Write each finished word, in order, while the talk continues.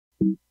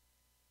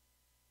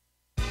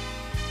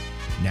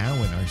Now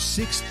in our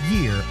 6th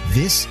year,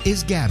 this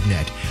is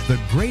GabNet, the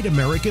Great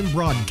American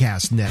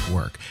Broadcast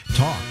Network.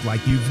 Talk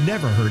like you've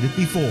never heard it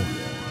before.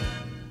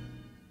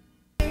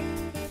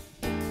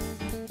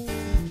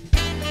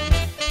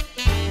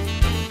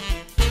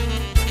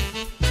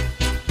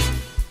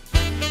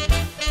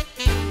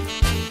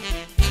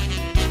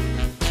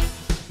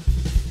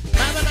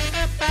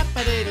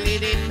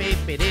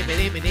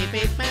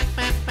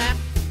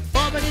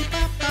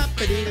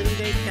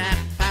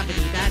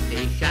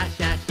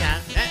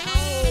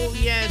 Oh,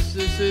 yes,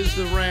 this is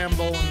the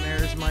Ramble, and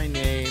there's my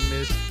name,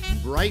 is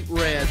Bright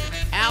Red.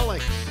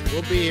 Alex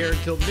will be here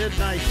till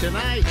midnight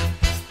tonight.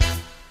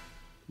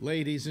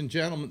 Ladies and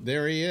gentlemen,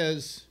 there he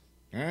is.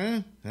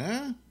 It's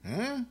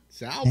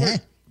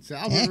Albert. It's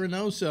Albert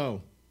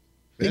Reynoso.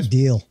 Big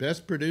deal.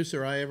 Best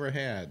producer I ever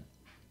had.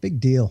 Big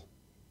deal.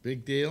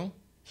 Big deal?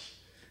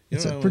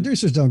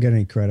 Producers don't get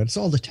any credit. It's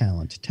all the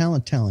talent.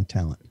 Talent.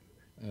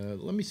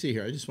 Let me see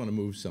here. I just want to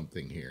move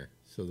something here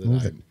so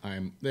that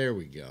I'm there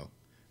we go.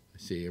 I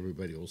see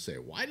everybody will say,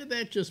 why did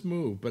that just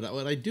move? But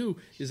what I do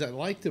is I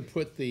like to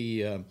put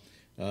the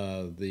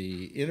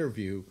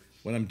interview,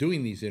 when I'm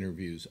doing these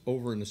interviews,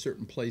 over in a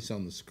certain place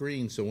on the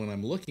screen, so when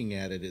I'm looking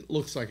at it, it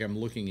looks like I'm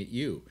looking at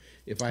you.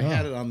 If I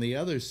had it on the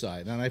other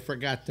side, and I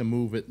forgot to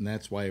move it, and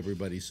that's why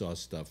everybody saw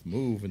stuff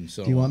move and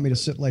so on. Do you want me to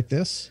sit like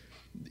this?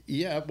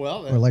 Yeah,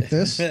 well. Or like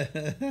this?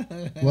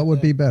 What would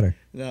be better?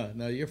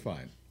 No, you're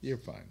fine. You're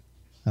fine.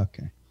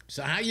 Okay.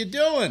 So how you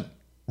doing?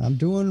 I'm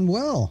doing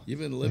well. You've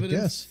been living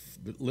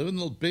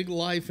the big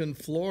life in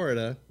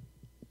Florida.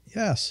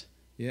 Yes.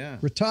 Yeah.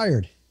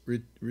 Retired.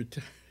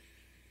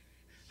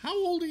 How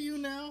old are you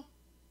now?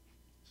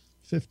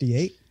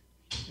 58.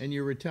 And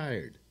you're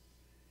retired?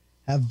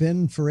 Have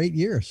been for 8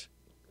 years.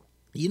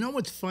 You know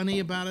what's funny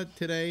about it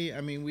today?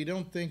 I mean, we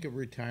don't think of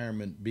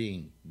retirement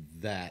being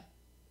that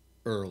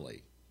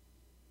early,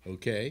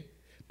 okay?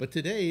 But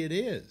today it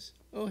is.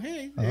 Oh,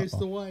 hey, there's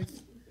the wife.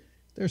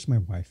 There's my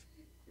wife.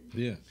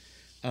 Yeah.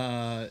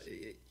 I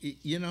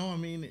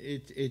mean,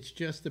 it's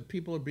just that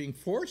people are being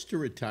forced to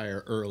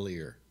retire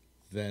earlier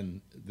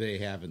than they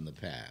have in the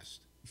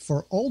past.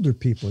 For older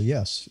people,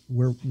 yes,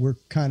 we're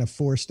kind of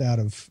forced out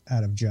of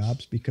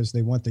jobs because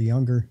they want the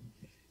younger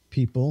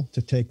people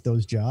to take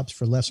those jobs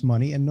for less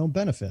money and no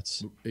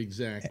benefits.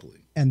 Exactly.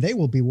 And they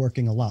will be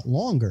working a lot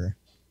longer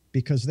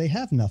because they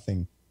have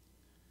nothing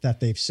that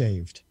they've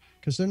saved,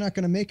 because they're not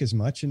going to make as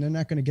much and they're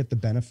not going to get the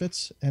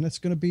benefits, and it's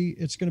going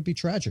to be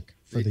tragic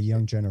for the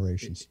young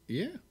generations.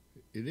 It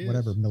is.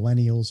 Whatever,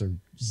 millennials or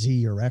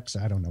Z or X,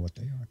 I don't know what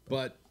they are.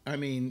 But I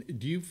mean,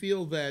 do you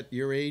feel that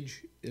your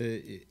age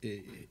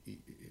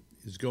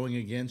is going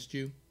against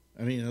you?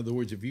 I mean, in other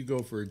words, if you go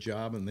for a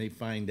job and they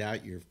find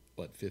out you're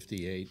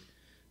 58,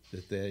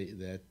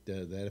 that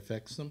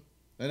affects them,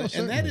 and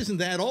that isn't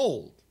that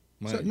old.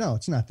 No,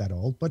 it's not that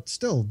old, but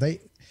still, they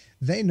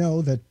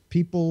know that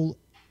people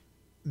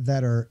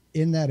that are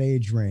in that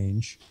age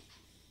range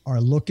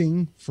are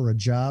looking for a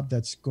job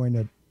that's going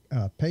to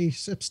pay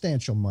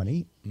substantial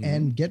money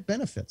and get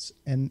benefits.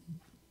 And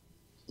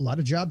a lot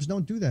of jobs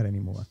don't do that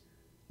anymore.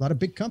 A lot of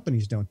big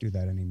companies don't do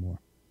that anymore.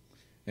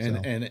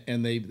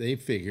 And they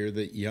figure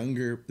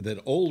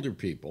that older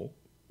people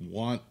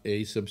want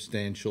a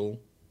substantial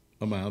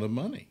amount of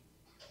money.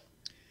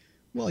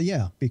 Well,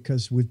 yeah,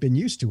 because we've been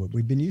used to it.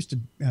 We've been used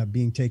to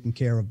being taken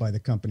care of by the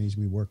companies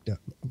we worked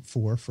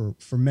for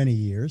many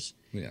years.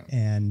 Yeah.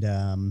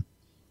 And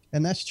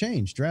that's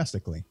changed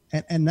drastically.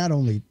 And not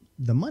only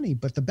the money,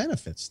 but the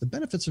benefits. The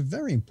benefits are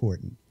very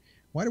important.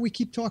 Why do we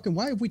keep talking?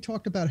 Why have we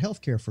talked about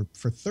healthcare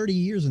for 30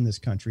 years in this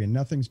country and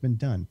nothing's been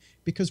done?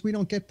 Because we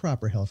don't get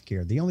proper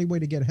healthcare. The only way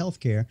to get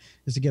healthcare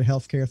is to get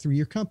healthcare through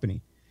your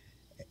company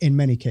in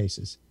many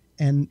cases.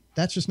 And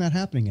that's just not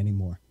happening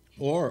anymore.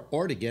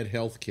 Or to get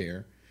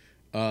healthcare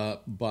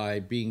by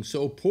being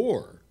so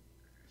poor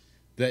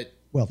that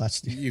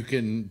you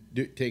can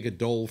take a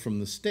dole from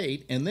the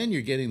state, and then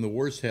you're getting the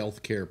worst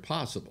health care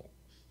possible.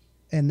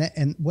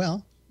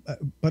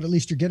 But at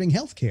least you're getting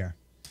health care.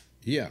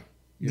 Yeah.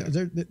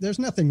 There's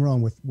nothing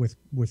wrong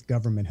with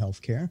government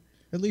health care.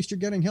 At least you're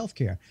getting health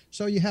care.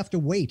 So you have to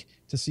wait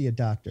to see a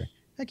doctor.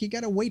 Heck, you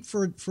got to wait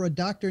for a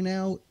doctor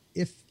now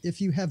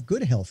if you have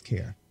good health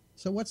care.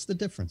 So what's the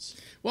difference?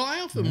 Well, I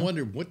often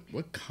wonder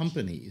what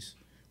companies,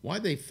 why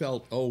they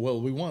felt,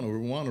 we want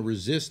to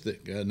resist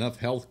enough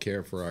health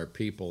care for our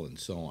people and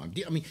so on.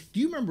 Do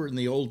you remember in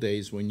the old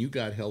days when you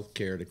got health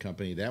care at a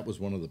company, that was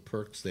one of the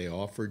perks they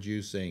offered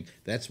you, saying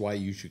that's why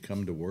you should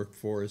come to work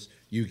for us.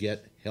 You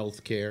get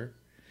health care.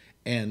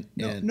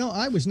 No,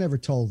 I was never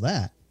told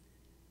that.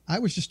 I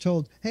was just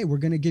told, hey, we're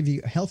going to give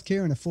you health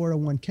care and a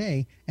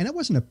 401k. And it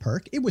wasn't a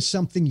perk. It was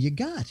something you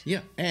got. Yeah.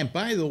 And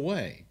by the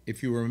way,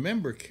 if you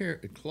remember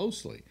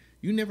closely,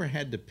 you never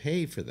had to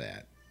pay for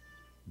that.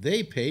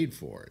 They paid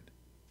for it.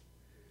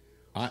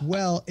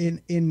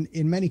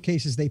 In many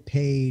cases, they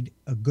paid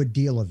a good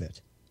deal of it,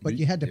 but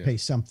you had to pay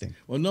something.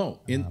 Well, no.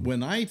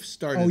 When I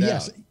started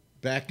out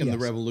back in the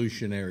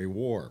Revolutionary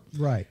War.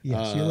 Right.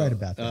 Yes, you're right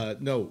about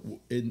that. No,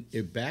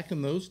 back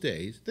in those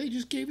days, they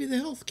just gave you the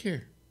health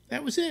care.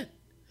 That was it.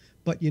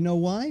 But you know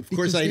why? Of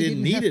course, I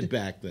didn't need it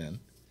back then.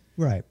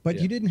 Right, but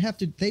Yeah. you didn't have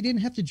to. They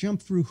didn't have to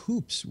jump through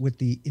hoops with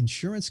the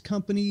insurance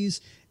companies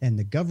and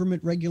the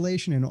government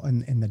regulation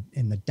and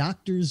the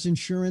doctors'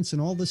 insurance and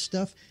all this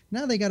stuff.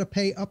 Now they got to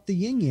pay up the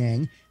yin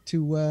yang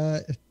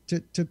to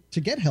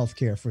get health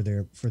care for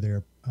their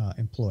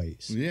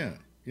employees. Yeah,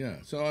 yeah.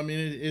 So I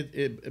mean,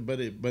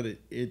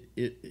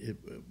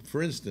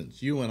 for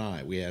instance, you and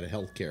I, we had a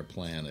health care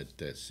plan at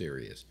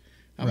Sirius.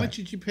 How much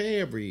did you pay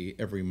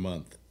every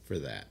month for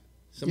that?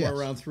 Somewhere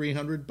around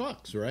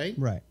 $300, right?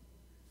 Right.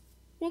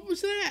 What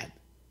was that?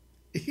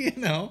 You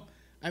know,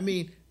 I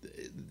mean,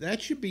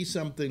 that should be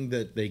something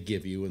that they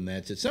give you, and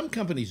that's it. Some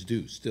companies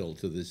do still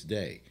to this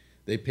day.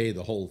 They pay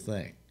the whole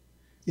thing.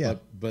 Yeah,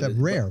 but it's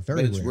rare.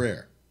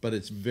 But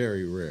it's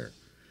very rare,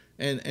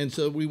 and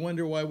so we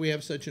wonder why we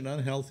have such an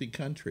unhealthy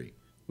country.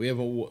 We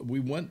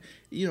didn't.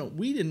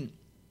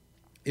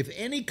 If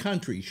any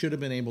country should have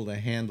been able to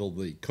handle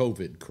the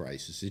COVID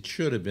crisis, it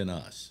should have been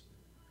us,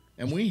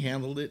 and we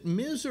handled it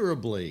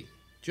miserably,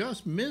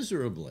 just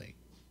miserably.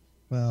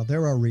 Well,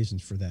 there are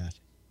reasons for that.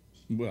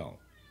 Well,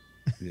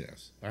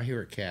 yes. I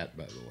hear a cat,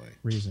 by the way.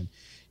 Reason.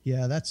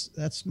 Yeah,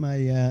 that's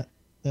my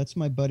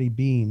buddy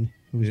Bean,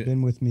 who's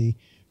been with me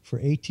for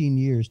 18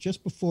 years.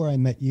 Just before I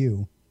met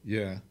you,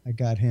 I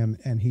got him,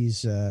 and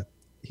he's on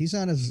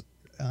his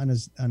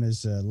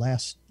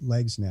last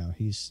legs now.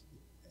 He's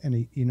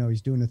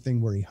doing a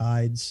thing where he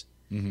hides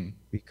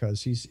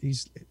because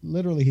he's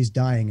literally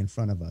dying in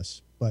front of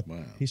us, but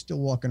he's still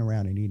walking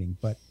around and eating.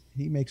 But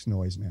he makes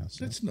noise now.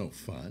 So. That's no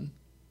fun.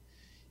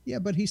 Yeah,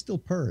 but he still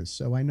purrs,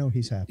 so I know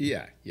he's happy.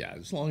 Yeah,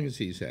 as long as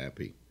he's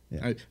happy.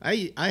 Yeah.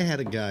 I had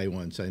a guy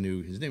once I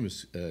knew. His name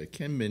was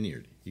Ken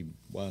Minyard. He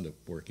wound up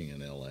working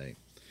in L.A.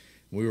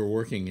 We were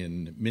working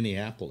in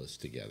Minneapolis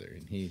together,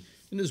 and he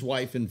and his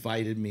wife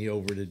invited me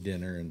over to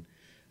dinner, and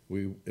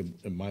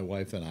my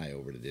wife and I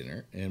over to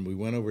dinner, and we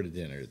went over to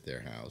dinner at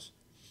their house.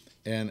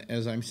 And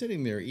as I'm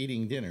sitting there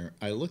eating dinner,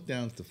 I look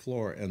down at the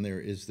floor, and there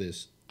is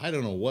this, I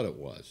don't know what it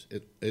was.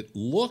 It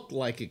looked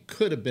like it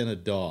could have been a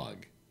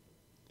dog.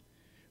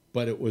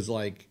 But it was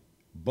like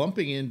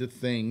bumping into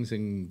things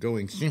and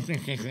going,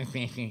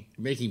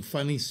 making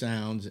funny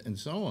sounds and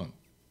so on.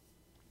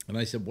 And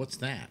I said, "What's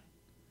that?"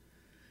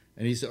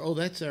 And he said, "Oh,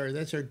 that's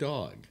our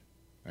dog."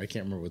 I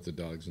can't remember what the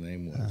dog's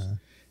name was.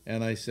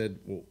 And I said,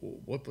 well,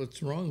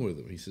 "What's wrong with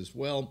him?" He says,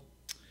 "Well,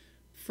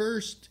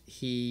 first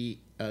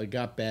he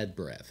got bad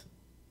breath,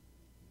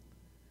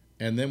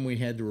 and then we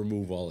had to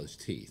remove all his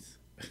teeth."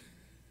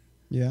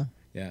 Yeah.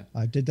 Yeah,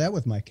 I did that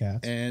with my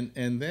cats. And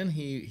then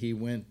he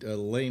went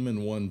lame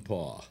in one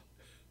paw,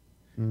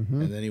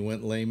 and then he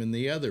went lame in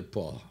the other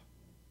paw,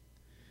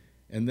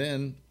 and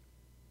then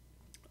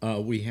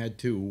we had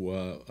to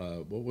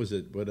what was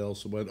it? What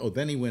else?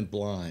 Then he went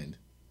blind.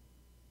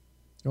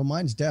 Oh,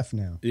 mine's deaf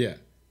now. Yeah,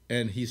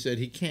 and he said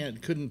he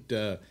couldn't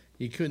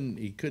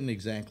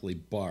exactly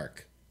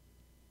bark,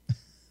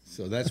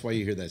 so that's why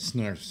you hear that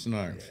snarf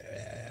snarf.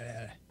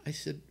 I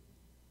said,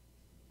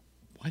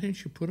 "Why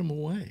didn't you put him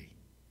away?"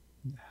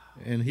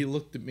 And he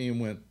looked at me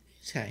and went,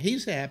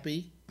 "He's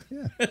happy."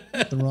 Yeah,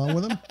 nothing wrong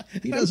with him.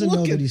 He doesn't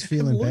know that he's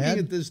feeling bad.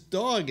 Looking at this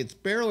dog, it's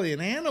barely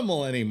an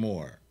animal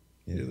anymore.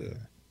 Yeah.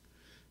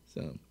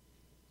 So,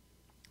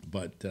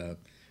 but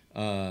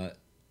I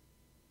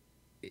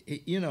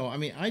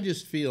mean, I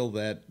just feel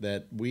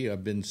that we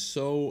have been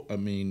so,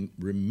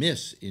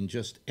 remiss in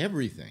just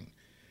everything.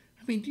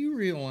 I mean, do you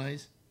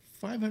realize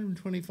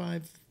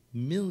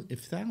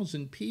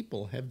 525,000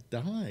 people have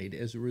died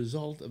as a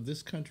result of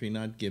this country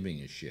not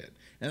giving a shit?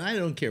 And I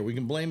don't care. We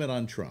can blame it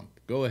on Trump.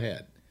 Go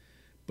ahead.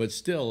 But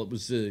still,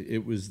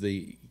 it was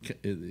the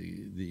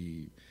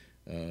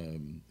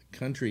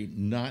country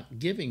not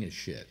giving a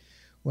shit.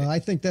 Well, I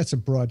think that's a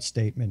broad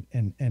statement,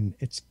 and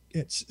it's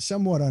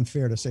somewhat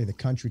unfair to say the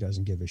country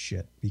doesn't give a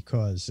shit,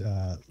 because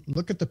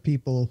look at the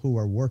people who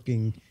are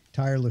working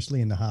tirelessly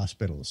in the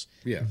hospitals.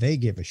 Yeah, they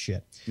give a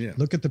shit. Yeah.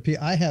 Look at the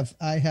people. I have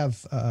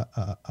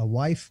a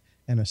wife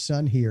and a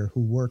son here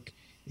who work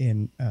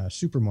in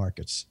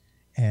supermarkets,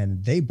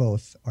 and they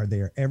both are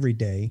there every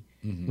day,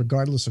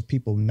 regardless of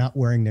people not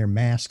wearing their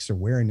masks or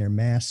wearing their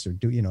masks or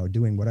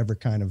doing whatever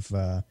kind of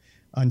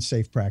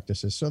unsafe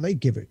practices. So they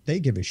give a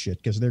shit,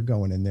 because they're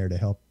going in there to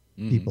help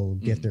people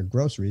get their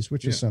groceries,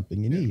 which is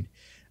something you need.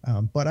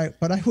 But I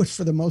would,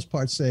 for the most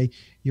part, say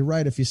you're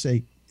right if you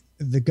say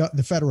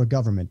the federal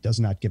government does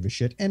not give a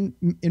shit, and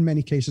in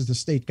many cases the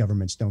state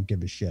governments don't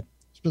give a shit.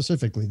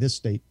 Specifically, this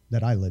state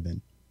that I live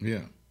in.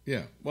 Yeah.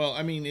 Well,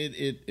 I mean,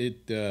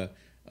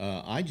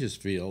 I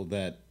just feel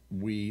that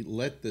we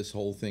let this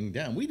whole thing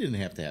down. We didn't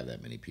have to have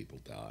that many people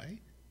die.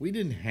 We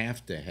didn't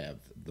have to have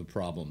the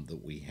problem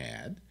that we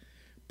had,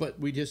 but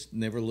we just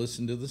never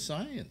listened to the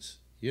science,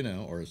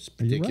 or a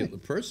particular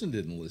person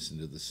didn't listen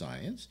to the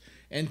science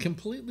and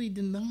completely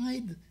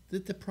denied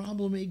that the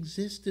problem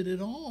existed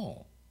at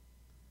all.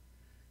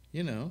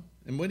 And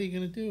what are you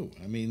going to do?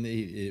 I mean,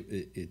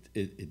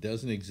 it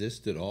doesn't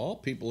exist at all.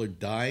 People are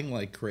dying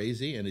like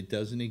crazy, and it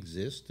doesn't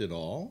exist at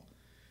all.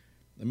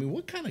 I mean,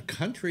 what kind of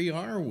country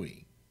are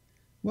we?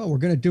 Well, we're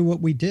going to do what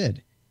we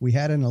did. We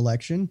had an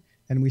election,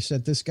 and we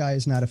said this guy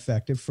is not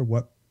effective for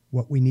what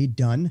we need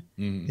done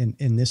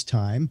in this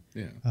time.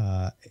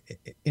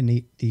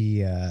 In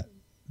the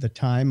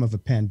time of a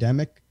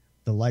pandemic,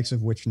 the likes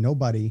of which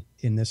nobody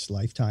in this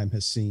lifetime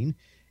has seen,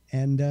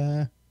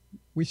 and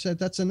we said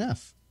that's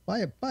enough by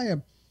a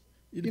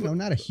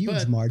not a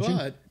huge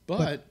margin,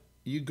 but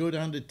you go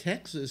down to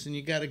Texas and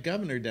you got a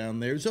governor down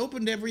there who's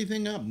opened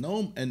everything up,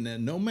 no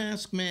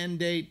mask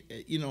mandate,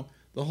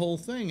 the whole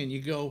thing, and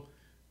you go,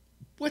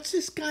 what's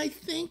this guy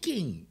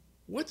thinking?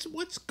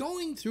 What's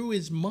going through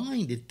his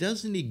mind? It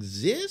doesn't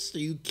exist. Are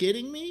you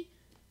kidding me?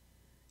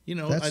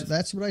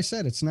 That's what I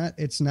said. It's not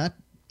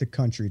the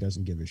country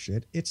doesn't give a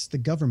shit. It's the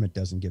government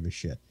doesn't give a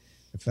shit.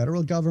 The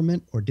federal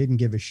government didn't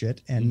give a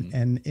shit,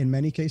 and in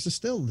many cases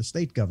still the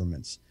state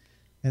governments.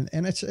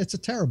 And it's a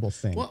terrible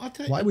thing. Well, I'll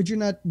tell you, why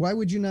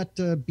would you not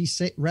be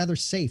rather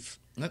safe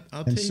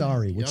than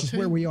sorry, which is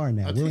where we are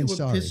now. We're in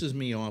sorry. What pisses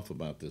me off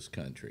about this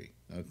country,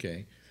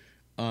 okay?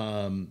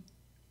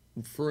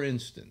 For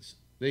instance,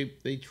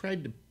 they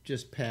tried to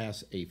just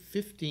pass a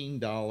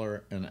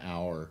 $15 an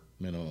hour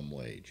minimum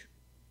wage,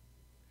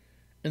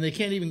 and they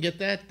can't even get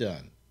that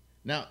done.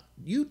 Now,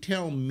 you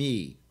tell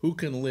me who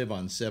can live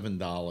on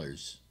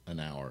 $7 an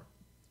hour?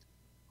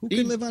 Who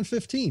can live on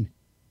 15?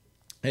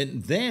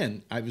 And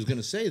then I was going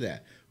to say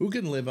that. Who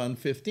can live on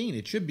 15?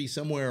 It should be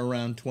somewhere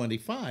around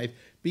 25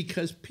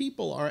 because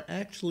people are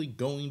actually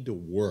going to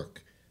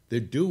work. They're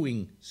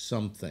doing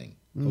something,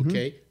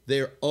 okay?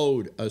 They're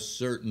owed a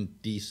certain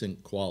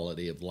decent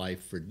quality of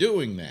life for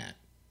doing that.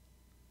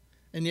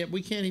 And yet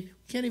we can't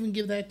even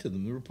give that to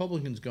them. The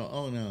Republicans go,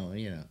 oh, no,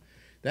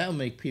 that'll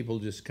make people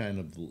just kind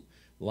of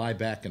lie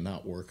back and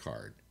not work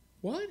hard.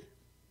 What?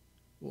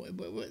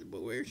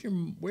 Where's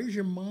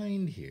your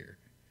mind here?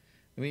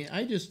 I mean,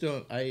 I just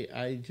don't.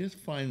 I just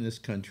find this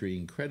country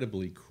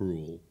incredibly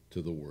cruel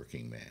to the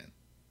working man.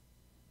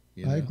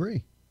 I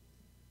agree.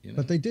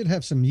 But they did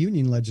have some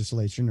union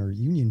legislation or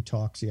union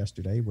talks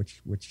yesterday,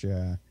 which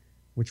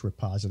were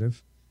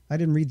positive. I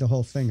didn't read the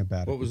whole thing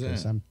about it. What was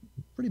that? I'm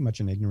pretty much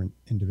an ignorant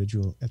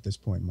individual at this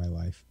point in my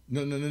life.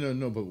 No.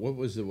 But what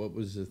was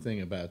the thing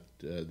about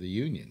the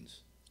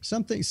unions?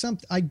 Something.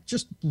 I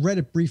just read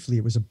it briefly.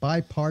 It was a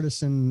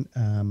bipartisan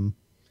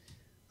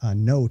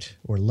note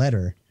or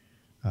letter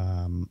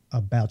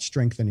about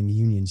strengthening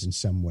unions in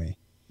some way.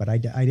 But I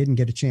didn't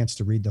get a chance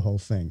to read the whole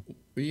thing.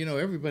 Well,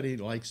 everybody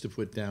likes to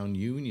put down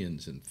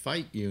unions and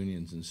fight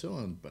unions and so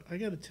on. But I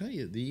got to tell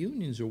you, the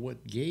unions are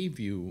what gave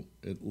you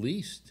at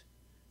least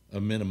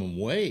a minimum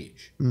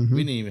wage. We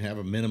didn't even have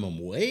a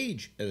minimum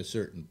wage at a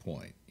certain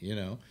point,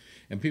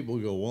 And people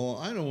go, well,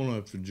 I don't want to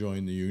have to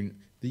join the union.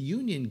 The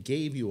union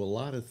gave you a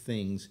lot of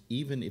things,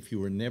 even if you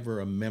were never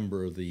a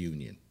member of the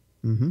union,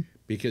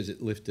 because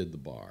it lifted the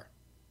bar.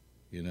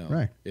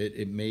 Right.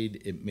 It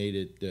made it.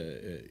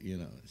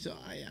 So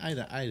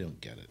I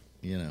don't get it.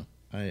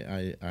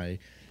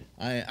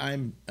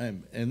 I'm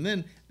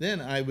and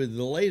then I would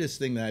the latest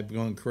thing that I've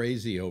gone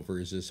crazy over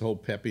is this whole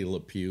Pepe Le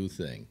Pew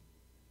thing.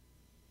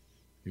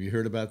 Have you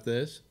heard about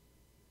this?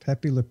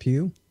 Pepe Le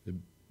Pew? The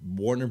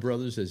Warner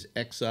Brothers has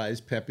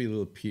excised Pepe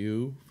Le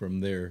Pew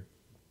from their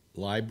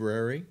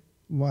library.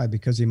 Why?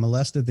 Because he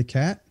molested the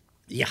cat?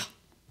 Yeah.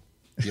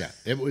 Yeah,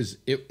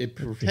 it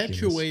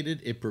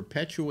perpetuated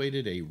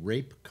a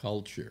rape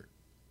culture.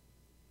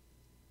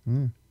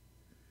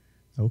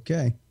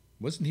 Okay.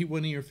 Wasn't he one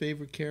of your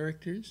favorite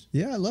characters?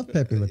 Yeah, I love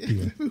Pepe Le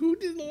Pew. Who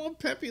didn't love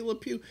Pepe Le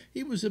Pew?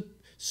 He was a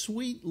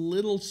sweet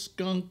little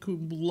skunk who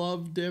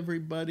loved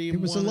everybody. He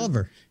was a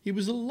lover. He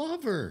was a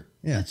lover.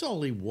 Yeah. That's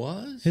all he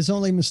was. His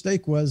only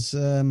mistake was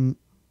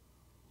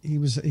he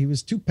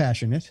was too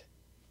passionate.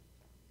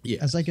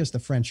 Yes. As I guess the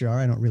French are.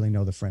 I don't really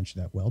know the French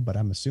that well, but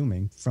I'm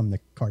assuming from the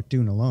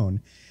cartoon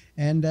alone.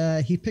 And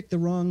he picked the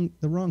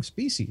wrong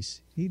species.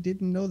 He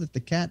didn't know that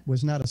the cat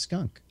was not a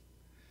skunk.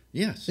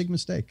 Yes. Big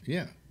mistake.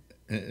 Yeah.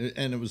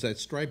 And it was that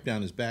stripe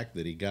down his back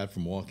that he got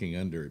from walking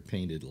under a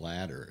painted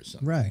ladder or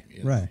something. Right,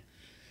 right.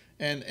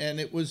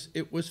 And it was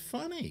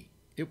funny.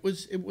 It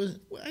was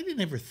I didn't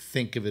ever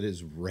think of it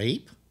as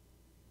rape.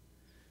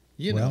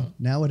 Well,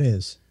 now it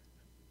is.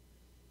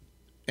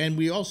 And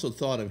we also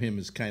thought of him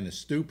as kind of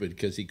stupid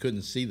because he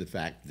couldn't see the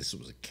fact this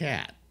was a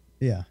cat.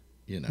 Yeah.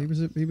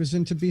 He was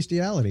into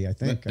bestiality, I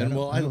think. I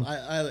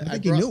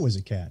think he knew it was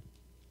a cat.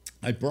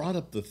 I brought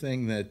up the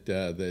thing that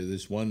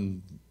this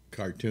one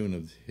cartoon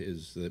of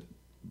his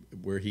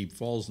where he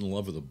falls in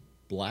love with a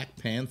Black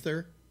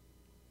Panther.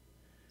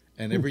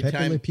 And every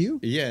time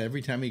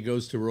he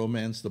goes to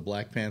romance the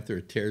Black Panther,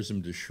 it tears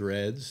him to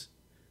shreds.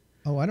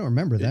 Oh, I don't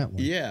remember that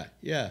one. Yeah.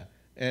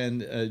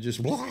 And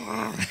just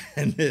blah,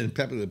 and then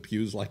Pepe Le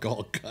Pew's like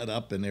all cut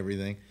up and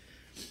everything.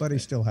 But he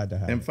still had to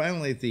have it. And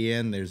finally at the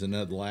end, there's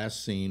another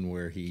last scene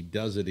where he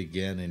does it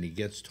again and he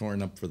gets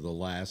torn up for the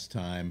last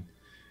time.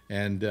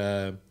 And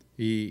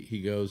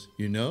he goes,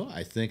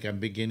 I think I'm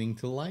beginning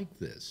to like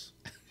this.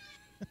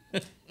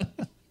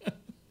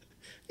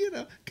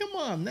 Come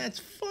on, that's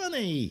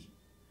funny.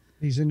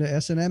 He's into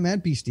S&M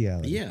and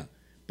bestiality. Yeah,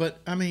 but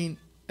I mean,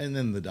 and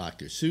then the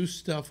Dr. Seuss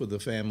stuff with the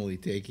family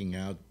taking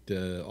out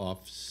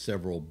off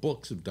several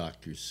books of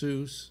Dr.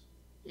 Seuss.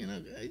 You know,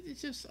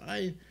 it's just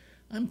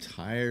I'm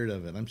tired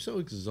of it. I'm so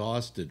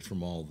exhausted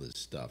from all this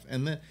stuff.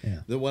 And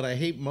what I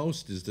hate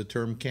most is the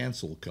term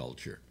cancel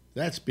culture.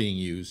 That's being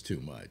used too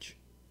much.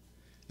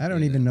 I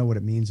don't even know what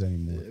it means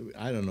anymore.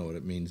 I don't know what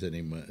it means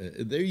anymore.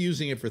 They're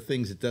using it for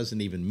things it doesn't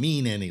even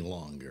mean any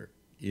longer,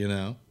 you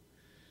know?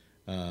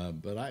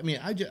 But I mean,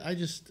 I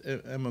just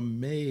am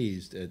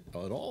amazed at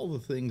all the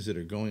things that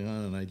are going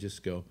on, and I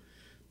just go,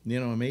 you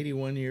know, I'm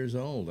 81 years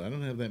old. I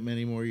don't have that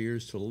many more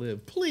years to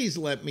live. Please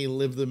let me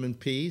live them in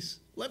peace.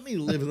 Let me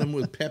live them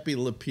with Pepe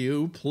Le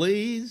Pew,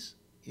 please,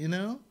 you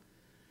know?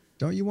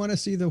 Don't you want to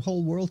see the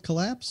whole world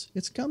collapse?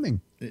 It's coming.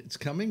 It's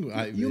coming.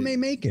 You may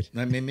make it.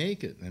 I may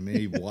make it. I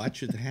may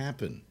watch it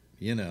happen,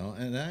 you know?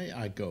 And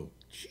I go,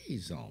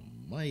 geez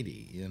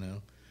almighty, you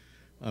know?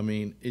 I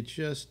mean, it's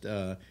just,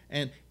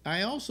 and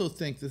I also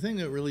think the thing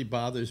that really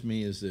bothers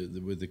me is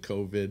with the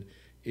COVID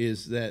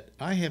is that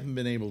I haven't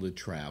been able to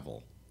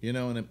travel, you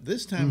know, and at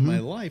this time of my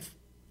life,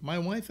 my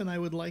wife and I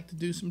would like to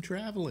do some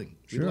traveling.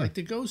 Sure. We'd like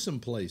to go some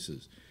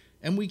places,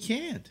 and we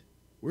can't.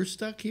 We're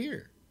stuck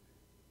here,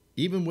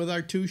 even with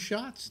our 2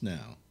 shots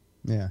now.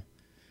 Yeah.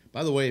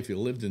 By the way, if you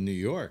lived in New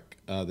York,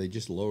 they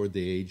just lowered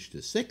the age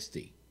to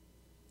 60.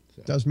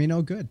 So. Does me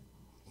no good.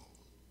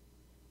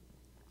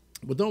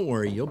 Well, don't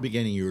worry. You'll be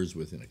getting yours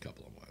within a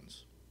couple of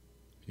months,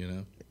 you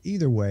know?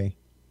 Either way,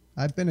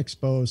 I've been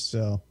exposed,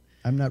 so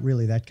I'm not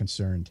really that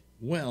concerned.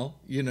 Well,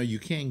 you know, you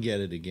can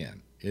get it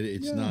again.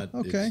 It's not.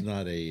 Okay. It's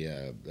not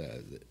a.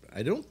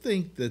 I don't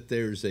think that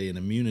there's an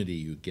immunity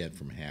you get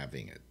from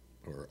having it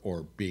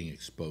or being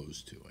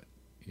exposed to it.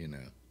 You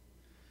know.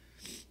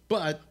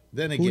 But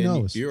then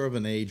again, you're of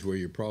an age where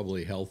you're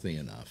probably healthy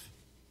enough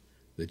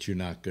that you're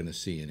not going to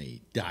see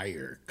any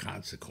dire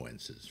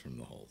consequences from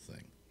the whole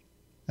thing.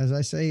 As I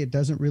say, it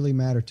doesn't really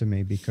matter to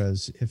me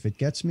because if it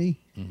gets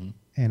me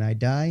and I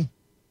die,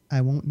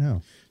 I won't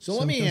know. So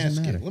let me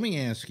ask you. Let me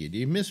ask you. Do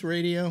you miss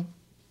radio?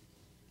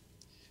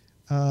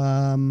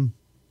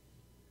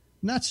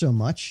 Not so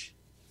much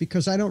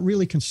because I don't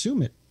really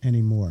consume it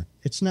anymore.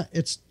 It's not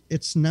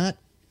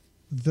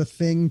the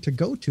thing to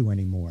go to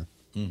anymore.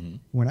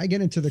 When I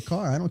get into the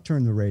car, I don't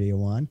turn the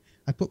radio on.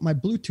 I put my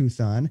Bluetooth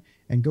on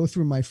and go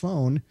through my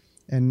phone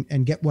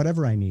and get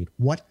whatever I need.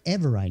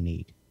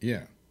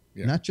 Yeah.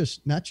 Yeah. Not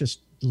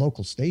just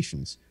local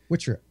stations,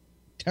 which are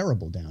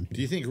terrible down here.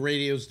 Do you think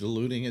radio's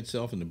deluding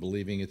itself into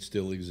believing it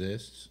still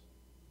exists?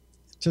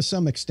 To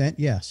some extent,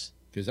 yes.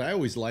 Because I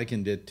always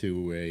likened it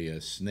to a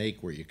snake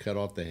where you cut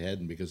off the head,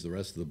 and because the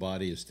rest of the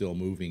body is still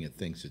moving, it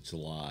thinks it's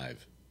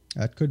alive.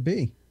 That could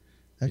be.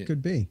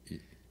 Could be.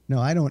 No,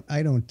 I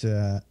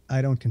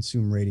don't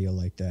consume radio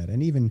like that.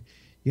 And even,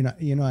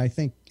 I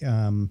think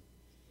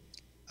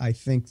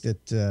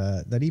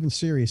that even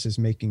Sirius is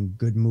making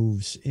good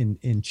moves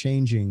in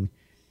changing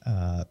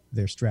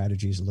their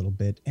strategies a little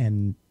bit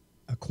and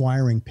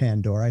acquiring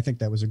Pandora. I think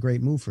that was a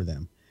great move for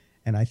them.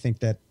 And I think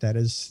that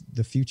is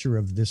the future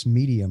of this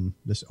medium,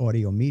 this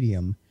audio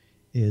medium,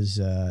 is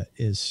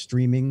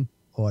streaming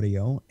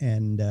audio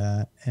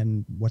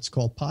and what's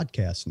called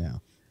podcasts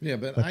now. Yeah,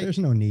 but there's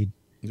no need.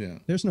 Yeah,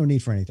 there's no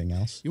need for anything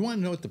else. You want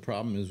to know what the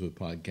problem is with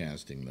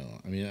podcasting,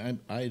 though? I mean,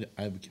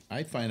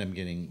 I find I'm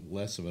getting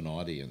less of an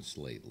audience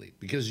lately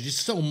because there's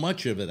just so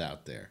much of it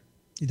out there.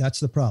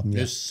 That's the problem.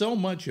 There's so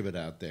much of it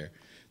out there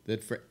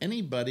that for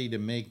anybody to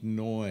make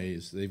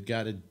noise, they've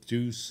got to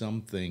do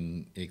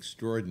something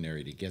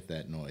extraordinary to get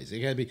that noise. They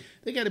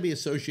got to be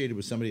associated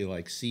with somebody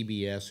like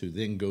CBS, who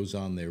then goes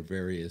on their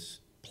various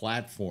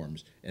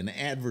platforms and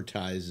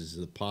advertises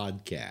the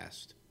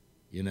podcast.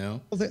 You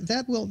know, well,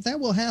 that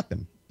will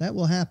happen. That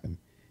will happen,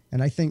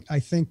 and I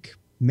think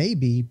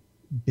maybe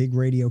big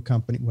radio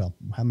company. Well,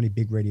 how many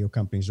big radio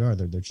companies are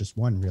there? There's just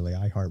one, really,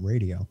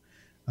 iHeartRadio.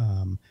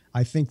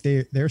 I think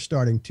they're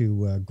starting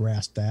to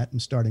grasp that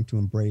and starting to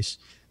embrace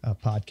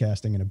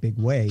podcasting in a big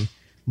way,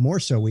 more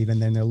so even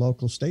than their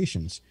local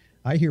stations.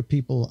 I hear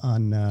people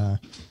on the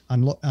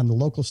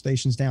local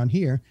stations down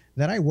here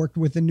that I worked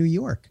with in New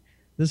York.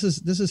 This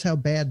is how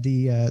bad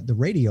the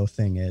radio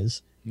thing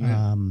is,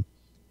 and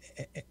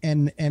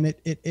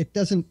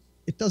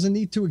it doesn't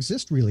need to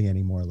exist really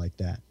anymore like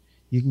that.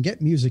 You can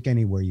get music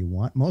anywhere you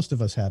want. Most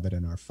of us have it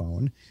in our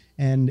phone,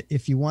 and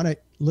if you want to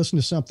listen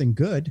to something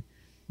good,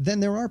 then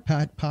there are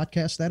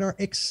podcasts that are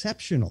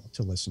exceptional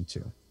to listen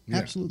to. Yeah.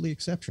 Absolutely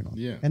exceptional.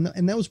 Yeah.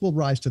 And those will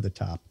rise to the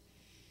top.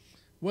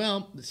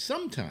 Well,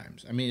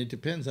 sometimes. I mean, it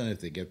depends on if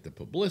they get the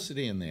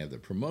publicity and they have the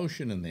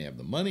promotion and they have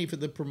the money for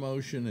the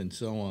promotion and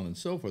so on and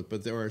so forth.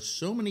 But there are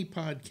so many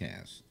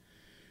podcasts.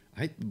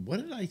 What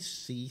did I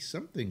see?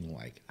 Something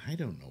like, I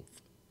don't know,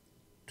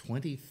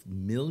 20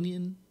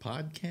 million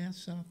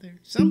podcasts out there?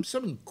 Some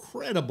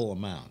incredible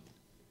amount.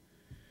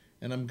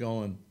 And I'm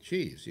going,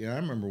 geez, I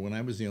remember when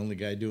I was the only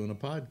guy doing a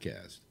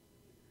podcast.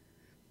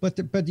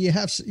 But you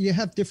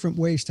have different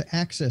ways to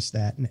access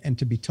that and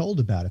to be told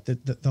about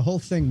it. The whole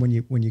thing when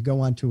you go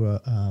onto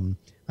a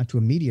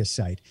media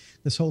site,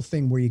 this whole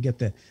thing where you get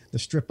the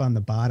strip on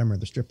the bottom or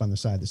the strip on the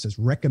side that says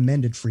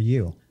recommended for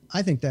you.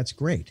 I think that's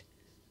great.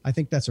 I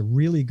think that's a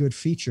really good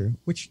feature,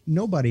 which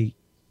nobody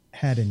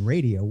had in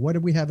radio. What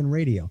did we have in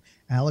radio?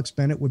 Alex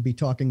Bennett would be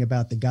talking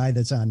about the guy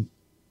that's on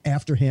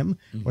after him,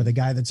 or the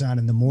guy that's on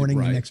in the morning,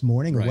 the next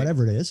morning, or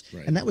whatever it is.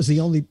 And that was the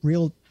only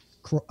real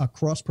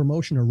cross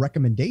promotion or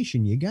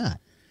recommendation you got.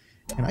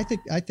 And I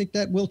think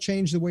that will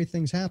change the way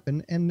things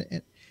happen, and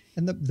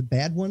the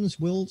bad ones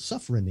will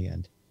suffer in the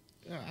end.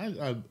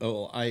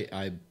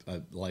 I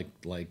like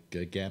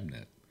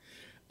Gabnet.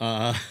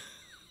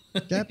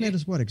 Gabnet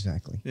is what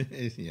exactly?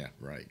 Yeah,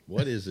 right.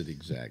 What is it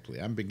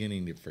exactly? I'm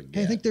beginning to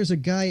forget. I think there's a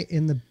guy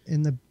in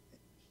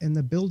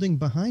the building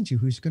behind you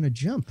who's going to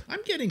jump.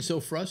 I'm getting so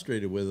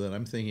frustrated with it.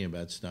 I'm thinking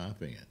about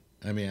stopping it.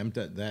 I mean, I'm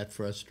that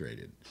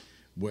frustrated.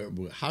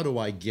 How do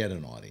I get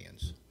an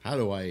audience? How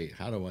do I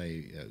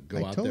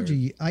go out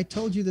there? I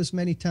told you this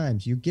many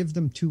times. You give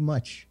them too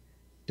much.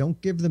 Don't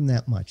give them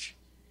that much.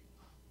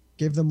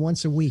 Give them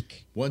once a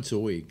week. Once a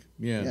week.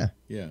 Yeah.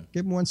 Give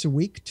them once a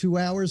week, 2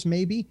 hours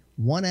maybe.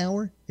 1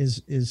 hour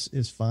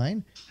is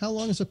fine. How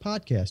long is a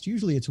podcast?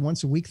 Usually it's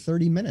once a week,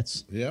 30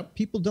 minutes. Yep.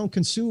 People don't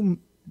consume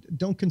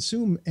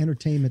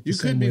entertainment the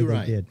same way they did. You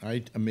could be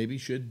right. I maybe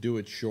should do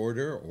it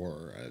shorter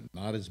or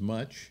not as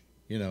much.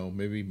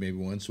 Maybe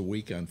once a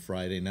week on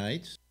Friday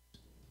nights.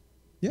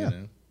 Yeah.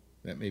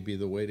 That may be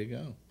the way to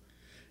go.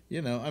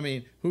 I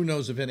mean, who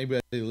knows if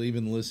anybody will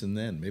even listen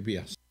then? Maybe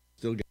I'll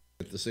still get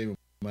the same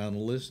amount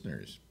of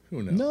listeners.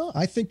 Who knows? No,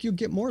 I think you'll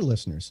get more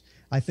listeners.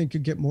 I think you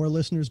get more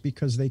listeners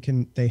because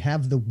they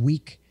have the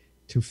week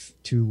to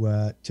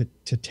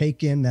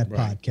take in that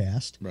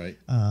podcast. Right.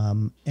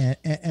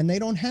 And they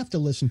don't have to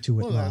listen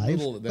to it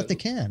live, but they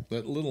can.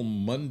 That little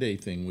Monday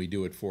thing we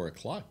do at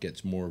 4:00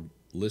 gets more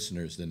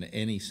listeners than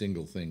any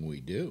single thing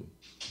we do.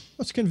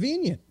 Well, it's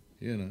convenient.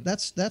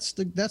 That's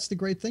the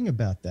great thing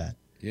about that.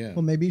 Yeah.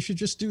 Well, maybe you should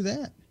just do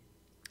that.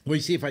 Well,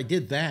 you see, if I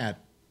did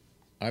that,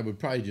 I would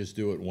probably just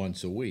do it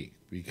once a week,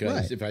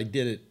 because if I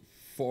did it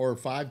 4 or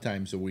 5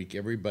 times a week,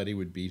 everybody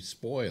would be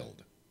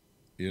spoiled.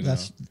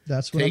 That's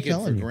what Take I'm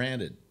telling you. Take it for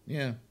granted.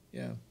 Yeah.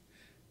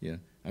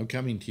 I'm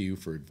coming to you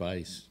for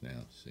advice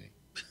now. See,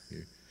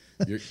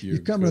 you're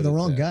coming to the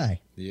wrong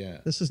guy. Yeah.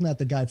 This is not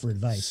the guy for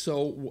advice.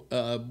 So,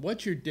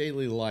 what's your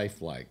daily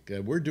life like?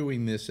 We're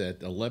doing this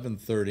at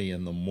 11:30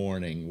 in the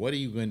morning. What are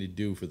you going to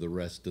do for the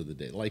rest of the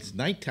day? Like, it's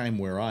nighttime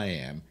where I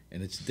am,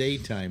 and it's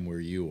daytime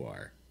where you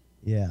are.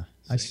 Yeah,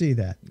 I see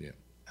that. Yeah.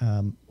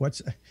 I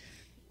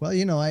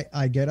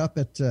get up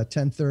at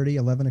 10:30,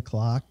 11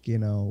 o'clock.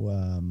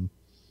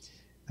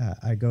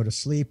 I go to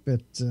sleep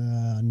at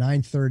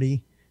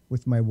 9:30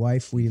 with my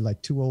wife. We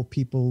like two old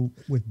people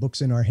with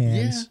books in our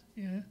hands.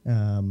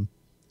 Yeah.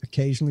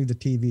 Occasionally the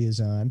TV is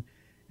on,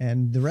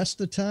 and the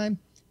rest of the time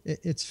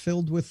it's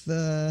filled with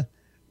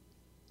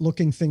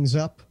looking things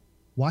up,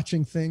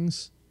 watching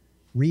things,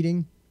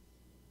 reading.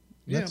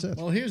 That's it.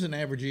 Well, here's an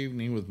average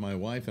evening with my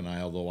wife and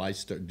I, although I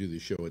do the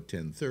show at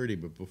 10:30,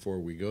 but before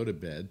we go to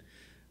bed,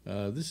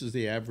 this is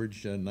the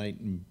average night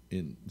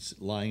in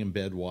lying in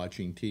bed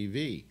watching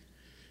TV.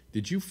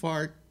 Did you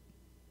fart?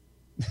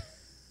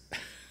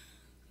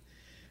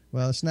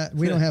 Well, it's not.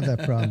 We don't have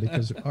that problem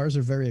because ours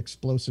are very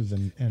explosive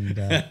and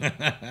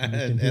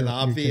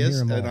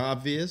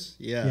obvious.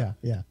 Yeah.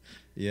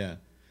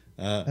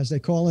 As they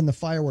call in the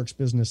fireworks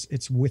business,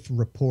 it's with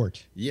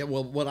report. Yeah.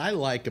 Well, what I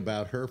like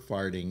about her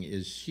farting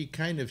is she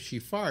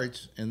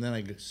farts, and then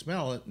I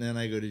smell it, and then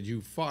I go, "Did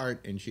you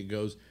fart?" And she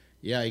goes,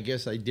 "Yeah, I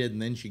guess I did."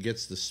 And then she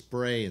gets the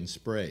spray and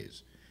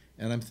sprays,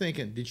 and I'm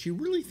thinking, did she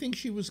really think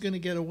she was going to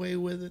get away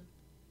with it?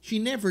 She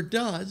never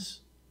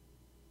does.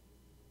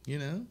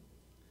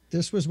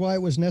 This was why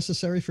it was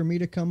necessary for me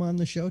to come on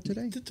the show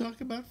today? To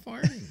talk about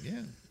farting,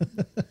 yeah.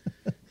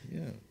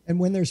 Yeah. And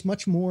when there's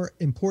much more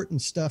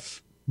important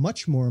stuff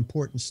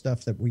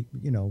that we,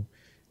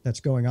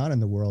 that's going on in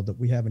the world that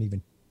we haven't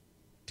even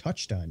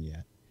touched on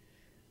yet.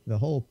 The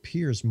whole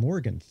Piers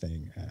Morgan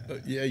thing.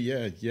 Yeah.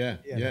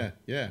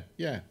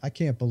 I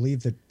can't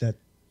believe that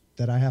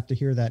I have to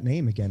hear that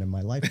name again in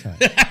my lifetime.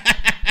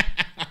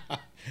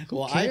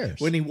 Who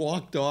cares? When he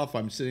walked off,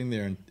 I'm sitting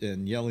there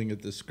and yelling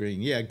at the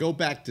screen. Yeah, go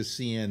back to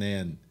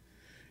CNN.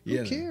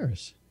 Who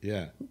cares?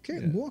 Yeah. Who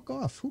cares? Yeah. Walk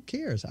off. Who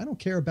cares? I don't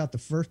care about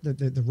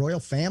the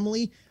royal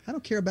family. I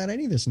don't care about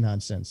any of this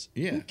nonsense.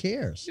 Yeah. Who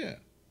cares? Yeah.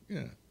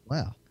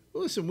 Wow.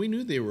 Well, listen, we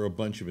knew they were a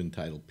bunch of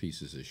entitled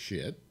pieces of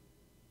shit.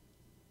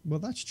 Well,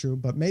 that's true,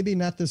 but maybe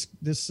not this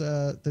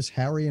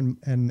Harry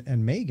and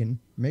Meghan.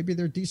 Maybe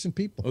they're decent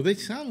people. Oh, they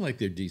sound like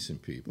they're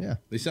decent people. Yeah,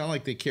 they sound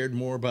like they cared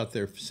more about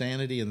their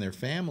sanity and their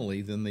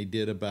family than they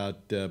did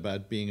about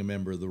being a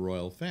member of the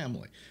royal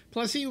family.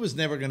 Plus, he was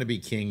never going to be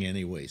king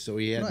anyway, so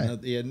he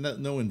had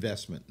no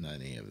investment in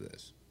any of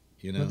this.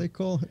 Well,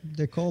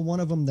 they call one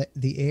of them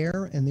the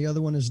heir, and the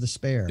other one is the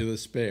spare. The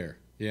spare.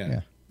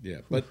 Yeah.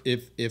 But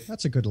if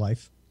that's a good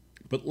life.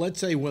 But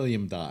let's say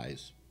William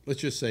dies.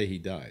 Let's just say he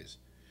dies.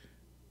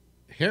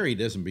 Harry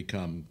doesn't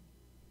become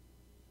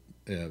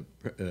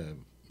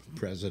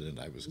president.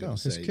 I was going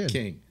to say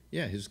king.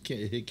 Yeah, his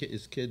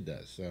kid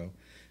does.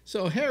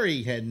 So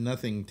Harry had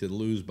nothing to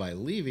lose by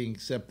leaving,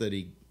 except that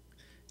he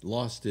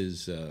lost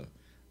his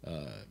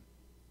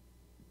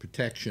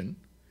protection,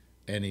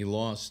 and he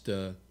lost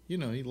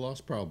he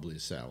lost probably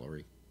his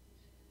salary.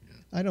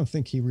 I don't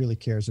think he really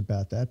cares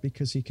about that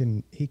because he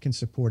can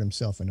support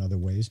himself in other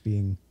ways,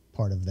 being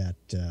part of that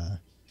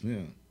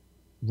Yeah.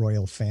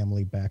 royal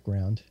family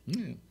background.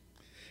 Yeah.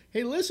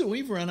 Hey, listen,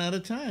 we've run out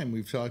of time.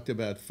 We've talked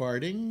about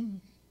farting.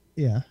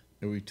 Yeah.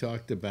 And we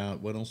talked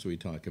about, what else did we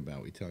talk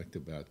about? We talked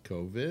about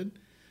COVID.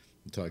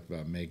 We talked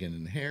about Meghan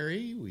and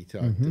Harry. We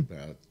talked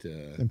about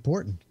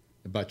Important.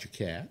 your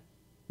cat.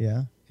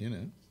 Yeah. You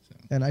know. So.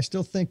 And I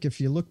still think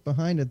if you look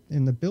behind it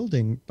in the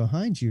building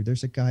behind you,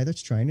 there's a guy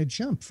that's trying to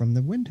jump from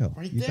the window.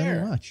 Right you there.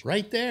 better watch.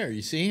 Right there.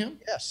 You see him?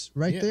 Yes,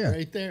 right there.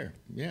 Right there.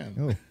 Yeah.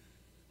 Oh.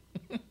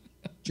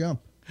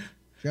 Jump.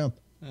 You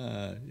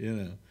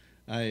know,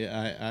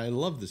 I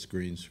love this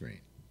green screen.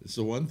 It's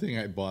the one thing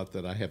I bought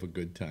that I have a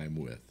good time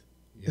with.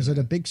 Is it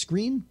a big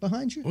screen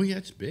behind you? Oh, yeah,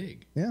 it's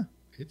big. Yeah.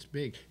 It's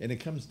big. And it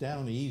comes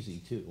down easy,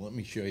 too. Let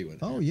me show you what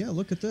Oh, yeah,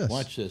 look at this.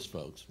 Watch this,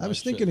 folks. I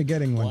was thinking of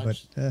getting one,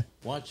 but...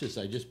 Watch this.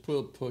 I just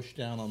push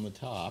down on the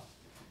top,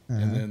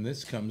 and then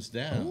this comes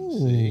down.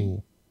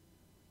 Oh.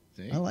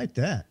 See? I like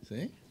that.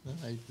 See?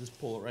 I just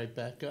pull it right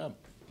back up.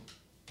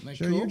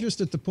 Sure, cool? you're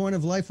just at the point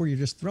of life where you're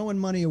just throwing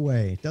money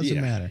away.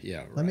 Doesn't matter. Yeah,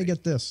 right. Let me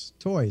get this.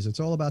 Toys. It's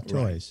all about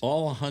toys. Right.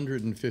 All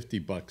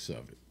 $150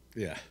 of it.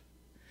 Yeah.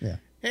 Yeah.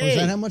 Hey. Oh, is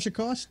that how much it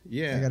costs?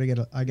 Yeah.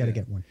 I gotta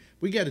get one.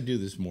 We got to do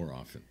this more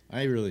often.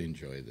 I really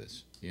enjoy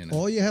this. You know.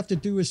 All you have to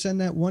do is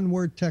send that one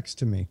word text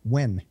to me.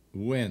 When?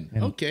 When?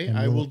 And, okay, and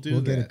I will do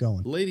we'll that. Get it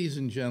going. Ladies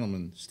and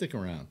gentlemen, stick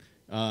around.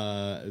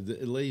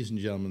 Ladies and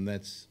gentlemen,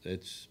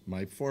 it's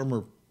my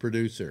former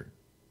producer,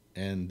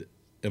 and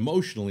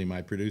emotionally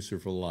my producer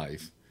for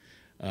life,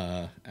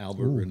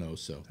 Albert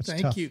Reynoso.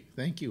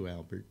 Thank you,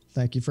 Albert.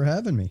 Thank you for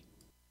having me.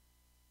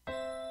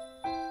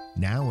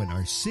 Now in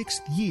our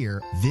 6th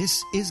year,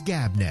 this is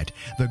GabNet,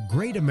 the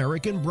Great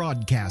American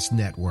Broadcast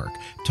Network.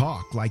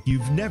 Talk like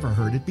you've never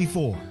heard it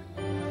before.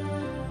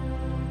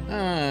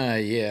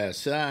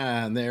 Yes.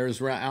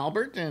 There's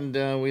Albert,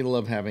 and we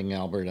love having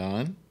Albert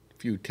on. A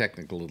few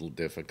technical little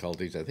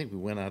difficulties. I think we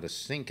went out of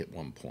sync at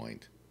one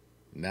point.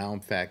 Now,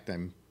 in fact,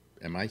 am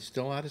I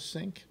still out of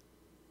sync?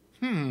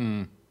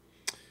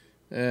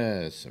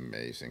 It's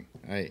amazing.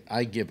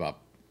 I give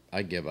up.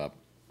 I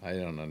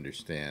don't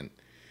understand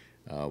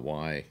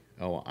why.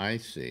 Oh, I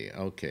see.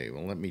 Okay,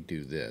 well, let me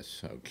do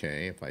this.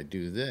 Okay, if I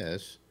do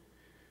this,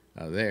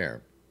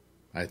 there.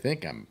 I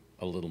think I'm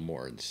a little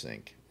more in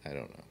sync. I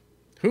don't know.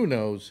 Who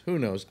knows?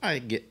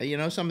 You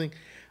know something?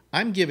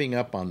 I'm giving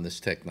up on this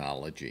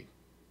technology.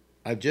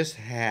 I've just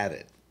had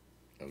it.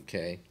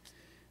 Okay?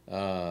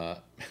 I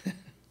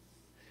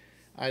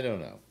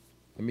don't know.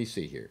 Let me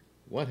see here.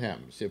 What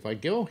happens? If I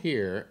go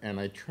here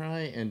and I try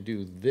and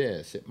do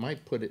this, it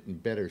might put it in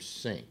better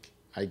sync.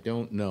 I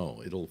don't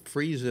know. It'll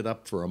freeze it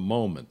up for a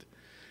moment,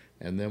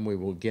 and then we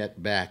will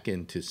get back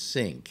into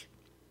sync.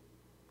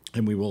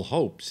 And we will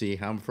hope. See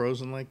how I'm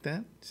frozen like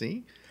that?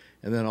 See?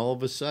 And then all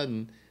of a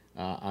sudden,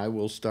 I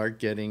will start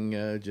getting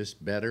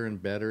just better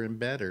and better and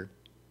better.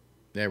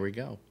 There we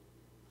go.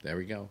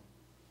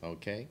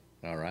 Okay.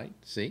 All right.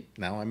 See?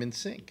 Now I'm in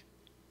sync.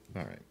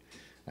 All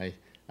right.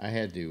 I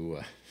had to...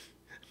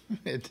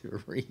 had to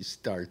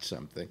restart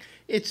something.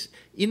 It's,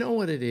 you know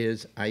what it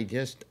is? I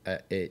just,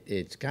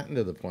 it's gotten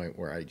to the point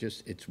where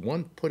it's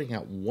putting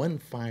out one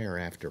fire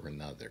after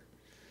another.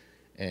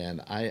 And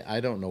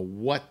I don't know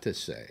what to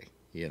say,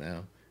 you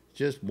know,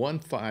 just one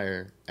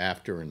fire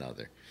after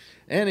another.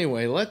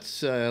 Anyway,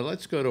 let's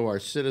go to our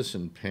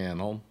citizen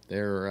panel.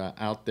 They're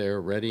out there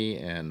ready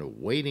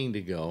and waiting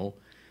to go.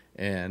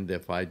 And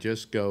if I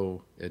just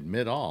go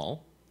admit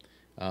all,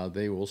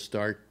 they will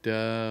start,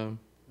 well,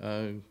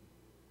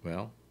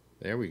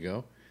 there we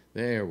go.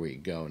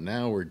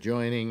 Now we're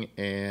joining,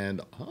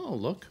 and oh,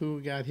 look who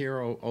we got here.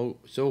 Oh,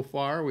 so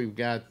far we've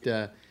got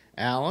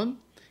Alan,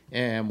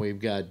 and we've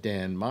got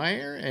Dan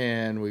Meyer,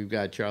 and we've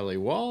got Charlie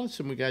Wallace,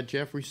 and we got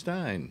Jeffrey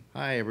Stein.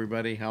 Hi,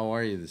 everybody. How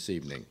are you this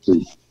evening?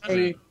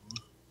 Hey.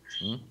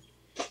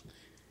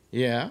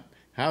 Yeah.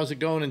 How's it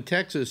going in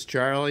Texas,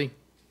 Charlie?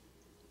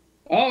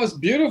 Oh, it's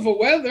beautiful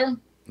weather.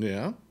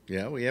 Yeah,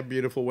 we have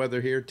beautiful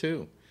weather here,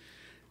 too.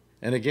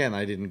 And again,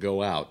 I didn't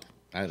go out.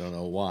 I don't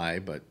know why,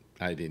 but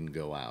I didn't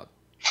go out.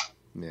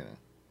 Yeah.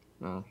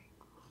 So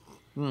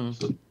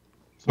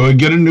I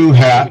get a new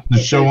hat to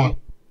show on.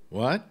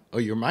 What? Oh,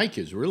 your mic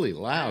is really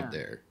loud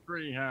there.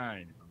 Pretty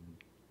high.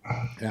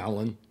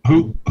 Alan.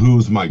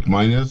 Whose mic?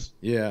 Mine is?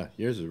 Yeah,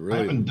 yours is really...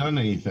 I haven't done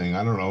anything.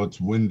 I don't know.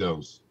 It's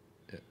Windows.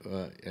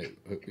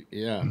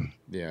 Yeah.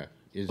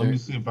 Let me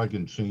see if I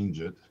can change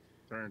it.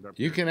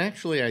 You can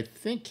actually, I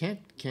think,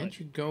 can't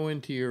you go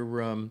into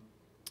your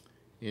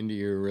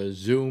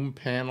Zoom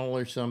panel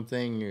or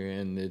something,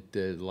 and it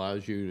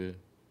allows you to...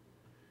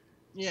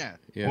 Yeah.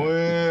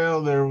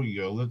 Well, there we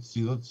go. Let's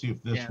see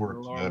if this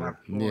works better.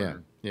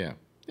 Yeah.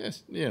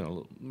 Yes, you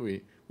know,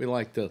 we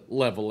like to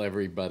level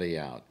everybody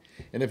out.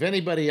 And if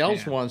anybody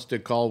else wants to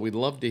call, we'd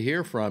love to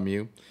hear from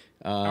you.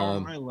 How are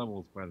my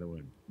levels, by the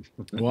way?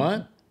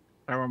 What?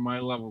 How are my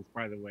levels,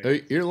 by the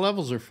way? Your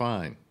levels are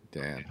fine,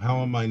 Dan.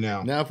 How am I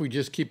now? Now, if we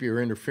just keep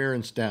your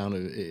interference down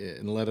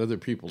and let other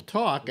people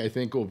talk, I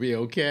think we'll be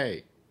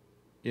okay.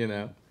 You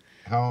know?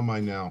 How am I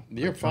now?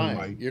 You're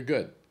fine. You're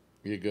good.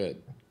 You're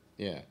good.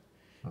 Yeah.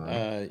 All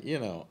right.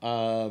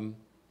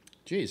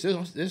 Geez,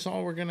 this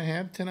all we're gonna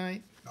have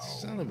tonight?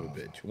 Son of a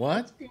bitch.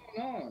 What? What's going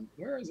on?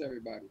 Where is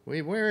everybody?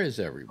 Wait, where is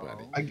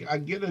everybody? I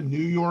get a New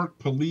York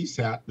police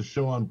hat to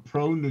show I'm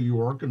pro New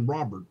York, and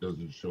Robert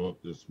doesn't show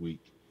up this week.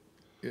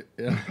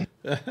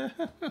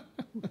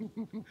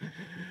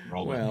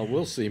 Well,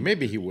 we'll see.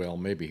 Maybe he will.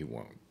 Maybe he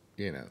won't.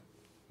 You know,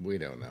 we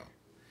don't know.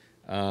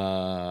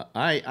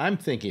 I'm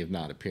thinking of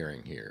not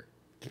appearing here,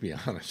 to be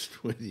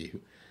honest with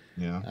you.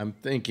 Yeah. I'm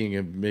thinking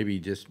of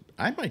maybe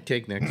I might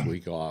take next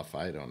week off.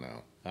 I don't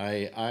know.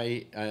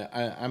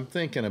 I'm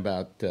thinking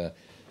about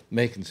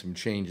making some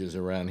changes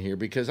around here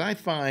because I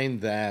find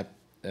that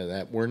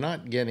we're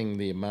not getting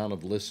the amount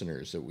of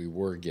listeners that we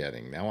were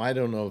getting. Now, I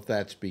don't know if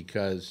that's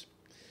because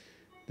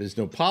there's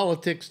no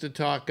politics to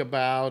talk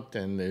about,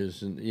 and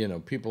there's,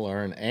 people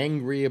aren't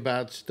angry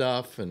about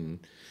stuff, and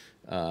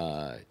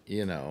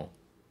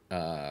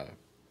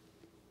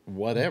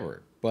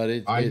whatever.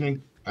 But I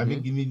think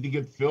you need to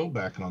get Phil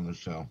back on the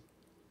show.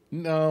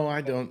 No,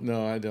 I don't.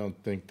 No, I don't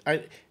think.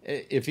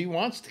 If he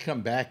wants to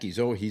come back, he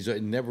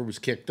never was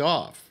kicked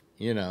off.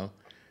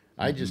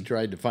 I just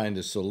tried to find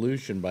a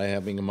solution by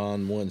having him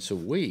on once a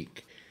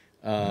week.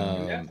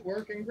 That's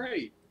working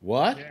great.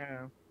 What?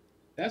 Yeah.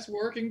 That's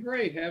working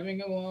great. Having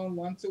him on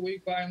once a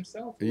week by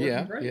himself.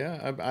 Great.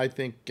 Yeah. I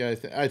think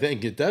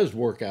it does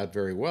work out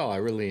very well. I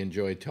really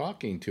enjoy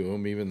talking to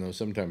him, even though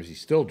sometimes he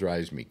still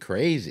drives me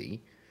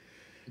crazy.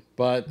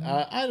 But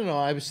I don't know.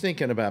 I was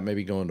thinking about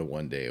maybe going to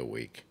 1 day a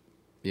week,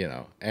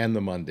 and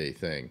the Monday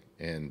thing,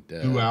 and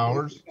 2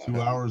 hours, 2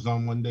 hours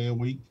on 1 day a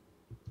week.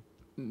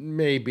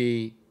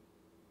 Maybe.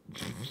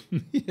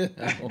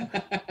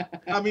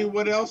 I mean,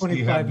 what else do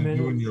you have to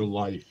do in your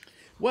life?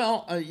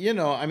 Well,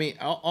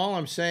 all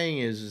I'm saying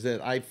is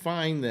that I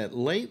find that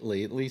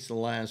lately, at least the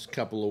last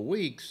couple of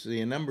weeks,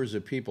 the numbers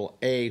of people,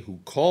 who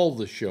call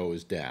the show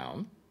is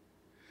down.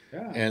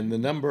 Yeah. And the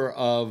number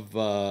of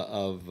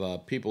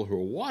people who are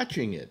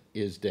watching it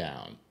is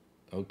down.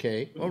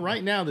 Okay. Well,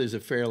 right now there's a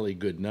fairly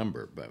good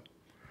number, but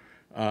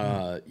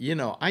I don't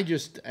know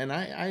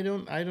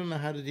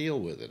how to deal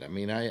with it. I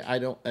mean,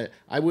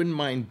 I wouldn't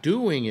mind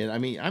doing it. I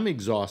mean, I'm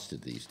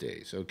exhausted these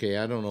days. Okay.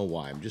 I don't know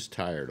why. I'm just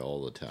tired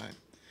all the time.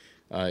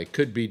 It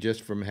could be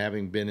just from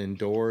having been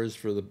indoors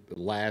for the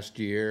last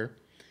year,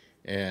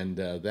 and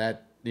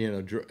that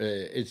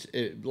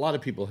a lot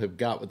of people have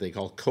got what they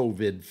call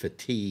COVID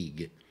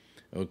fatigue.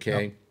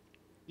 Okay.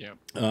 Yeah.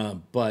 I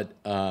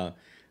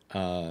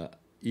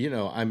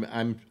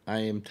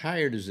am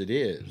tired as it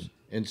is,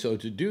 and so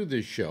to do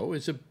this show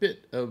is a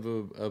bit of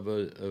a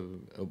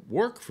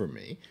work for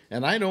me,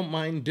 and I don't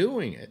mind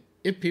doing it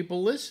if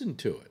people listen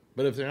to it.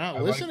 But if they're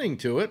not listening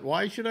to it,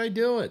 why should I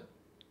do it?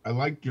 I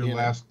liked your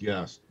last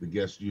guest, the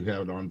guest you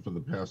had on for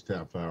the past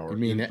half hour.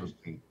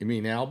 You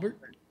mean Albert?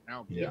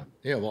 Yeah.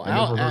 Yeah.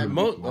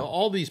 Well,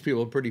 all these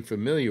people are pretty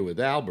familiar with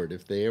Albert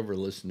if they ever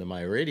listen to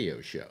my radio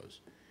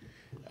shows.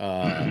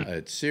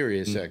 At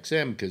Sirius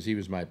XM, because he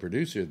was my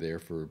producer there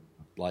for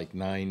like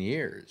 9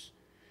 years,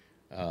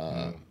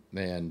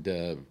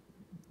 and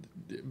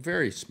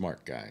very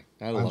smart guy.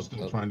 I'm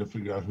still trying to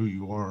figure out who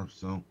you are.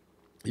 So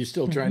you're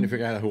still trying to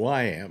figure out who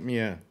I am?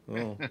 Yeah.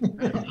 Well,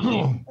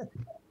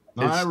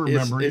 I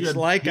remember. It's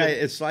like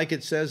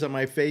it says on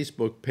my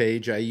Facebook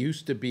page. I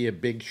used to be a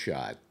big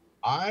shot.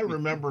 I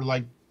remember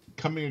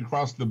coming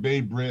across the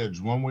Bay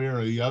Bridge one way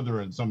or the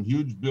other and some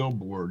huge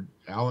billboard,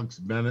 Alex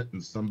Bennett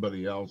and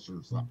somebody else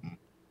or something.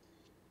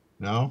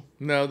 No,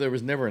 there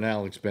was never an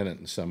Alex Bennett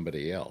and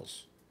somebody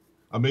else.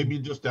 Maybe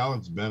just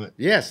Alex Bennett.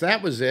 Yes,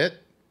 that was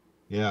it.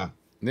 Yeah.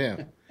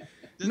 Didn't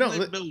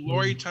they build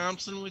Lori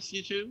Thompson with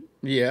you too?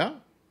 Yeah.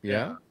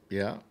 I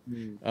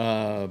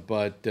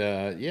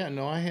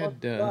had.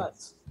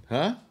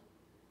 Huh?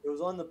 It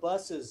was on the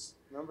buses.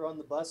 Remember on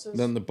the buses?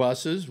 On the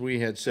buses,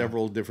 we had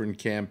several different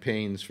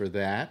campaigns for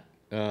that.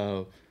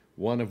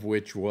 One of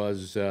which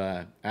was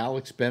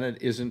Alex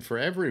Bennett isn't for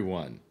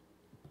everyone.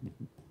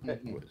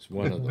 Was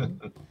one of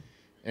them.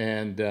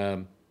 And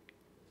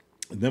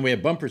then we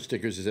had bumper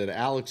stickers that said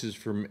Alex is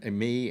for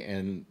me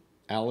and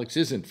Alex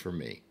isn't for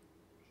me.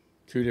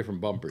 2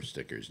 different bumper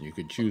stickers, and you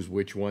could choose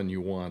which one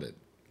you wanted.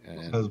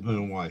 Husband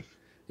and wife.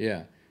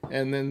 Yeah.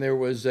 And then there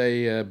was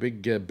a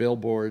big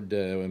billboard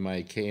in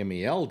my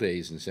KMEL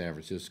days in San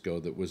Francisco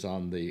that was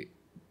on the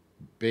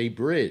Bay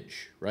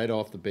Bridge, right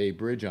off the Bay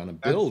Bridge on a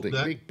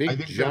building,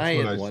 big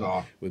giant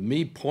one with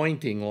me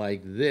pointing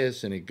like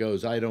this, and it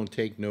goes, "I don't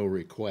take no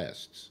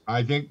requests."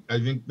 I think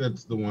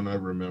that's the one I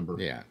remember.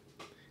 Yeah.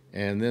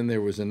 And then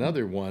there was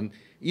another one.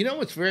 You know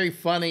what's very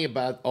funny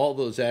about all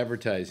those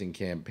advertising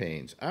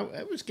campaigns?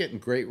 I was getting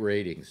great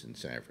ratings in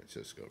San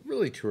Francisco,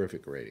 really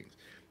terrific ratings.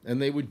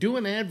 And they would do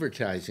an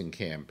advertising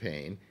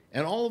campaign,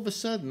 and all of a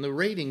sudden the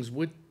ratings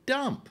would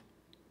dump.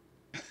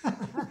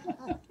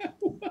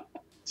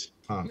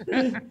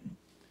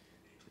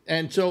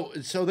 And so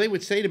they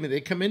would say to me, they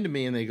come into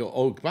me and they go,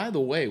 "Oh, by the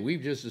way,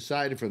 we've just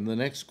decided from the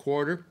next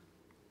quarter,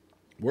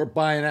 we're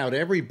buying out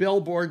every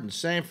billboard in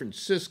San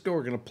Francisco.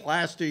 We're going to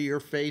plaster your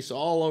face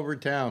all over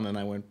town. And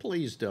I went,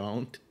 please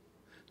don't.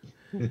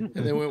 And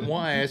they went,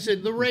 why? I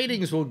said, the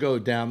ratings will go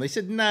down. They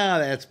said, nah,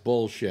 that's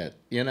bullshit,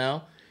 you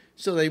know?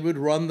 So they would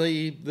run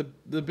the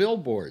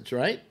billboards,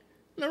 right?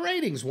 And the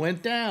ratings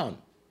went down.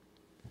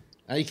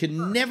 Now, you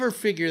can never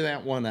figure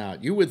that one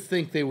out. You would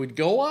think they would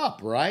go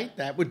up, right?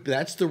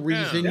 That's the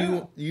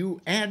reason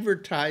you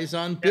advertise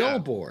on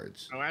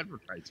billboards. No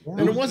advertising.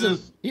 And it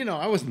wasn't,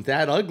 I wasn't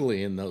that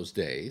ugly in those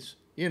days.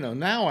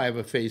 Now I have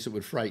a face that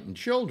would frighten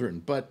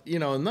children. But,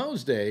 in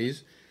those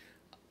days,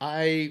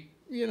 I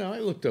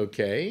looked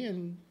okay.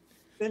 And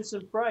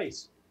Vincent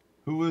Price.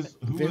 Who is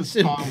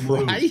Vincent Tom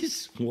Lou?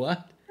 Price?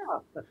 What?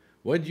 Yeah.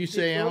 What did you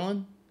say,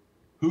 Alan?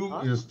 Who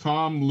is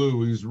Tom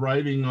Lou? He's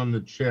writing on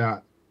the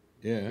chat.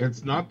 Yeah.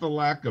 It's not the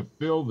lack of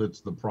Phil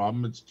that's the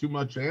problem. It's too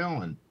much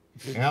Alan.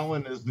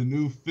 Alan is the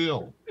new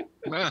Phil.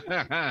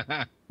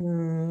 The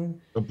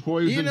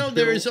poison.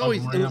 There's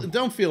always.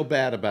 Don't feel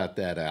bad about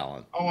that,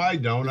 Alan. Oh, I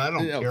don't. I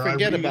don't care.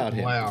 Forget I read about it and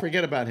him. laugh.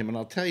 Forget about him, and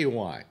I'll tell you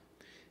why.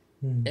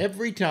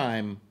 Every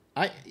time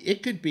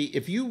it could be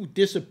if you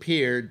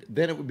disappeared,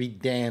 then it would be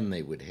Dan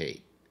they would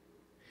hate,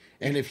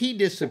 and if he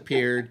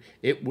disappeared,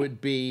 it would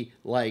be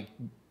like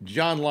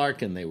John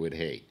Larkin they would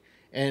hate.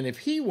 And if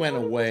he went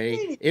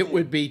away, it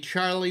would be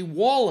Charlie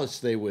Wallace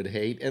they would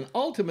hate. And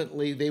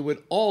ultimately, they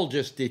would all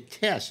just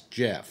detest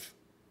Jeff.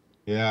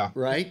 Yeah.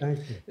 Right?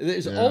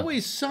 There's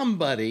always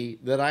somebody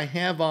that I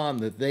have on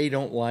that they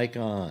don't like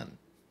on.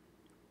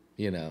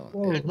 Well,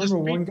 remember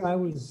one guy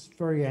was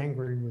very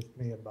angry with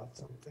me about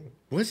something.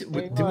 Was it?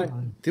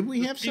 Did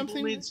we have something?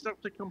 People need stuff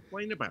to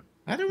complain about.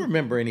 I don't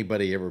remember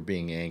anybody ever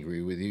being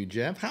angry with you,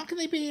 Jeff. How can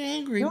they be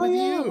angry with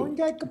you? One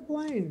guy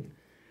complained.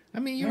 I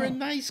mean, you're a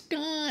nice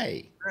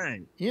guy.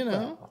 Right.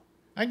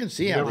 I can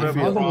see You how never they have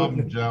feel. a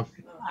problem, Jeff.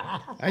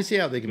 I see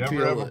how they can Never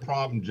feel. have a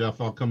problem,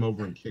 Jeff. I'll come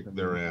over and kick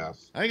their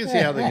ass. I can see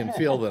how they can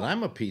feel that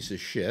I'm a piece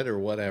of shit or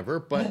whatever.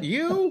 But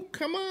you,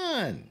 come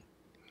on.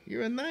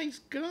 You're a nice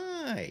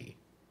guy.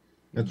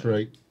 That's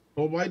right.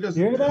 Well, why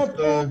doesn't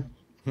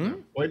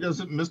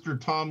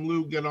Mr. Tom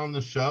Lou get on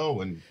the show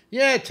and?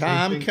 Yeah,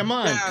 Tom, come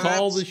on,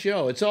 call the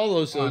show. It's all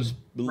those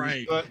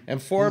right.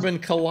 and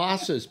Forbin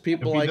Colossus,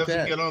 people like that. If he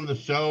doesn't get on the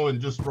show and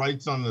just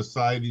writes on the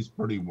side, he's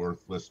pretty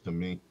worthless to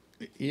me.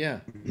 Yeah.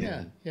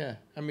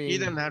 I mean, He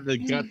didn't have the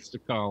guts to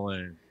call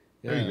in.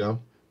 There you go.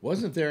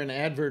 Wasn't there an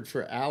advert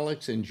for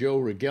Alex and Joe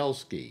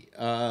Rogelski?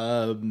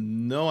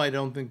 No, I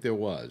don't think there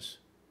was.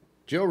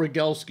 Joe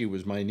Rogelski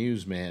was my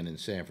newsman in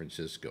San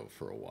Francisco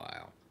for a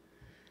while.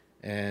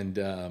 And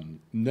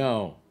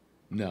no.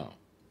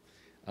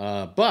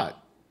 But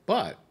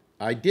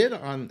I did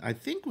I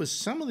think with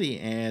some of the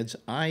ads,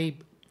 I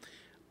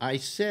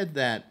said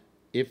that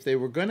if they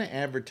were going to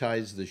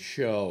advertise the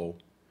show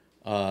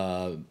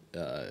or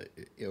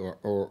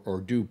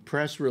do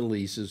press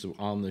releases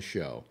on the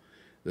show,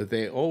 that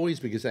they always,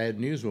 because I had a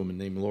newswoman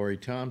named Lori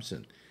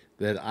Thompson,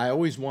 that I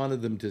always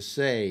wanted them to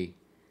say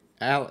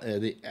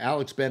the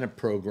Alex Bennett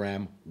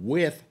program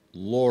with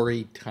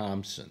Lori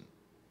Thompson.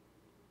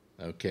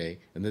 Okay,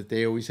 and that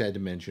they always had to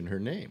mention her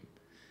name.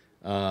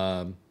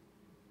 And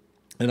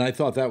I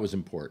thought that was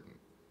important.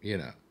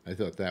 I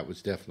thought that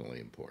was definitely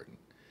important.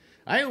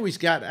 I always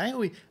got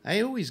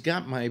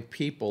my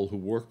people who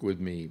work with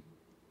me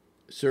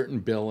certain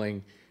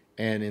billing,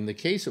 and in the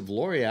case of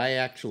Lori, I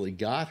actually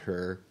got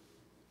her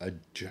a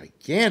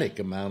gigantic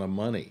amount of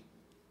money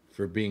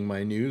for being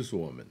my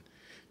newswoman,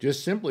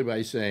 just simply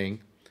by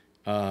saying,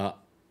 I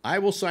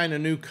will sign a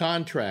new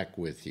contract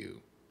with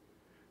you,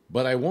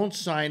 but I won't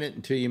sign it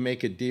until you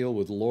make a deal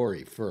with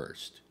Lori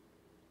first.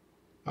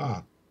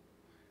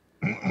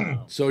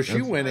 So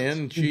she went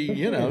in,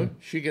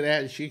 she could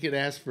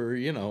ask for,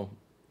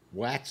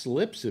 wax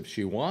lips if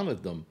she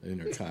wanted them in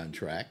her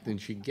contract,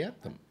 and she'd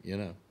get them,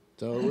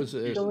 So it was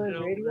Still in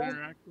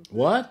radio?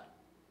 What?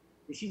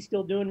 Is she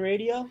still doing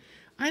radio?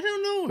 I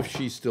don't know if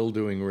she's still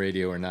doing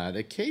radio or not.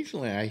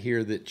 Occasionally I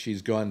hear that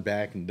she's gone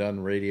back and done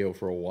radio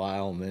for a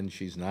while, and then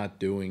she's not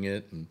doing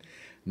it. And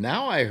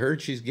now I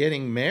heard she's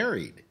getting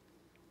married,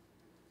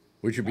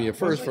 which would be a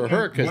first for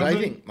her, because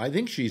I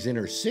think she's in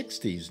her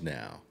 60s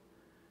now.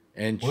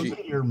 And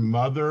wasn't your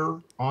mother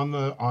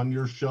on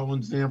your show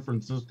in San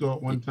Francisco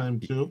at one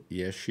time too?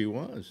 Yes, she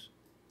was.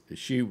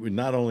 She was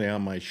not only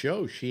on my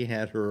show, she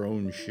had her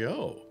own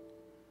show.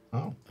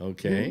 Oh,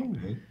 okay.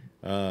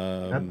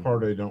 That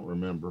part I don't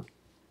remember.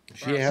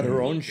 She had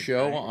her own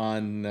show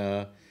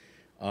on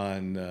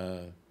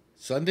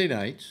Sunday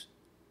nights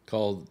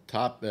called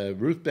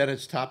Ruth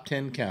Bennett's Top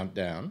 10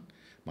 Countdown.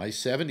 My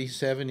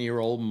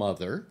 77-year-old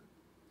mother,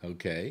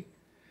 okay.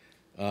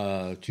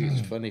 Gee,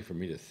 it's funny for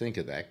me to think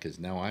of that because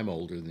now I'm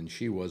older than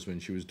she was when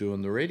she was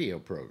doing the radio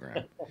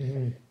program.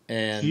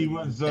 And she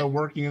was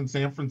working in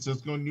San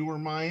Francisco and you were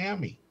in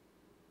Miami.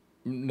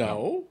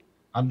 No.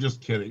 I'm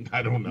just kidding.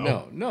 I don't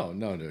know.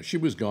 No. She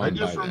was gone. I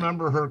just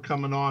remember her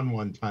coming on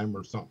one time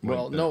or something.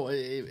 Well, like that. no,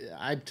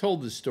 I've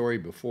told this story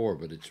before,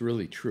 but it's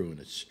really true and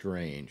it's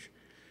strange.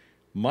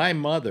 My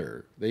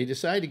mother, they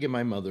decided to give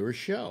my mother a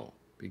show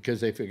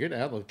because they figured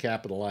out they'll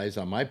capitalize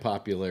on my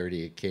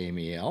popularity at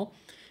KMEL.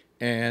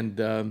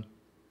 And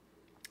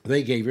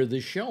they gave her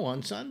this show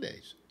on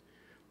Sundays.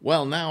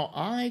 Well, now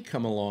I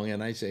come along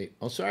and I say,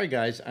 oh, sorry,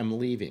 guys, I'm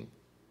leaving.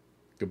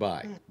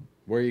 Goodbye.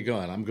 Where are you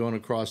going? I'm going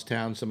across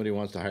town. Somebody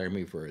wants to hire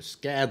me for a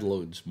scad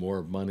loads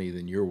more money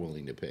than you're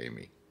willing to pay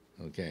me.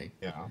 Okay?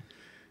 Yeah.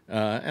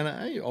 And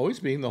I, always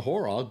being the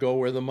whore, I'll go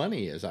where the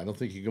money is. I don't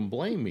think you can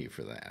blame me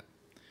for that.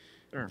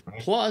 Sure.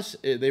 Plus,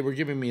 they were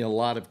giving me a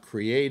lot of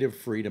creative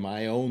freedom.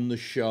 I own the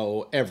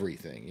show,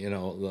 everything, you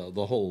know,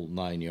 the whole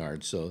 9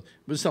 yards. So it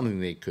was something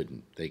they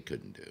couldn't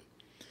do.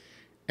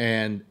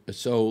 And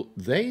so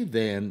they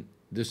then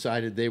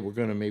decided they were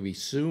going to maybe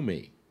sue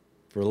me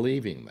for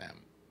leaving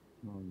them.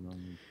 Oh, no.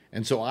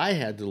 And so I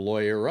had to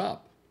lawyer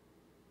up.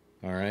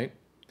 All right.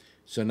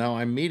 So now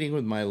I'm meeting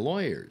with my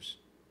lawyers,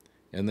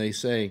 and they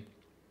say,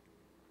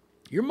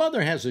 your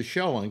mother has a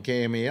show on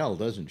KMEL,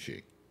 doesn't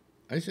she?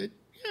 I said,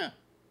 yeah.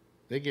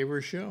 They gave her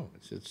a show.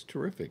 It's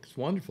terrific. It's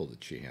wonderful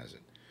that she has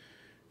it.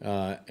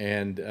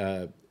 And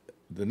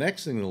the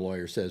next thing the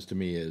lawyer says to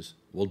me is,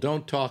 well,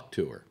 don't talk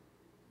to her.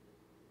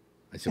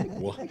 I said,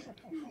 what?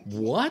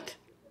 What?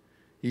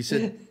 He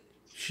said,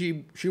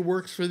 she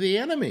works for the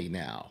enemy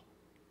now.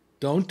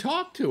 Don't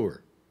talk to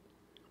her.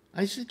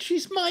 I said,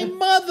 she's my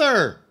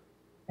mother.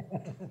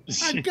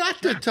 I've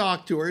got to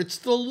talk to her. It's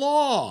the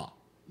law,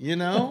 you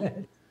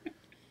know?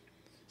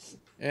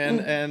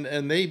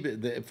 And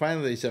they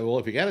finally said, well,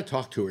 if you got to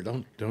talk to her,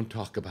 don't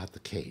talk about the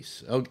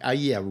case. Oh,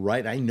 yeah,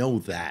 right. I know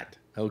that.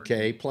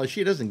 Okay. Plus,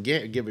 she doesn't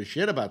give a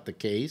shit about the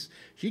case.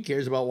 She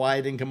cares about why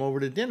I didn't come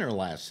over to dinner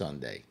last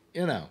Sunday,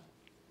 you know.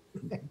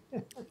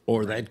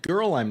 Or that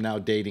girl I'm now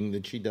dating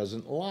that she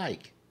doesn't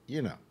like,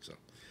 you know.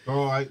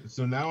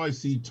 So now I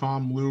see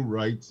Tom Lou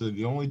writes that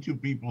the only two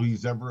people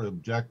he's ever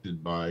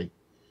objected by,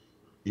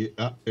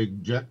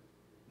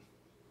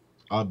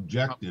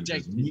 objected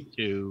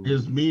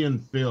is me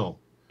and Phil.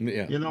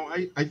 Yeah. You know,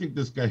 I think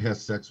this guy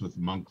has sex with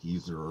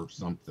monkeys or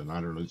something. I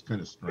don't know. It's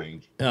kind of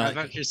strange. I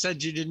thought you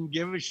said you didn't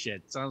give a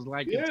shit. Sounds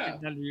like it's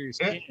getting under your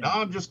skin. No,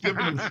 I'm just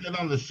giving him shit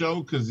on the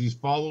show because he's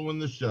following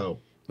the show.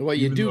 Well,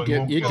 you do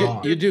give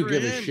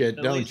a shit,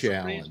 don't you,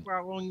 Alan?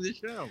 Following the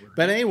show.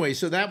 But anyway,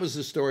 so that was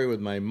the story with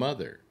my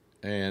mother,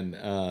 and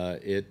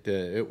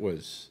it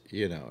was,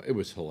 you know, it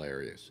was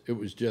hilarious. It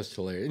was just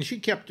hilarious,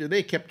 and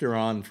they kept her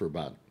on for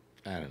about,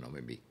 I don't know,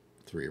 maybe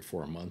 3 or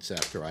 4 months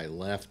after I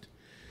left,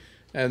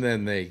 and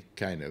then they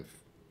kind of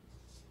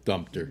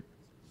dumped her,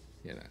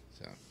 you know.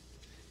 So,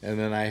 and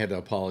then I had to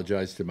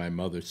apologize to my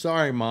mother.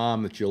 Sorry,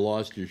 Mom, that you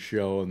lost your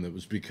show, and it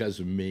was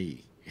because of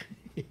me,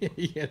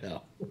 you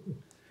know.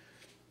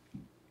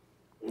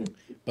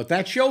 But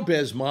that's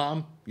showbiz,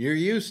 Mom. You're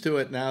used to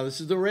it now. This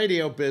is the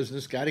radio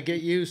business. Got to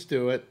get used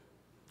to it.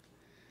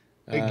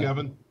 Hey,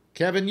 Kevin.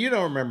 Kevin, you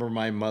don't remember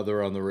my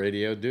mother on the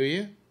radio, do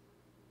you?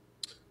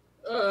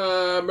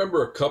 I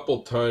remember a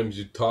couple times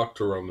you talked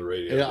to her on the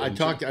radio. Yeah, I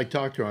talked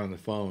to her on the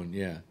phone.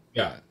 Yeah.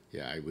 Yeah.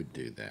 Yeah, I would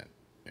do that.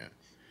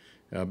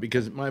 Yeah.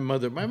 Because my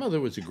mother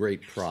was a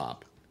great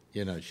prop.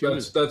 You know,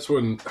 that's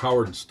when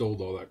Howard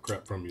stole all that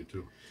crap from you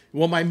too.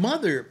 Well, my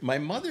mother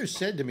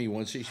said to me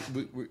once,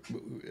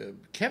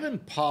 Kevin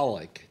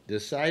Pollak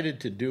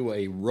decided to do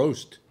a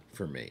roast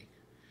for me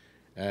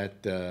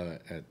at the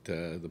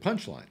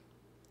Punchline,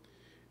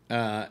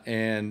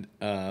 and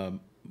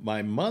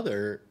my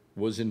mother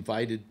was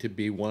invited to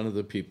be one of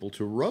the people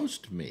to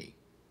roast me,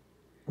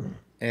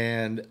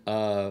 and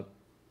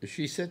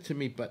she said to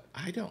me, "But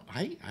I don't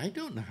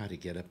know how to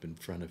get up in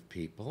front of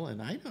people,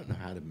 and I don't know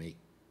how to make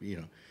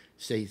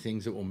say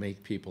things that will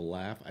make people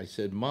laugh." I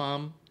said,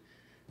 "Mom,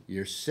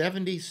 you're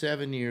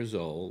 77 years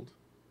old.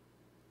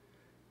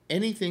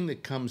 Anything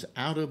that comes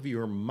out of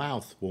your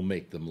mouth will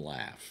make them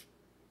laugh.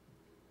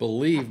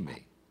 Believe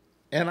me."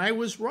 And I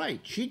was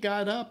right. She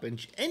got up,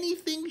 and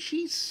anything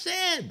she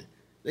said,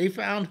 they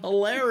found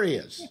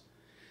hilarious.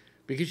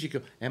 Because she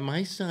go, and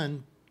my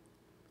son,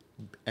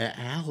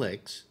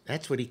 Alex,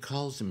 that's what he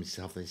calls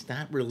himself. It's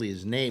not really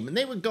his name. And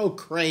they would go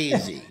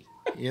crazy,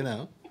 you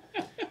know.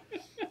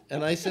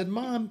 And I said,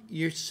 Mom,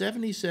 you're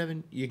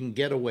 77. You can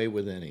get away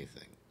with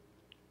anything.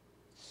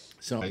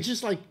 So it's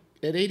just like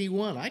at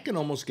 81, I can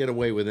almost get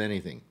away with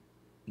anything.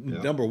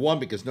 Yeah. Number one,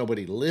 because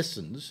nobody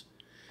listens.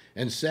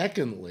 And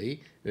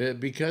secondly,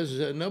 because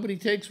nobody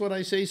takes what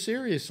I say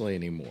seriously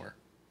anymore.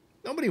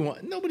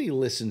 Nobody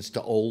listens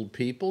to old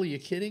people. Are you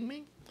kidding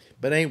me?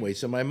 But anyway,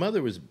 so my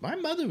mother was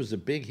a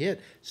big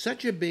hit.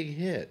 Such a big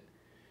hit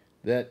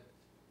that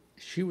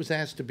she was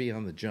asked to be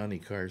on the Johnny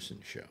Carson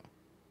show.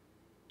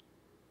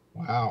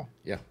 Wow.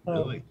 Yeah.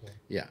 Really?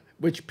 Yeah.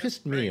 Which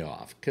pissed me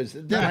off because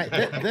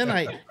then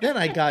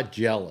I got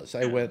jealous.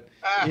 I went,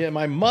 yeah,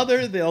 my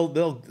mother,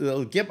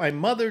 they'll get my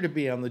mother to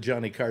be on the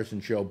Johnny Carson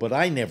show, but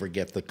I never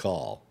get the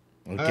call.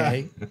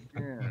 Okay.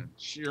 Yeah.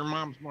 Your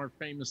mom's more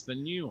famous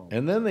than you.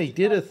 And then they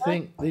did a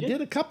thing. They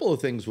did a couple of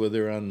things with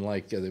her on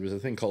there was a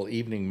thing called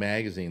Evening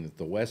Magazine that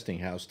the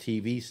Westinghouse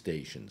TV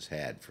stations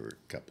had for a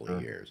couple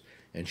of years,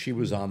 and she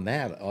was on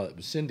that. It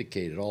was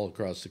syndicated all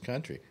across the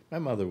country. My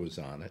mother was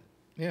on it.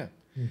 Yeah.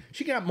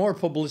 She got more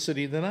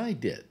publicity than I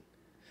did.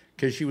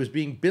 because she was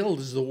being billed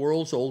as the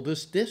world's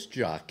oldest disc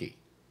jockey.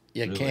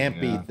 You Really? can't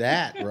Yeah. beat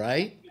that,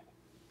 right?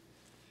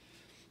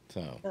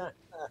 So,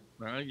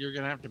 Well, you're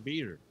gonna have to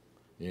beat her.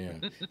 yeah.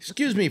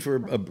 Excuse me for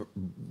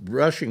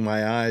brushing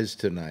my eyes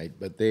tonight,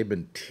 but they've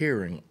been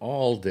tearing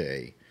all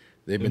day.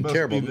 They've It been must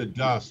terrible. be the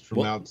dust from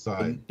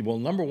outside. Well,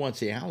 number one,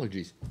 it's the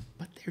allergies.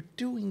 But they're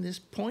doing this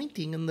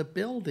pointing in the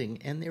building,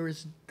 and there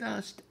is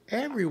dust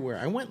everywhere.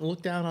 I went and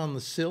looked out on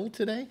the sill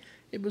today.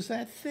 It was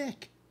that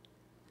thick.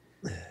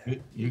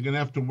 You're gonna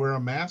have to wear a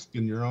mask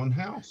in your own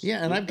house.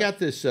 Yeah, and I've got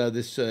this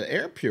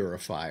air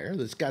purifier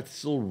that's got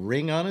this little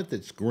ring on it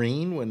that's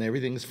green when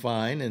everything's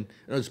fine, and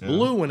it's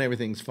blue when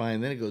everything's fine.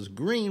 Then it goes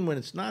green when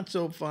it's not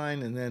so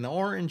fine, and then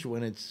orange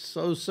when it's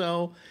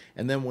so-so,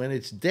 and then when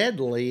it's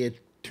deadly, it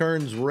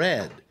turns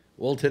red.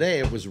 Well, today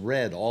it was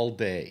red all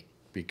day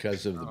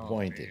because of the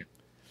pointing. Man.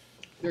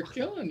 They're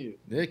killing you.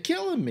 They're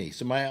killing me.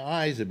 So my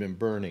eyes have been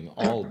burning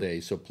all day.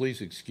 So please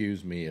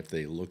excuse me if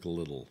they look a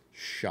little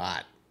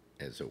shot,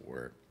 as it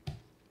were.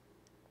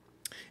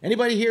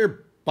 Anybody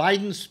hear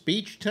Biden's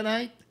speech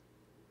tonight?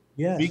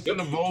 Yes. Speaking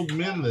of old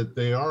men that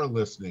they are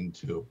listening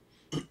to.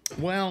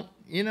 Well,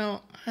 you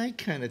know, I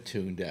kind of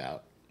tuned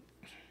out.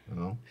 You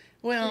know?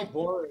 Well, Pretty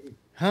boring.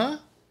 huh?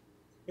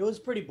 It was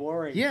pretty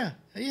boring. Yeah,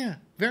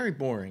 very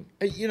boring.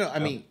 You know, I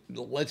mean,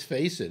 let's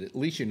face it. At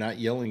least you're not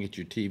yelling at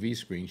your TV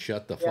screen.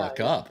 Shut the fuck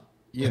up.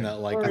 You know,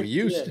 like we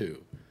used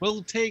to.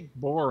 We'll take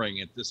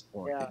boring at this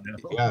point. Yeah. You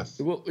know? Yes.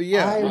 Well,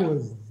 yeah. I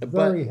was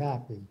very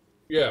happy.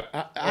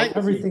 Yeah,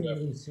 Everything that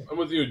he said. I'm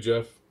with you,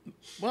 Jeff.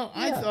 Well,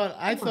 Yeah,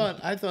 I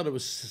thought it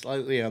was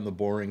slightly on the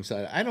boring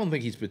side. I don't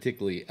think he's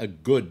particularly a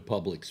good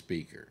public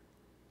speaker.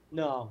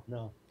 No.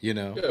 You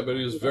know. Yeah, but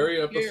he was very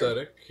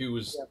empathetic. He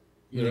was,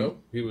 Yeah. you know,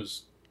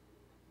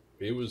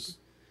 he was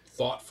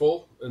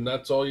thoughtful, and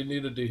that's all you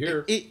needed to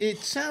hear. It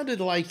sounded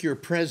like your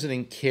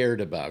president cared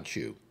about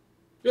you.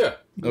 Yeah.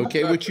 Okay,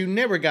 exactly. which you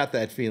never got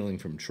that feeling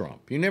from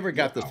Trump. You never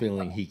got the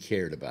feeling he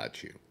cared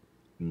about you.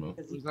 No.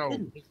 There's no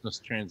business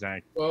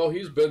transaction. Well,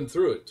 he's been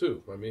through it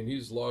too. I mean,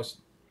 he's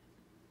lost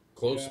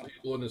close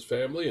people in his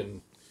family,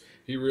 and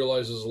he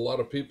realizes a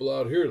lot of people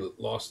out here that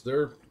lost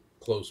their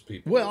close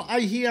people. Well,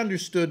 he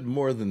understood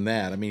more than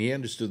that. I mean, he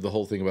understood the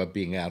whole thing about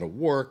being out of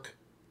work.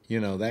 You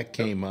know, that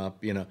came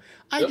up. You know,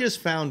 I just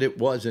found it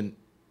wasn't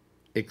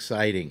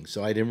exciting,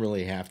 so I didn't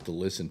really have to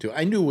listen to it.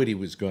 I knew what he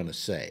was going to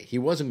say. He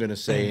wasn't going to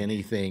say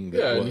anything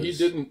that was...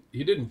 and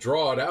he didn't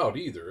draw it out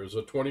either. It was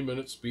a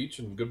 20-minute speech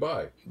and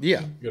goodbye.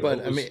 Yeah, You know, but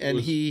it I mean, and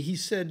was- he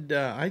said,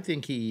 I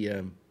think he,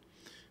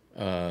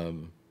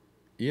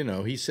 you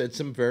know, he said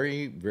some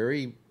very,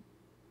 very,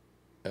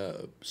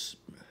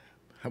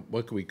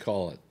 what can we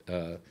call it?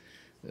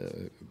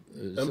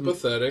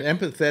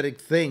 Empathetic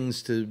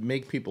things to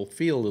make people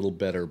feel a little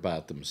better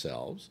about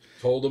themselves.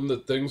 Told them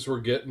that things were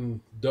getting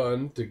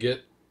done to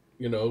get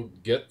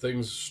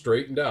things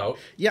straightened out.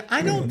 Yeah,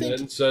 I don't and think.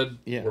 then said,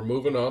 we're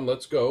moving on,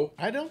 let's go.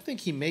 I don't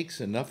think he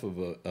makes enough of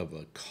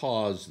a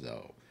cause,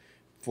 though,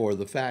 for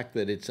the fact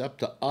that it's up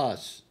to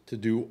us to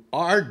do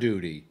our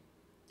duty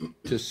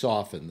to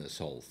soften this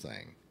whole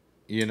thing.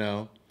 You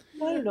know.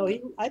 I don't know.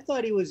 I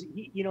thought he was.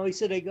 He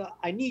said,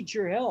 I need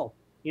your help.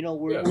 You know,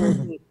 we're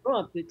with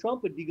Trump. The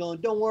Trump would be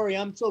going, don't worry,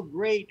 I'm so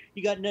great.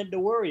 You got nothing to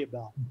worry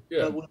about.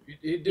 Yeah,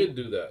 he did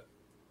do that.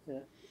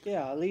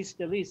 Yeah, at least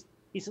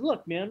he said,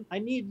 look, man, I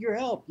need your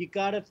help. You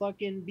gotta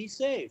fucking be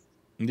safe.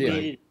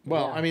 Yeah.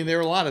 Well, I mean, there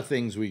are a lot of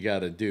things we got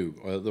to do.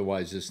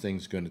 Otherwise, this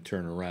thing's going to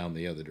turn around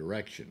the other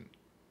direction.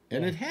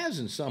 And it has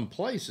in some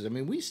places. I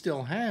mean, we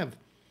still have.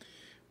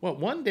 Well,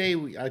 one day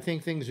I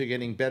think things are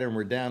getting better, and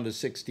we're down to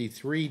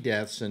 63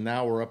 deaths, and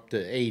now we're up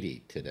to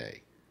 80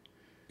 today.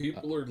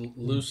 People are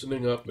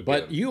loosening up again.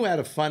 But you had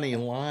a funny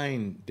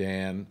line,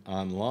 Dan,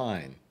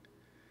 online,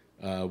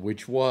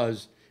 which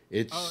was,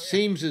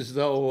 seems as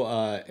though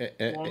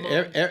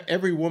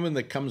every woman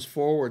that comes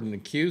forward and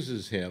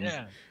accuses him,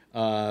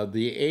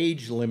 the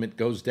age limit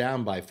goes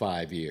down by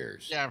 5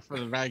 years. Yeah, for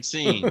the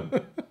vaccine.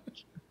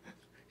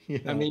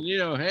 I mean,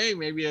 hey,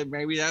 maybe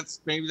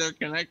they're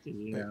connected.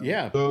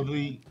 Yeah.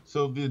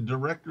 So the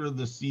director of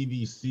the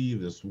CDC,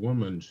 this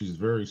woman, she's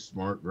very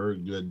smart, very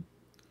good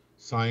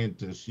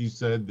scientist. She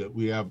said that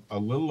we have a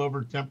little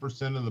over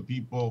 10% of the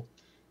people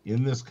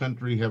in this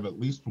country have at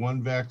least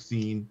one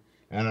vaccine,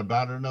 and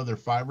about another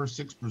 5 or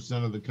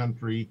 6% of the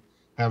country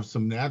have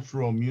some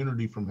natural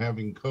immunity from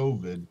having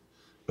COVID,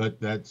 but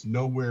that's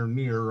nowhere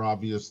near,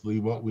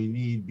 obviously, what we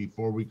need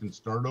before we can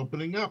start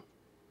opening up.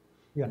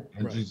 Yeah.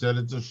 And she said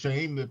it's a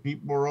shame that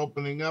people are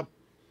opening up.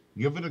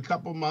 Give it a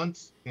couple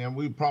months, and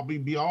we'd probably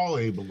be all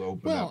able to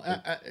open up.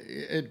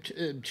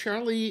 Well,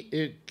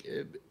 Charlie,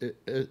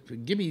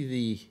 give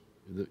me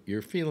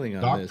your feeling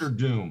on this. Dr.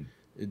 Doom.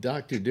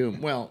 Dr.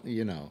 Doom. Well,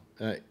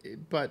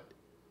 but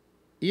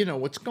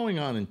what's going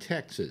on in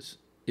Texas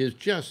is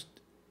just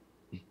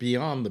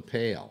beyond the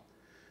pale.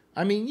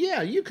 I mean,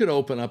 yeah, you could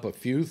open up a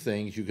few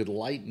things. You could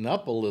lighten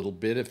up a little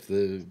bit if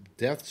the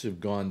deaths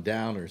have gone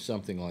down or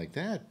something like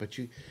that. But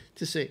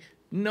to say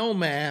no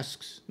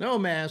masks,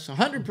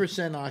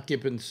 100%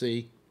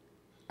 occupancy,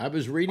 I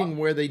was reading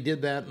where they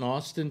did that in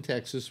Austin,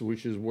 Texas,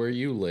 which is where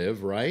you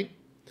live, right?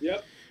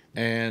 Yep.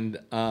 And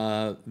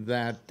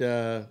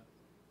that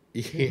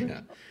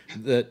yeah,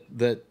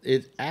 that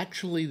it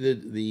actually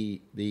the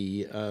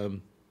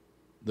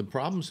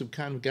problems have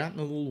kind of gotten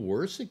a little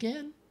worse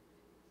again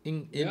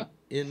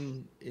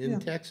in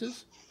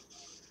Texas.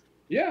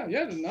 Yeah,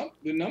 the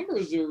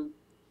numbers are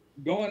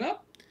going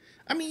up.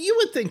 I mean, you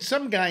would think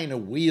some guy in a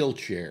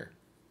wheelchair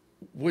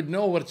would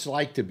know what it's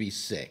like to be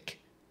sick.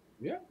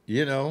 Yeah.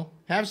 You know,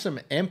 have some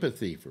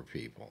empathy for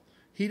people.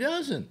 He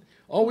doesn't.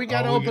 Oh, we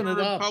got to open it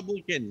up.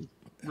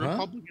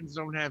 Republicans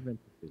don't have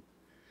empathy.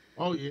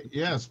 Oh,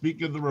 yeah.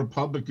 Speaking of the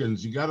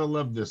Republicans, you got to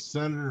love this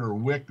Senator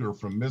Wicker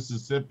from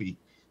Mississippi.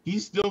 He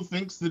still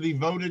thinks that he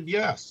voted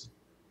yes.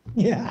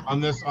 Yeah. On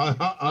this, it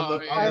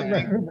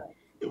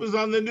was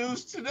on the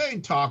news today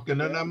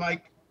talking, and I'm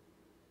like,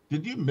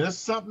 did you miss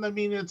something? I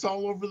mean, it's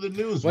all over the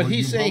news. But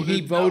he's saying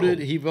he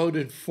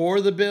voted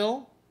for the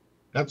bill.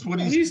 That's what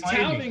he's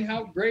touting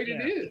how great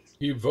it is.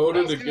 He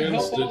voted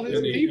against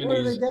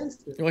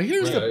it, Well,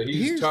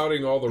 he's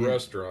touting all the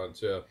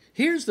restaurants. Yeah.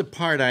 Here's the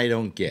part I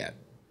don't get.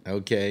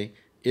 Okay,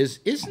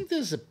 isn't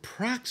this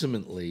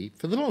approximately,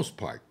 for the most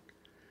part,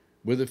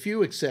 with a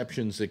few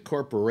exceptions, that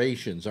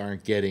corporations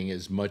aren't getting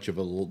as much of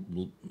a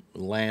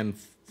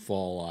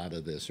landfall out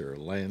of this, or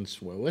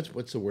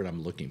what's the word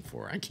I'm looking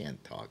for? I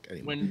can't talk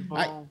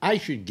anymore. I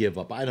should give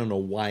up. I don't know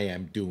why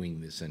I'm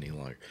doing this any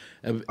longer.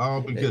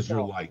 Because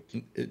you're liked.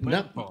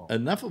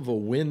 Enough of a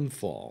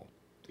windfall.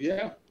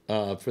 Yeah.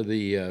 For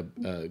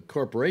the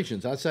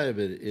corporations. Outside of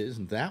it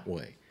isn't that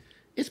way.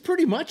 It's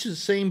pretty much the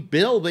same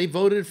bill they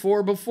voted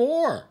for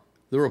before.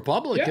 The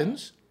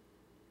Republicans.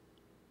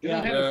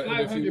 Yeah. And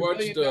if you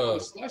watched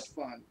slush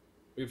fund.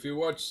 If you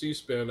watch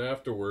C-SPAN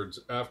afterwards,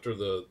 after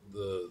the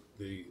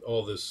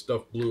all this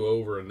stuff blew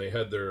over, and they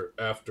had their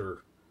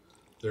after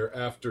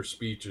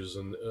speeches,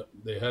 and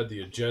they had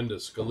the agenda.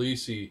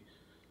 Scalise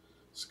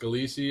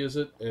is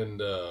it? And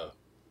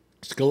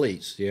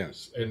Scalise,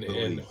 yes.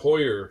 And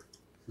Hoyer,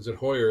 is it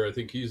Hoyer? I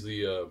think he's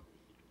the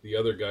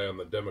other guy on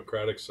the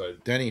Democratic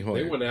side. Denny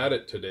Hoyer. They went at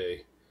it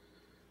today,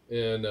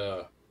 and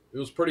it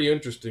was pretty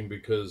interesting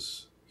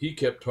because he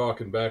kept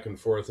talking back and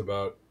forth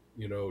about,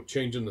 you know,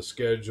 changing the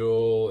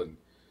schedule and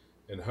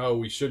how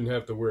we shouldn't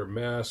have to wear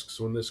masks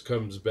when this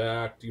comes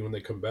back, when they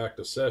come back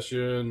to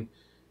session.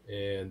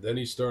 And then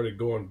he started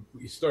going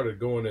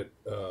at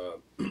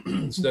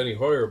Steny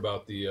Hoyer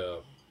about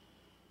the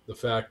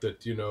fact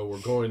that, you know,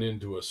 we're going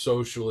into a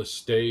socialist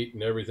state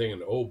and everything.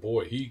 And oh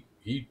boy, he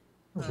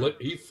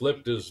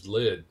flipped his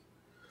lid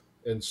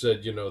and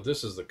said, you know,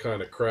 this is the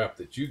kind of crap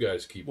that you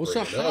guys keep bringing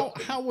up. So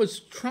how was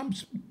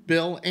Trump's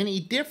bill any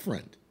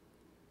different?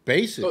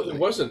 Basically. No, it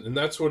wasn't, and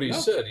that's what he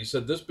said. He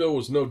said this bill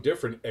was no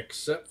different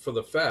except for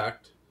the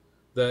fact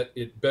that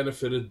it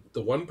benefited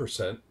the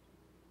 1%,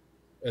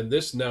 and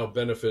this now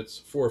benefits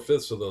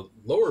 4/5 of the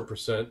lower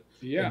percent.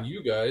 Yeah. And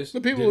you guys,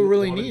 the people who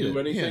really want need to do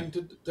anything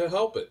to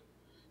help it.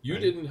 You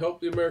didn't help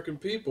the American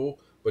people,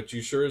 but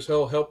you sure as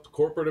hell helped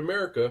corporate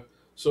America.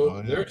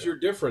 So there's your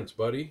difference,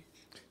 buddy.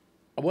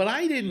 What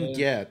I didn't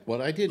get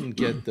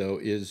though,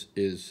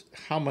 is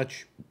how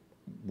much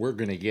we're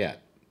going to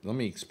get. Let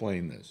me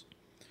explain this.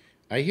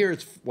 I hear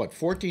it's what,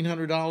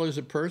 $1,400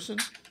 a person?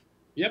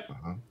 Yep.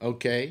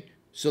 Okay,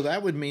 so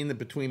that would mean that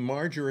between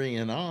Marjorie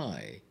and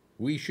I,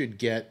 we should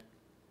get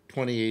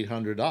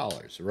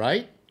 $2,800,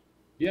 right?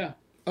 Yeah.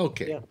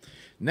 Okay. Yeah.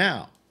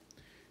 Now,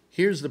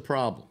 here's the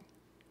problem.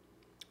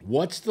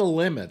 What's the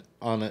limit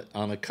on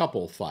a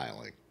couple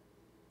filing?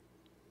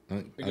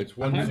 I think it's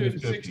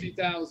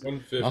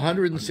 160,000.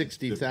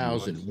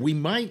 160,000. We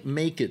might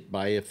make it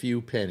by a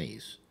few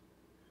pennies.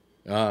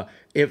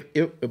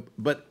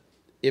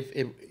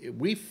 If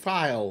we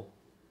file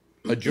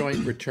a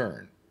joint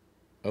return,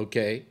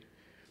 okay,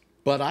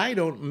 but I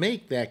don't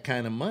make that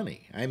kind of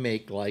money. I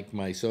make like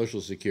my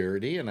Social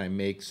Security, and I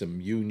make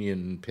some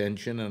union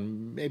pension,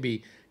 and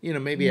maybe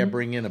I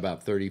bring in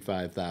about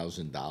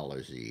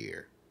 $35,000 a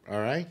year.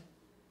 All right.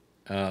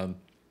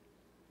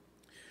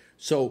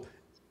 So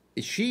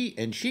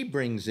she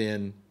brings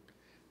in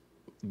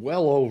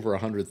well over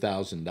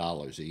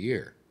 $100,000 a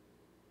year.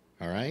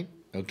 All right.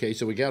 Okay.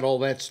 So we got all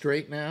that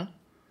straight now.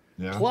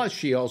 Yeah. Plus,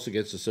 she also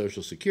gets the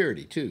Social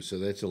Security, too, so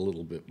that's a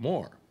little bit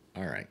more.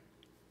 All right.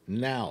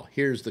 Now,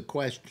 here's the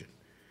question.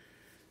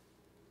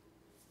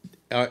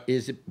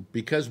 Is it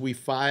because we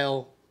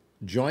file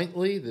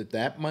jointly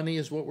that money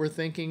is what we're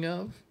thinking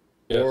of?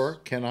 Yes. Or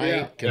can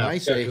I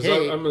say,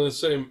 hey... I'm in the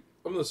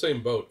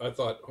same boat. I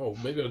thought,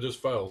 maybe I'll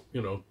just file,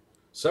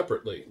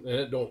 separately.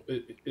 And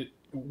it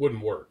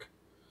wouldn't work.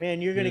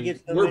 Man, you're going to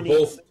get so We're many...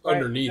 both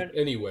underneath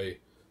anyway,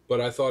 but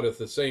I thought if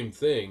the same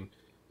thing...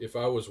 If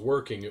I was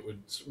working, it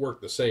would work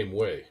the same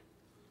way.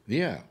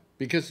 Yeah,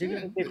 because you're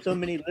going to get so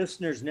many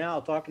listeners now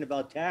talking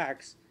about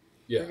tax.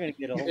 Yeah, you're going to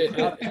get a whole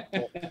crowd.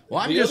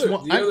 Well,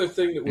 the other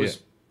thing that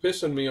was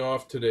pissing me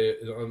off today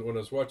when I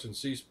was watching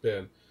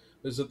C-SPAN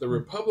is that the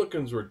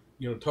Republicans were,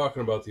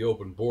 talking about the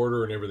open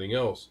border and everything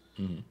else,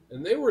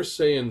 and they were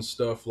saying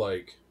stuff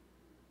like,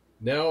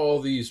 now all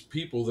these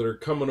people that are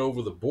coming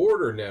over the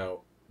border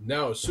now,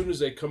 Now, as soon as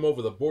they come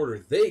over the border,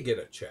 they get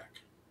a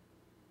check.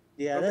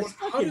 Yeah, that's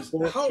how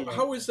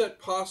is that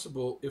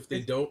possible if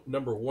they don't?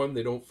 Number one,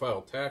 they don't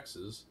file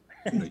taxes.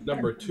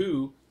 Number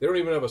two, they don't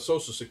even have a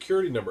social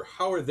security number.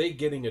 How are they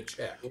getting a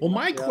check? Well,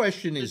 my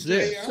question is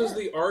this: this is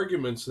the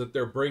arguments that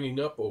they're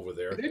bringing up over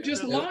there. They're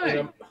just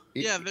lying.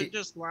 Yeah, they're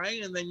just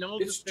lying, and they know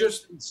it's that their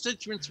just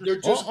constituents. They're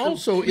just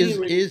also is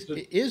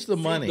the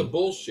money the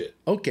bullshit?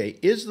 Okay,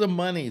 is the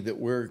money that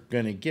we're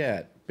going to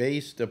get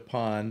based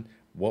upon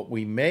what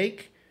we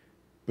make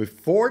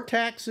before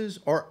taxes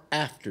or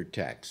after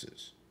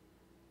taxes?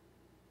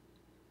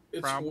 It's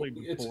Probably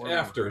it's before,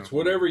 after. It's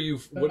probably.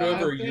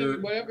 whatever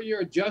whatever your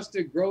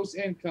adjusted gross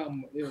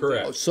income is.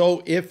 Correct.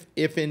 So if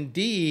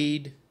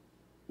indeed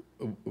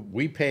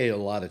we pay a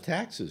lot of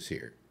taxes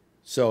here,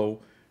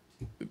 so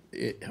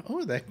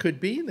that could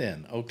be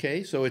then.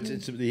 Okay, so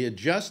it's the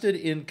adjusted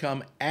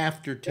income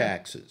after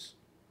taxes.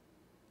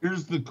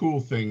 Here's the cool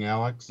thing,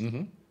 Alex.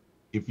 Mm-hmm.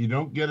 If you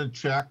don't get a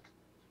check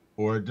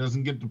or it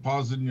doesn't get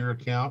deposited in your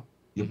account,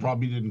 you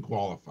probably didn't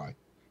qualify,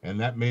 and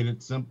that made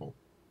it simple.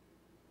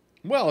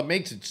 Well, it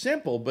makes it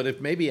simple, but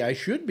if maybe I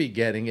should be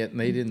getting it and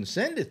they didn't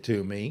send it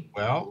to me.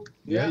 Well,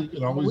 yeah, you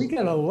can always. We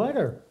got a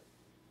letter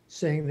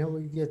saying that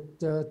we get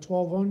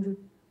 $1,200.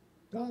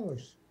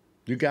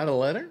 You got a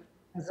letter?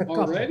 As a couple.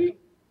 Already?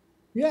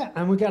 Yeah,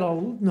 and we got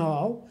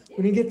no,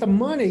 we didn't get the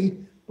money,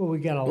 but we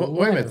got a letter.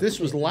 Wait a minute, this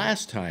was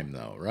last time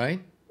though,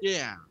 right?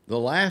 Yeah. The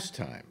last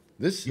time.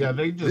 Yeah,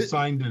 they just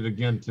signed it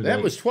again today.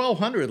 That was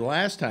 $1,200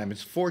 last time.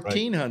 It's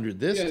 $1,400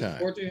 this time.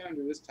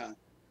 $1,400 this time.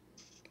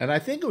 And I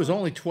think it was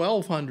only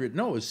 $1,200.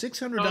 No, it was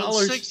 $600.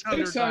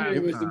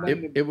 $600 was the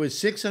money. It was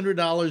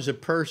 $600 a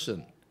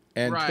person,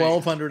 and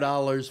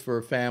 $1,200 for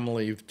a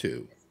family of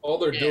two. All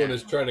they're doing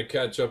is trying to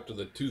catch up to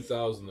the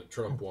 2,000 that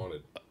Trump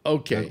wanted.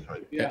 Okay.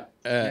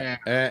 Right.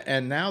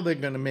 And now they're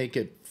going to make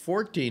it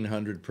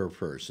 $1,400 per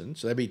person,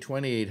 so that'd be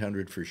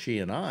 $2,800 for she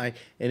and I.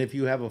 And if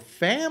you have a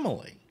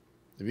family,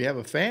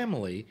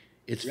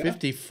 it's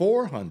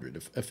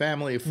 $5,400. A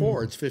family of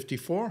four, it's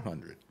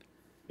 $5,400.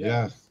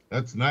 Yes,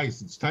 that's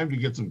nice. It's time to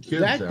get some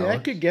kids.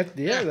 That could get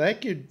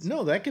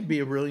that could be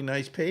a really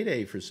nice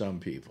payday for some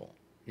people.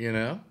 You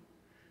know,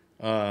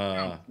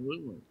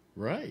 Absolutely.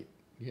 Right?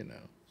 You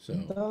know, so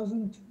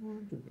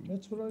 1,200.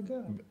 That's what I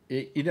got.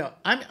 You know,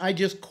 I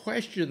just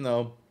question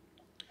though.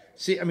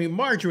 See, I mean,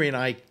 Marjorie and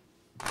I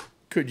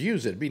could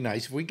use it. It'd be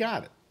nice if we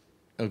got it.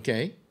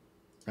 Okay.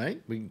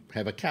 Right? We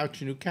have a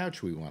new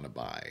couch we want to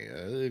buy,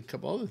 a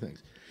couple other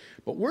things.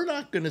 But we're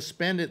not going to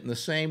spend it in the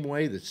same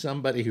way that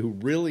somebody who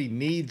really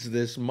needs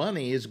this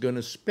money is going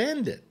to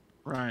spend it.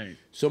 Right.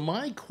 So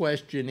my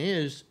question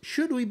is,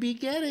 should we be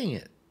getting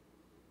it?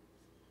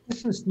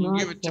 This is You not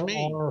give it to for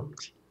me. our-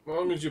 As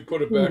long as you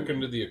put it back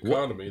into the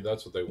economy,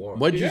 that's what they want.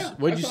 What'd you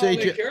That's say, all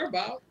they Jeff? care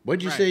about.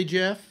 What'd you say,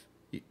 Jeff?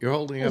 You're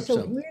holding up So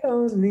something. we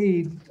don't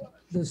need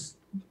this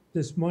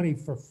money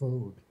for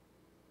food.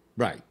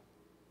 Right.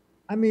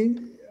 I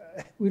mean,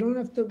 we don't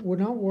have to. We're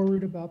not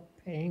worried about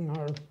paying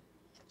our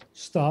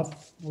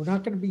stuff. We're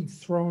not going to be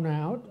thrown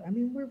out. I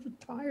mean, we're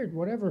retired,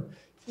 whatever.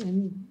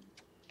 And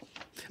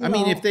I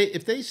mean,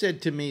 if they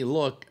said to me,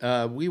 "Look,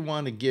 we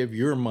want to give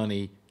your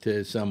money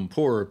to some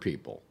poorer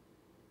people,"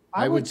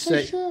 I would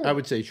say sure. I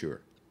would say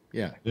sure.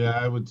 Yeah. Yeah,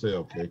 I would say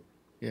okay.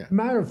 Yeah.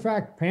 Matter of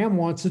fact, Pam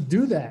wants to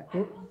do that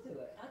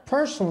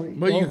personally.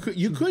 Well,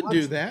 you could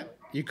do that.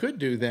 You could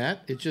do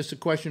that. It's just a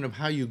question of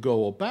how you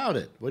go about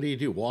it. What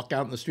do? Walk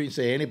out in the street and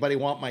say, "Anybody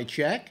want my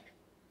check?"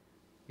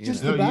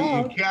 Just No,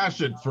 about. you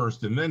cash it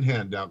first and then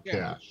hand out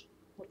cash.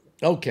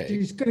 Okay.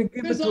 She's going to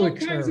give There's it to all a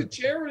kinds charity. of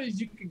charities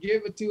you could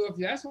give it to if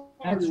that's what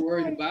That's you're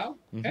worried right. about.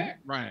 Mhm. Heck.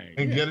 Right.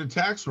 And get a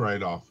tax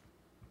write-off.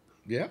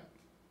 Yep.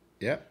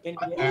 Yep.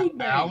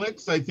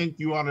 Alex, I think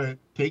you ought to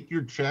take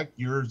your check,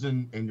 yours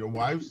and your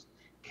wife's,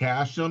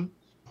 cash them,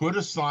 put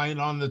a sign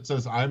on that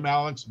says, "I'm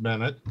Alex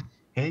Bennett,"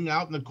 hang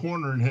out in the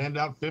corner and hand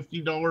out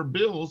 $50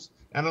 bills,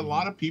 and a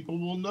lot of people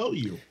will know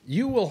you.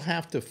 You will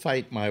have to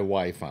fight my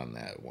wife on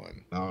that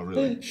one. Oh,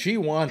 really? She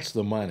wants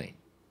the money.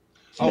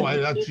 Oh,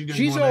 I thought she didn't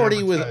She's want to already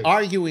advertise.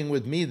 arguing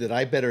with me that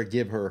I better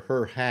give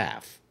her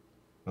half.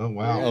 Oh,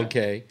 wow.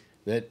 Okay,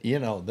 that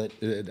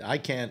that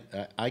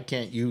I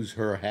can't use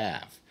her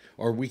half,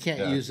 or we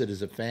can't use it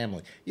as a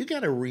family. You got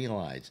to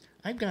realize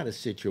I've got a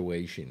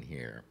situation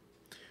here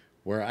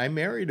where I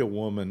married a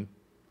woman.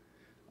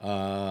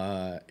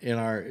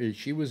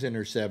 She was in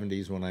her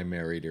 70s when I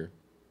married her.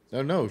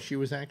 Oh no, she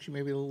was actually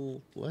maybe a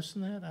little less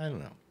than that. I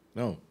don't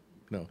know.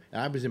 No,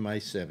 I was in my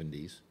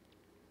 70s.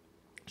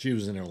 She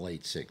was in her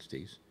late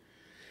 60s,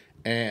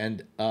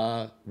 and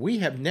we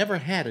have never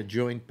had a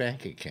joint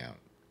bank account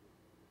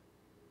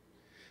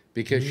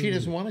because she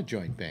doesn't want a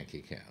joint bank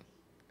account.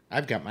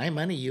 I've got my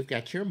money, you've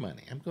got your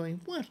money. I'm going,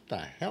 what the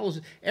hell is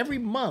it? Every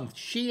month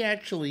she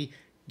actually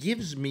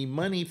gives me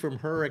money from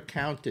her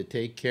account to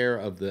take care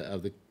of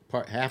the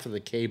part, half of the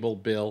cable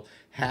bill,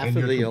 half And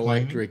of the you're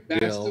complaining? electric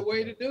That's bill. the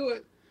way to do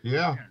it.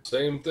 Yeah.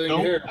 Same thing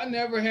Don't- here. I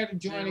never had a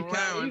joint account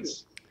either.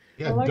 Allowance.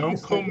 Yeah, I like don't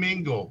this thing.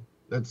 commingle.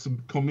 That's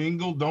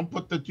commingle. Don't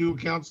put the two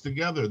accounts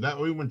together. That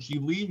way, when she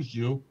leaves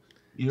you,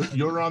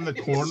 You're on the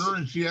corner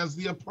and she has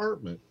the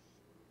apartment.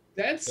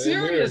 That's Same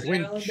here. serious,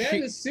 When Alan. she- That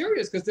is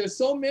serious because there's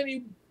so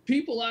many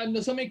people I know,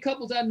 so many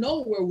couples I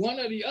know where one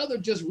or the other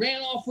just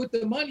ran off with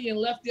the money and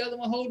left the other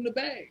one holding the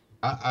bag.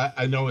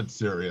 I know it's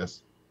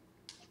serious.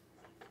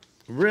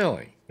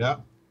 Really?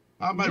 Yep.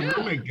 My Yeah.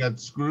 roommate got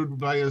screwed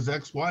by his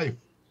ex-wife.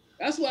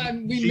 That's why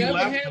we She never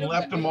left had and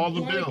left him all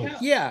the joint bills.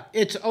 account. Yeah,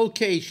 it's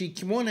okay. She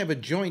won't have a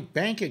joint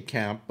bank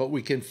account, but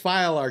we can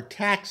file our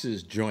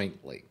taxes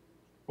jointly.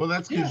 Well,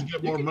 that's because Yeah, you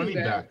get you more can do money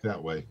that. back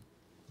that way.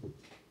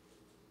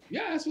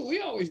 Yeah, that's what we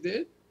always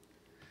did.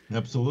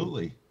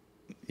 Absolutely.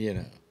 You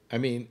know, I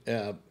mean,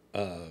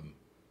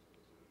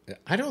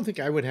 I don't think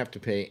I would have to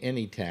pay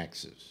any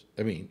taxes.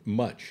 I mean,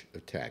 much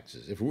of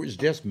taxes if it was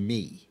just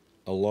me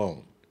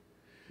alone.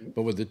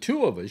 But with the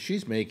two of us,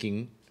 she's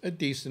making a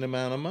decent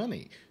amount of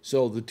money.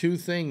 So the two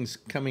things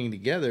coming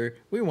together,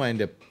 we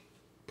wind up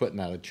putting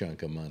out a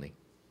chunk of money.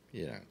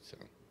 Yeah, so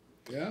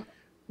Yeah.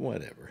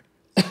 whatever.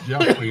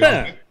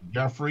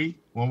 Jeffrey,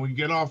 when we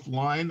get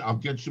offline, I'll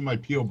get you my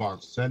P.O.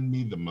 box. Send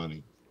me the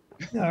money.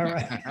 All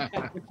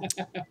right.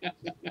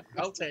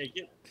 I'll take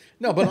it.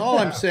 No, but all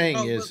I'm saying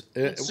Oh, is,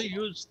 let's see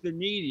who's the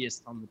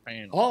neediest on the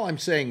panel. all I'm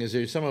saying is,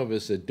 there's some of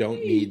us that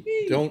don't need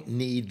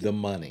the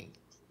money.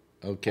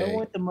 I Okay,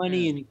 want the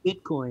money in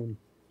Bitcoin.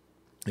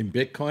 in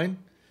Bitcoin,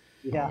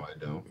 Yeah. No, I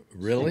don't.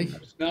 really?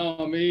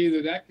 No, me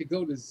either. That could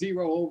go to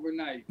zero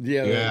overnight.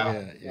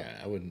 Yeah.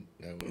 I wouldn't.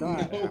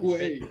 God. No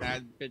way.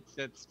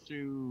 That's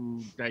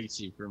too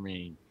dicey for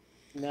me.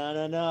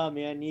 No,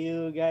 man.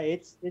 You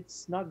guys,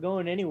 it's not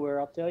going anywhere.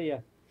 I'll tell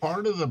you.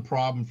 Part of the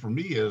problem for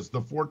me is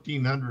the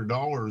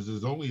 $1,400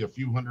 is only a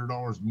few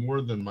 $100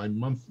 more than my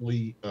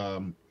monthly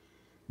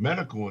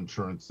medical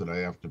insurance that I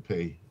have to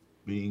pay.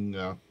 Being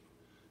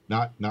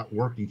not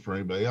working for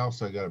anybody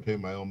else, I got to pay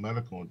my own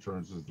medical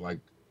insurance. Is like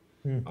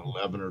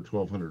 $1,100 or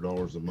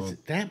 $1,200 a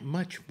month. That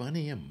much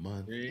money a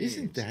month?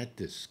 Isn't that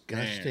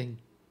disgusting?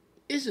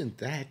 Isn't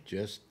that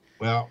just?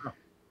 Well,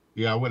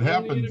 yeah. What Only in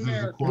happens is, of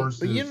America. course,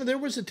 But you know, there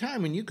was a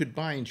time when you could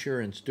buy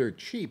insurance dirt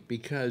cheap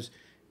because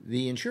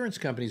the insurance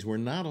companies were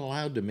not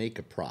allowed to make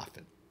a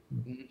profit.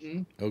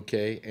 Mm-hmm.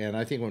 Okay, and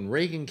I think when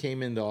Reagan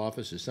came into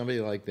office or somebody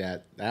like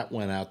that, that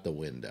went out the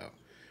window.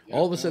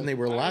 All of a sudden, they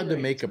were allowed to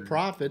make a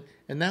profit,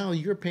 and now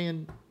you're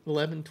paying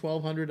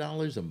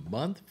 $1,100 a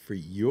month for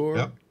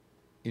your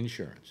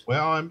insurance.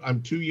 well,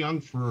 I'm too young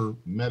for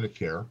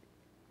Medicare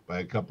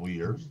by a couple of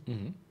years.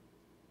 Mm-hmm.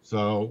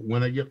 So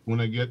when I get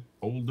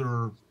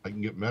older, I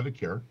can get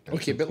Medicare. at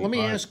Okay, but let me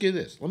 65. ask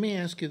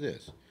you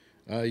this: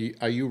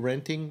 are you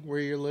renting where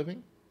you're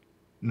living?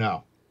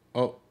 No.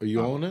 Oh,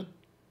 you own it?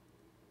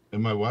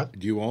 Am I what?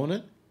 Do you own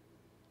it?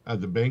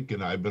 The bank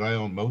and but I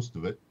own most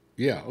of it.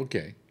 Yeah.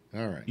 Okay.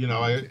 All right. You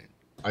know, okay.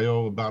 I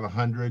owe about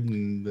 100,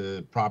 and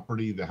the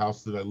property, the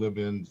house that I live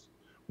in, is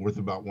worth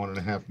about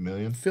 $1.5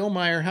 million. Phil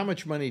Meyer, how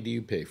much money do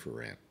you pay for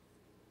rent?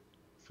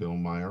 Phil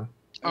Meyer.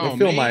 Phil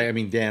me? Meyer, I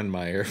mean Dan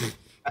Meyer.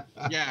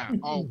 Yeah.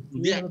 Oh,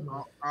 yeah.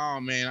 Oh,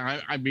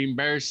 man. I'd be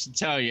embarrassed to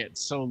tell you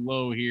it's so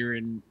low here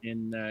in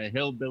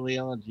hillbilly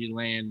elegy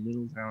land,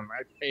 Middletown.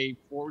 I pay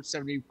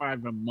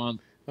 $475 a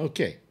month.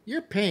 Okay,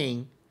 you're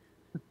paying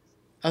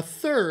a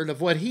third of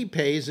what he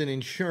pays in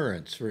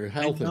insurance for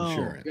health know.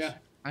 insurance. Yeah.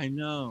 I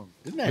know.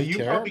 Isn't that But you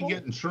terrible? probably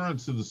get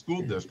insurance to the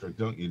school district,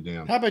 don't you,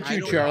 Dan? How about I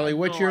you, don't Charlie? know.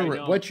 What's No, I your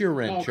don't. what's your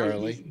rent, No,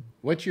 Charlie?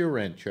 What's your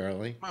rent,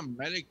 Charlie? I'm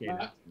medicated.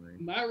 actually.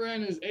 My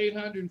rent is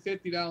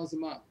 $850 a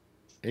month.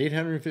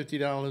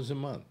 $850 a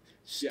month.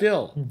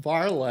 Still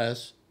far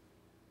less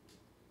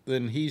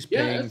than he's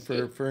paying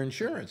that's for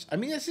insurance. I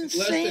mean, that's Less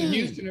insane. than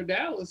Houston or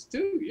Dallas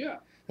too. Yeah.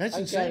 That's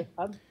insane.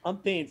 I'm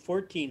paying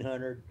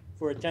 $1,400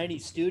 for a tiny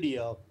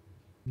studio.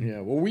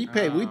 Yeah, well, we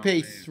pay Oh,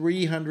 man.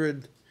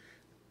 300.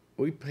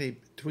 We pay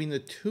between the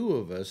two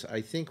of us.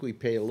 I think we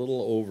pay a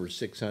little over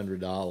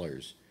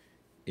 $600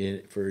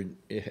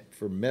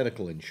 for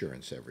medical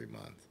insurance every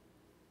month.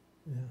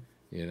 Yeah.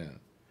 You know.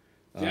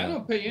 See, I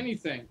don't pay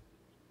anything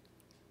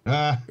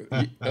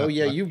Oh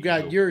yeah, you've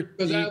got your.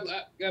 because I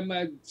got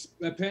my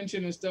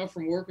pension and stuff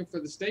from working for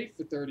the state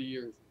for 30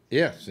 years.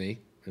 Yeah, see.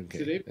 Okay.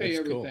 So they pay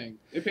that's cool. everything.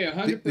 They pay The,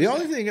 100%. the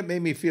only thing that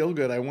made me feel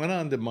good, I went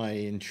on to my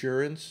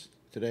insurance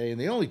today,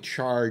 and the only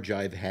charge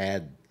I've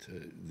had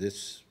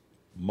this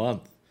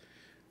month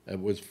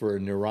was for a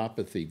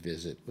neuropathy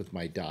visit with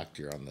my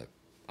doctor on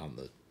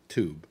the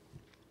tube,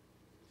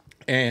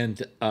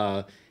 and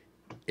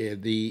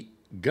the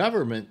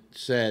government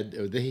said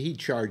he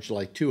charged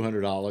like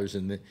 $200,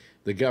 and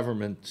the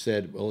government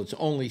said, well, it's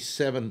only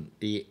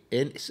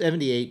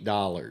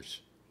 $78.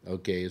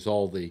 Okay, is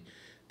all the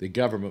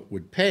government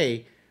would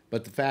pay.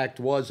 But the fact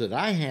was that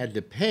I had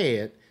to pay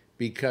it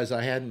because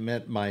I hadn't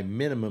met my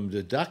minimum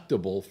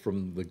deductible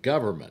from the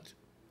government.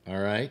 All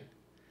right.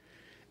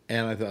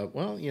 And I thought,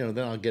 well, then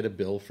I'll get a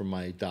bill from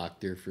my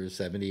doctor for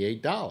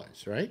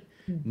 $78, right?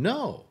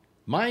 No,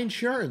 my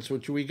insurance,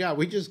 which we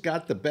just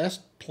got the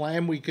best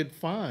plan we could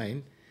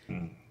find,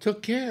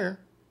 took care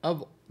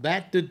of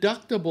that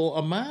deductible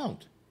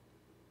amount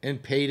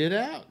and paid it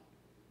out.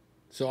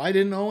 So I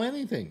didn't owe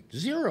anything,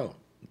 zero.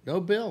 no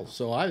bill.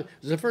 So it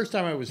was the first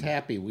time I was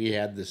happy we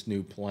had this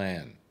new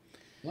plan.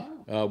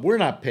 Wow. We're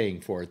not paying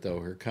for it though;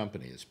 her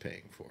company is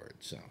paying for it.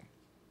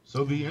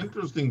 So the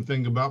interesting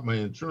thing about my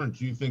insurance,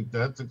 you think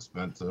that's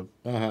expensive?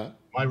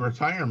 My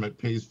retirement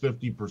pays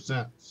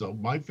 50%, so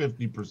my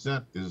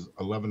 50% is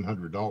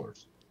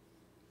 $1,100.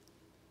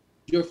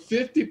 You're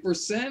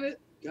 50% it?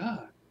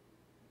 God.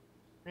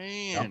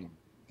 Man.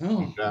 Yep. Oh.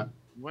 You bet.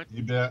 What?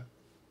 You bet.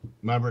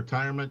 My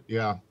retirement,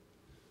 yeah.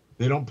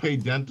 They don't pay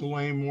dental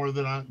anymore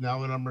now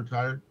that I'm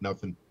retired.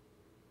 Nothing.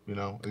 You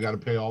know, I got to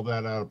pay all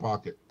that out of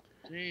pocket.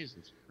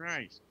 Jesus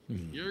Christ.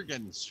 You're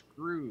getting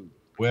screwed.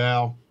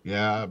 Well,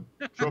 yeah.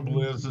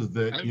 Trouble is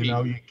that, you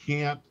know, you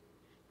can't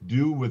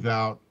do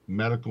without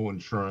medical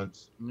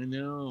insurance. I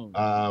know.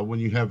 When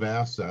you have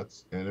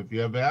assets. And if you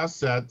have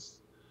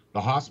assets,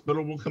 the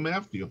hospital will come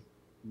after you.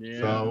 Yeah.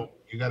 So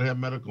you got to have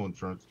medical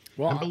insurance.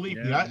 Well, and believe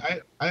me,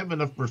 I have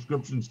enough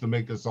prescriptions to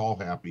make us all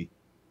happy.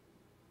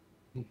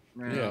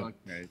 Yeah.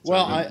 Okay.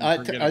 Well, I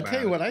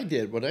tell you what I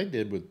did. What I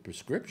did with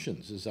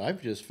prescriptions is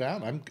I've just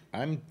found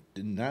I'm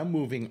now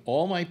moving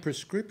all my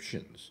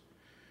prescriptions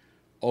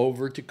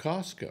over to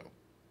Costco.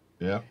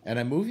 Yeah. And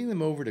I'm moving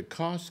them over to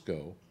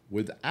Costco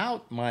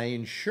without my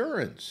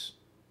insurance.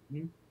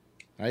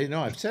 I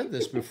know I've said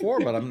this before,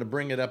 but I'm going to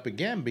bring it up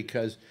again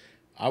because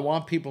I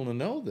want people to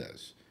know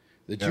this,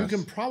 that you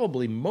can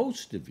probably,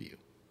 most of you,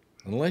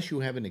 unless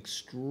you have an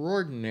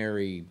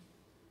extraordinary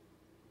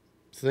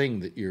thing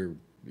that you're,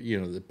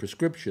 you know, the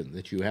prescription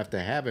that you have to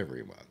have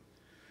every month.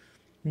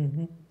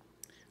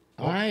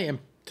 I am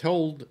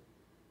told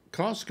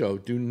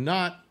Costco, do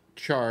not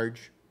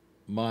charge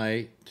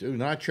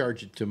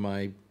it to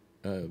my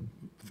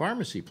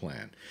pharmacy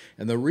plan.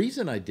 And the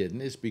reason I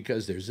didn't is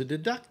because there's a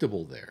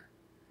deductible there.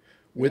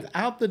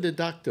 Without the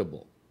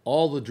deductible,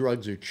 all the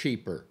drugs are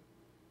cheaper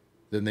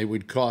than they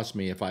would cost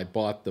me if I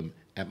bought them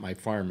at my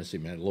pharmacy,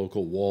 my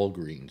local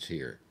Walgreens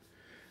here.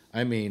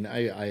 I mean,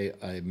 I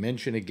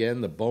mention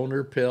again the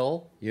boner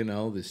pill, you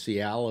know, the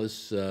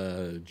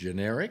Cialis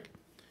generic.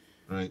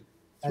 Right.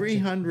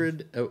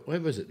 300,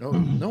 what was it?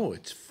 No,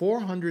 it's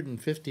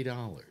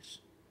 $450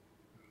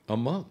 a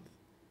month.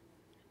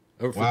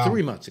 Or for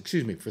 3 months,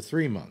 excuse me, for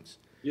 3 months.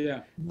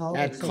 Yeah. No,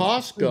 At it's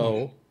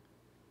Costco,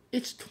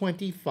 it's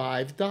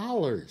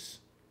 $25.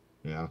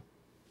 Yeah.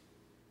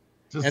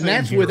 And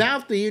that's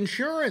without the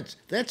insurance.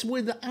 That's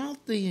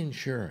without the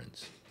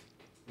insurance.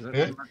 Is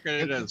it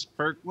marketed as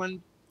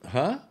Kirkland?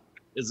 Huh?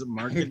 Is it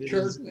marketed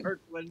as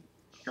Kirkland?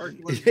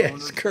 Kirkland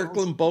Yes,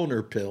 Kirkland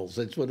boner pills.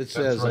 That's what it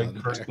says. That's right,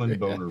 on Kirkland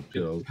boner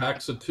pills.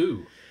 Packs of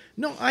 2.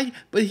 No,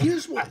 but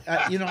here's what,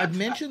 you know, I've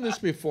mentioned this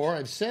before.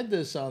 I've said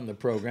this on the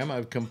program.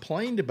 I've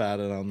complained about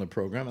it on the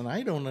program, and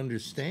I don't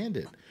understand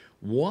it.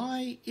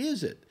 Why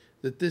is it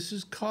that this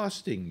is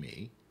costing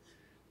me,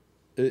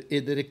 that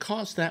it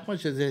costs that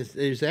much?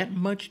 There's that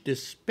much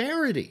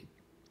disparity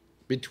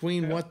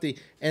between what the,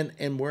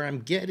 and where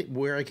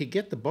I could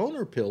get the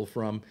boner pill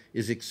from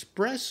is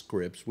Express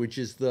Scripts, which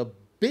is the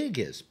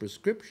biggest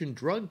prescription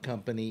drug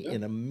company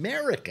in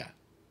America.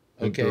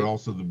 Okay. They're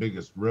also the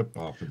biggest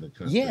ripoff in the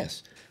country.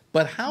 Yes.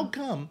 But how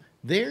come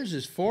theirs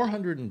is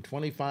 $425,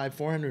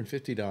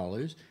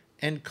 $450,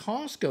 and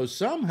Costco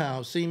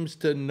somehow seems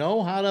to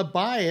know how to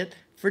buy it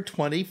for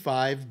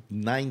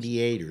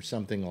 $25.98 or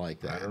something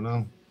like that? I don't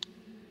know.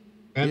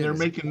 And they're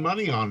making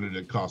money on it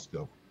at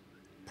Costco.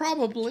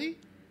 Probably.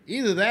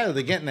 Either that or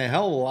they're getting a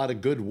hell of a lot of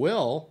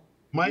goodwill.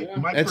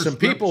 And some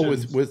people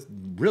with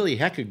really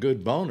hecka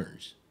good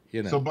boners.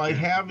 You know. So by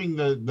having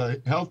the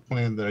health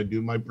plan that I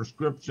do, my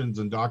prescriptions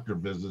and doctor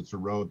visits are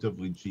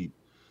relatively cheap.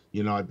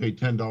 You know, I pay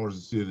 $10 to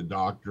see the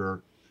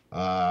doctor.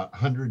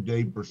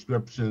 100-day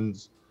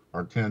prescriptions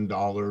are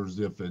 $10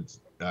 if it's,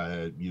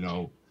 you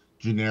know,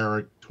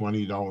 generic,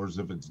 $20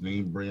 if it's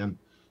name brand.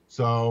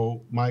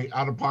 So my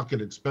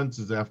out-of-pocket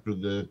expenses after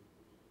the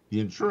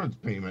insurance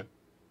payment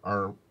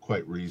are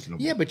quite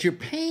reasonable. Yeah, but you're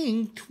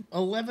paying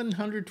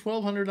 $1,100,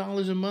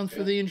 $1,200 a month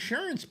for the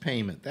insurance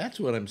payment. That's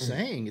what I'm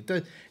saying.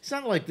 It's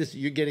not like this.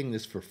 You're getting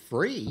this for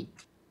free.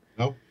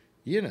 Nope.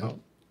 You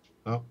know.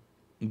 Nope.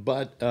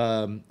 But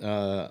I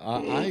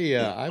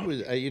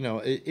was, you know,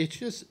 it's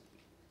just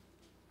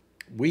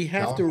we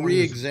have to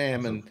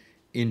re-examine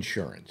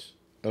insurance,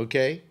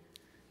 okay?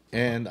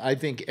 And I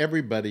think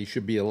everybody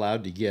should be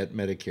allowed to get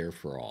Medicare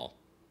for all.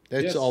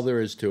 That's all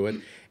there is to it.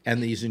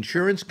 And these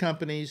insurance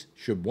companies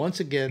should once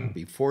again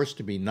be forced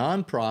to be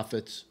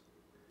nonprofits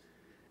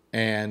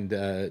and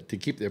to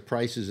keep their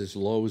prices as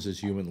low as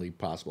humanly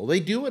possible.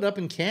 They do it up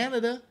in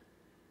Canada.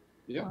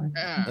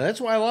 Yeah. That's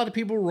why a lot of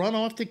people run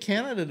off to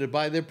Canada to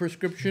buy their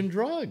prescription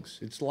drugs.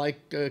 It's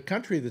like a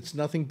country that's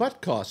nothing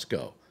but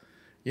Costco,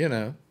 you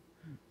know.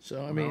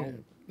 So, I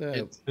mean...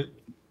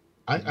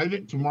 I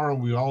think tomorrow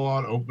we all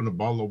ought to open a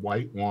bottle of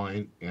white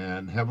wine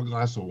and have a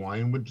glass of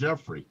wine with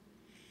Jeffrey.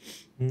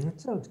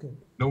 That sounds good.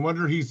 No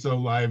wonder he's so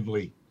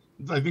lively.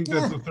 I think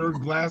that's the third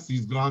glass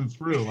he's gone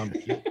through.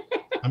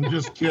 I'm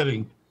just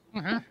kidding.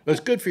 It's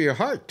good for your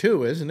heart,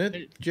 too, isn't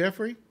it,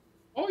 Jeffrey?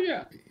 Oh,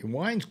 yeah.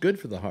 Wine's good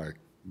for the heart.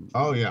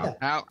 Oh, yeah.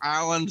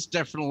 Alan's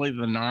definitely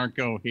the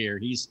narco here.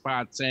 He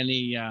spots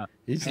any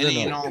He's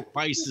Any and the all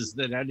vices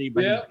that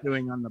anybody's Yep.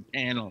 doing on the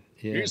panel.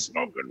 Yeah. He's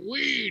smoking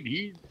weed.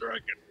 He's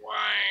drinking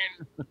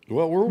wine.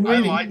 Well, we're I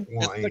waiting. like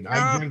It's the wine. I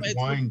cop. drink It's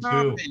wine the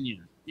cop too. in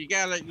you. You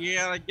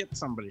gotta get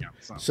somebody on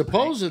something.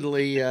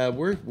 Supposedly,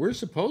 we're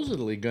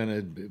supposedly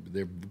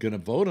they're gonna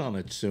vote on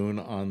it soon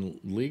on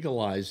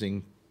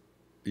legalizing,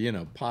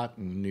 pot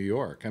in New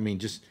York. I mean,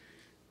 just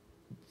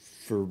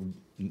for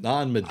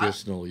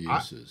non-medicinal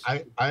uses.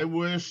 I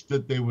wish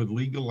that they would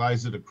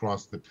legalize it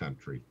across the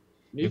country.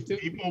 Me If too.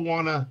 people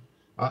want to,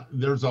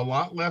 there's a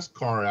lot less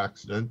car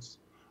accidents,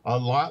 a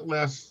lot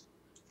less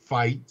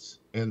fights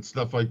and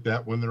stuff like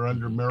that when they're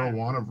under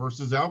marijuana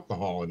versus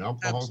alcohol, and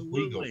alcohol's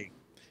legal. Absolutely.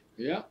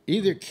 Yeah.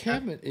 Either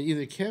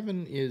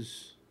Kevin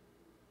is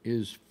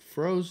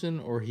frozen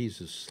or he's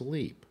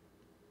asleep.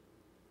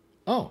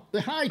 Oh,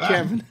 hi,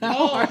 Kevin. How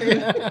Oh, are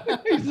you?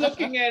 he's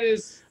looking at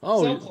his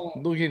Oh, cell he's phone.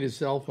 looking at his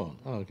cell phone.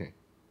 Oh, okay.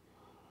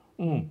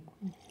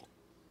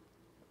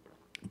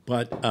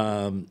 But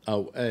all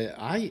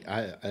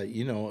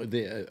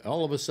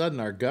of a sudden,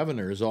 our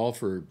governor is all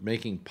for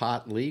making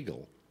pot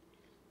legal.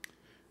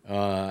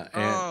 Well,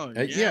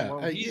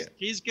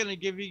 he's gonna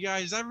give you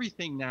guys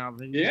everything now.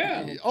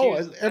 Yeah.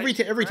 Every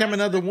time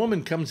another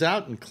woman comes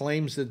out and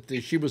claims that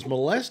she was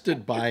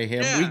molested by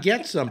him, we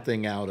get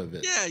something out of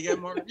it. Yeah, you get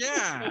more.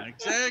 Yeah,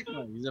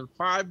 exactly. He's a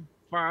five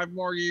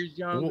more years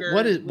younger.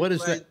 What is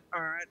that?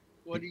 All right.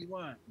 What do you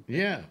want?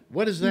 Yeah.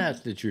 What is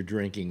that you're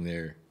drinking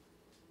there?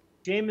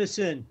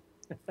 Jameson.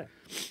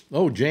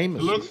 Oh, It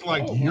Jameson. looks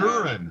like Oh, wow.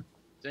 urine.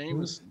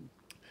 Jameson.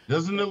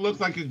 Doesn't it look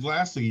like a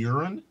glass of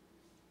urine?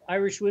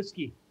 Irish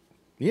whiskey.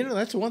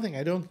 That's the one thing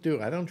I don't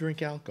do. I don't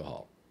drink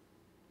alcohol.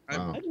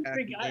 Wow. I don't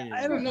drink. I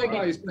don't don't know drink.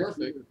 nobody's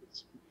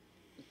perfect.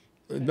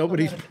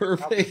 Nobody's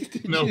perfect.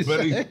 Did you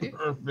Nobody's say?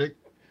 perfect.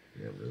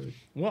 Yeah, really.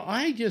 Well,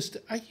 I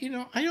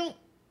don't.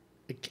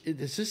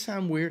 Does this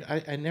sound weird?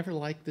 I never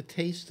liked the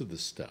taste of the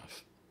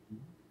stuff.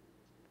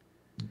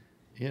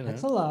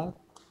 That's a lot.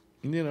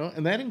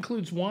 And that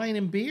includes wine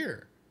and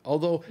beer.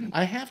 Although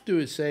I have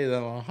to say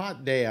that on a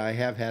hot day, I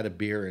have had a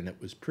beer and it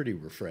was pretty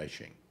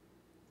refreshing.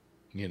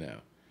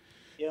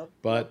 Yep.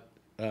 But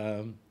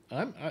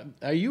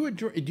are you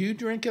do you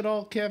drink at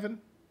all, Kevin?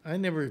 I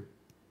never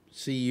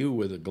see you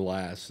with a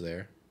glass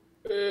there.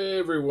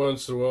 Every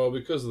once in a while,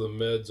 because of the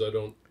meds, I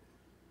don't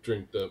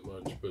drink that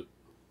much. But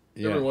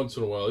every once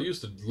in a while, I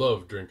used to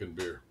love drinking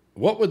beer.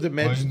 What would the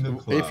meds? Join the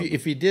club.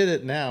 If you did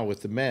it now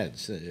with the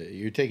meds,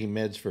 you're taking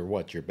meds for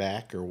what? Your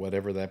back or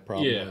whatever that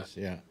problem is.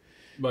 Yeah.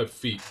 My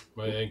feet,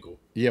 my ankle.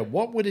 Yeah.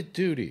 What would it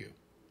do to you?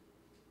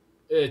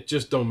 It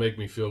just don't make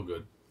me feel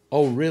good.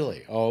 Oh,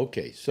 really? Oh,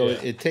 okay. So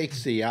Yeah. it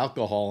takes the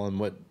alcohol and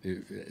what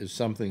is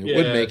something that Yeah,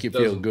 would make you it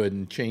feel doesn't- good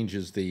and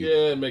changes the.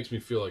 Yeah, it makes me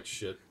feel like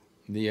shit.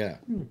 Yeah.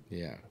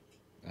 Yeah.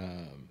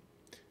 I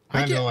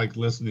Kind get- of like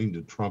listening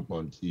to Trump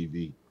on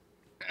TV.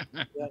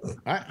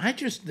 I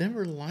just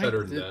never liked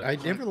Better than it. that. I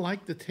never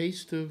liked the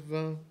taste of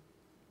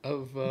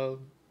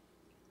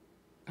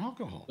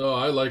alcohol. No,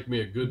 I like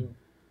me a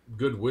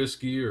good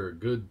whiskey or a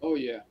good Oh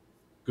yeah.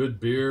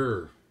 beer.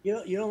 Or,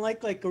 You don't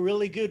like a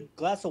really good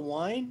glass of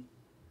wine,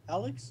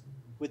 Alex,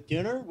 with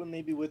dinner?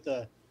 Maybe with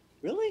a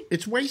really?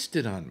 It's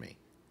wasted on me.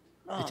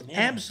 Oh, It's man.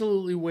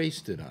 absolutely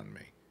wasted on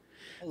me.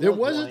 I There love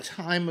was a wine.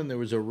 time when there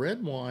was a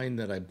red wine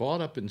that I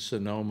bought up in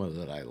Sonoma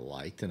that I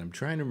liked, and I'm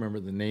trying to remember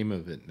the name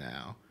of it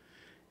now.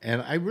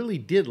 And I really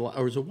did. It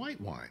was a white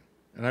wine,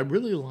 and I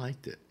really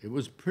liked it. It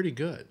was pretty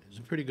good. It was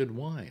a pretty good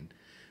wine.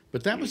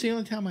 But that was the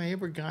only time I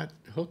ever got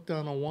hooked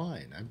on a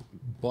wine. I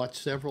bought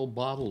several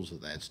bottles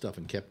of that stuff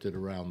and kept it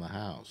around the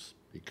house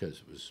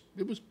because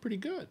it was pretty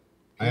good.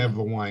 I have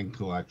a wine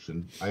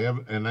collection. I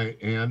have,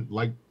 and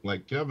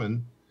like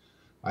Kevin,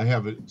 I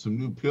have some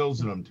new pills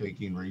that I'm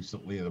taking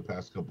recently in the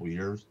past couple of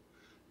years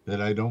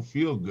that I don't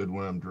feel good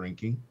when I'm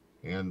drinking,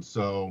 and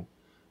so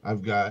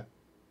I've got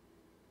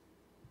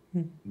a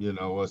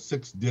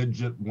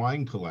 6-digit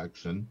wine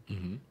collection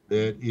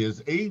that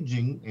is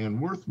aging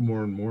and worth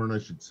more and more, and I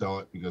should sell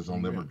it because I'll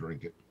never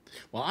drink it.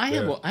 Well, I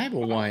have a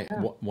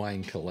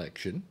wine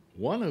collection.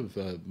 One of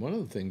the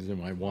things in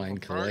my wine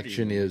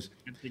collection is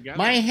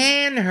my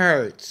hand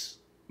hurts.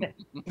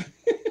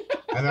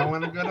 I don't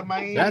want to go to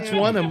Miami. That's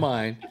one of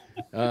mine.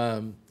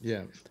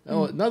 Yeah.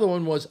 Oh, another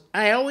one was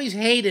I always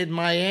hated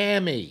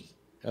Miami.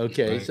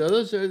 Okay, Right.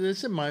 so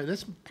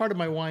that's part of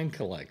my wine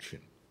collection.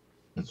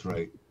 That's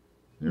right.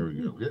 There we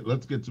go.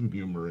 Let's get some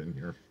humor in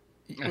here.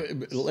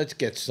 Let's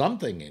get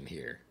something in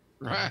here.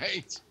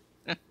 Right.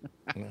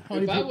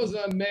 If I was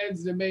on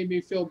meds that made me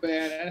feel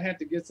bad, I'd have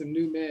to get some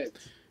new meds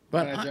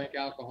But when I drank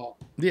alcohol.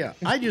 Yeah,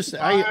 I don't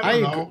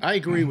know. I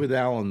agree with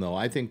Alan though.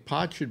 I think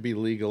pot should be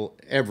legal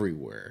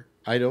everywhere.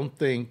 I don't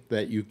think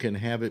that you can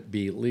have it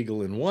be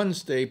legal in one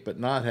state but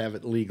not have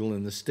it legal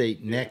in the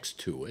state next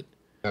to it,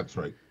 That's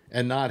right.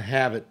 and not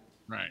have it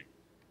Right.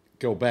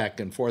 go back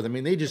and forth. I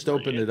mean, they just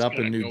opened it It's up in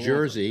gonna New go over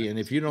Jersey, and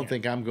if you don't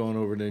think I'm going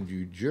over to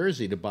New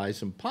Jersey to buy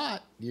some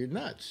pot, you're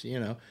nuts.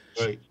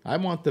 Right. I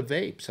want the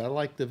vapes. I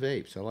like the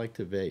vapes. I like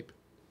to vape.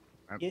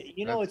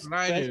 You know, That's it's what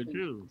I do depressing.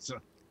 too. So,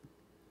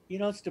 You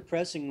know, it's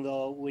depressing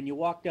though when you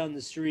walk down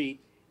the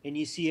street and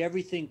you see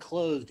everything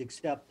closed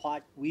except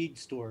pot weed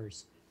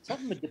stores.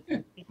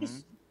 Something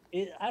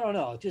I don't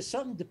know, just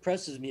something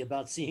depresses me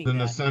about seeing It's an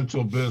that.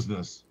 essential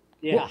business.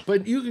 Yeah. Well,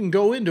 but you can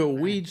go into a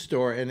weed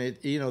store and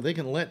they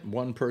can let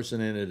one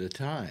person in at a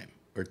time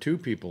or two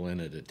people in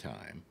at a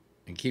time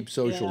and keep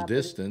social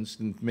distance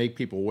and make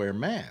people wear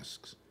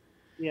masks.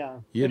 Yeah.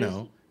 You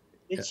know,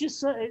 it's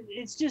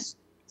just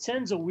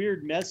sends a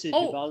weird message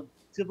about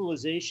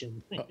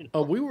civilization.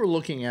 We were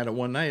looking at it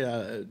one night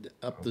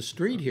up the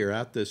street here,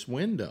 out this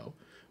window.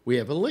 We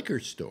have a liquor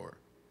store,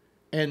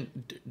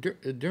 and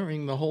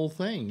during the whole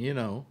thing,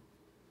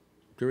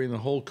 during the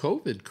whole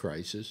COVID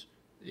crisis,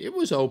 it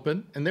was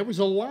open, and there was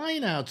a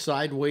line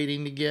outside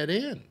waiting to get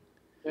in.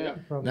 Yeah.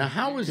 Now,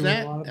 how is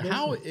that?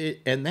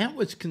 And that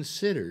was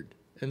considered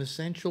an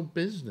essential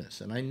business,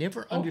 and I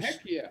never understood.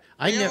 Heck yeah!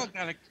 I They all never,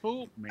 got a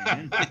coat,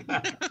 man.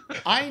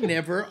 I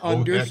never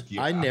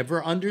yeah. I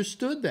never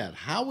understood that.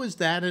 How is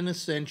that an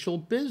essential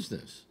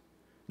business?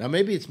 Now,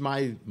 maybe it's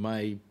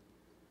my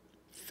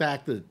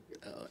fact that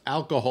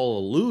alcohol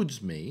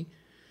eludes me,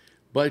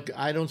 but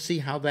I don't see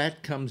how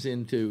that comes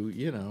into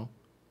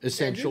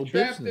essential If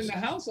you're trapped business. in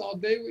the house all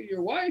day with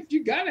your wife,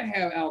 you gotta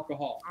have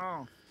alcohol.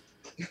 Oh.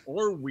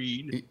 Or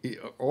weed.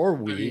 Or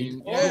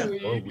weed. Or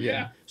weed,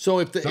 yeah. So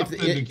if Something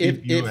to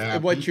keep you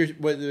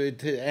happy.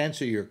 To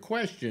answer your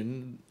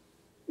question,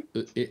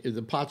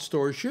 the pot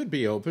stores should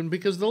be open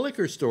because the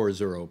liquor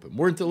stores are open.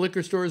 Weren't the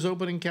liquor stores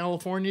open in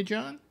California,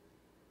 John?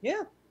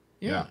 Yeah.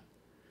 Yeah.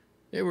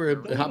 They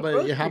were. How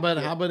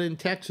about in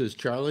Texas,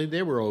 Charlie?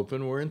 They were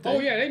open, weren't they? Oh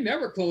yeah, they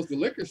never closed the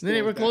liquor stores. They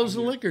never closed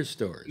the down here. liquor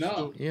stores.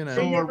 No.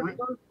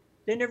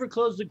 They never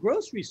closed the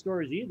grocery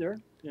stores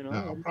either.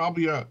 No,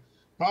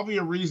 probably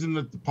a reason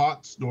that the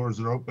pot stores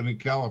are open in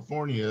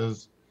California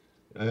is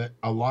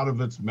a lot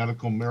of it's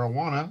medical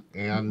marijuana,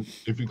 and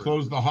if you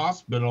close the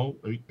hospital,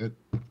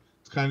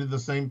 it's kind of the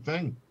same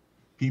thing.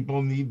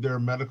 People need their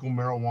medical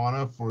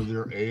marijuana for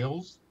their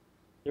ails.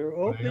 They're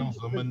open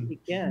because they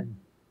can.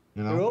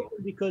 They're open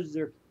because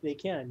they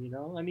can.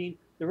 I mean,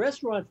 the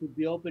restaurants would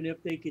be open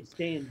if they could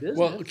stay in business.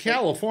 Well,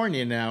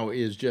 California now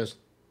is just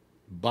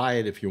buy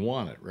it if you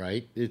want it,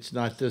 right? It's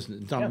not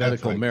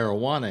medical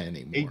marijuana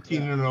anymore.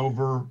 18 and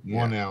over,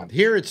 1 ounce.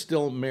 Here it's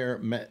still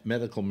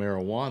medical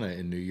marijuana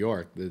in New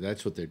York.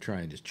 That's what they're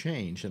trying to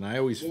change. And I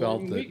always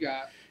felt that,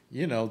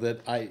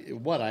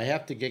 that I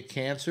have to get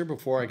cancer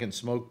before I can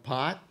smoke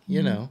pot.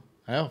 I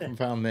often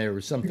found there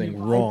was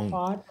something wrong.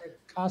 Pot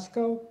at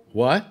Costco?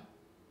 What?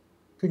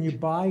 Can you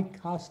buy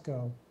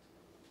Costco?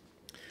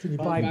 Can you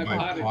buy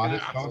pot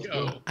at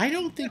Costco? I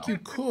don't think you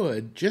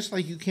could, just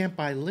like you can't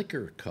buy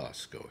liquor at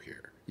Costco here.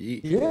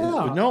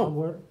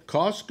 No.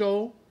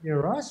 Costco.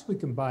 Near us, we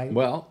can buy.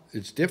 Well,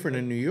 it's different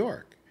in New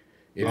York.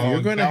 If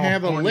you're going to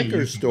have a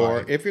liquor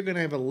store,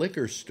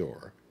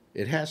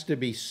 it has to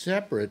be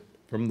separate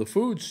from the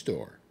food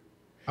store.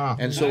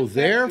 And so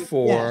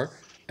therefore,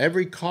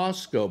 every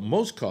Costco,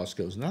 most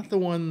Costco's, not the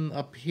one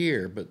up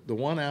here, but the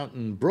one out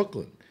in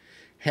Brooklyn,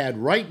 had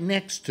right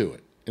next to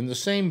it, in the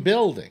same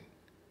building,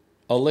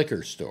 a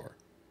liquor store.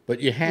 But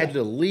you had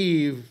to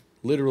leave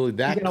literally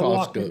that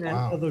Costco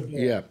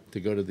to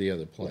go to the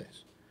other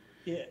place.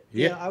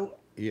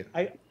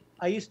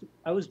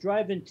 I was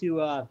driving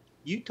to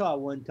Utah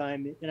one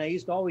time, and I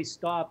used to always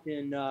stop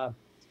in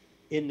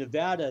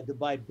Nevada to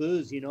buy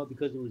booze,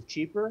 because it was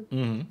cheaper.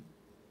 Mm-hmm.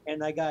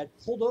 And I got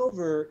pulled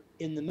over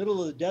in the middle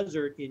of the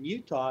desert in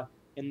Utah,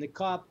 and the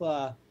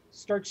cop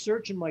starts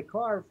searching my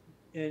car,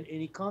 and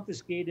he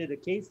confiscated a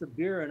case of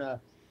beer and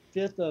a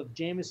fifth of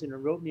Jameson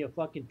and wrote me a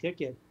fucking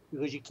ticket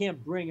because you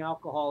can't bring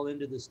alcohol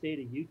into the state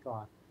of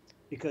Utah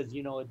because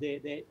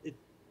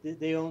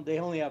they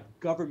only have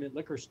government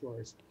liquor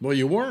stores. Well,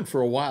 you weren't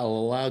for a while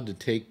allowed to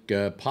take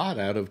pot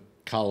out of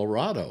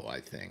Colorado, I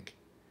think,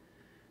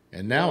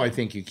 and now I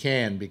think you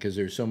can because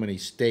there's so many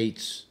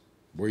states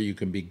where you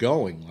can be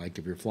going. Like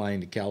if you're flying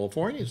to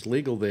California, it's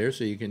legal there,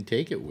 so you can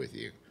take it with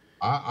you.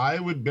 I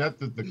would bet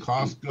that the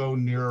Costco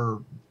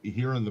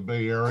here in the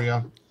Bay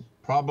Area,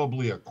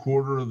 probably a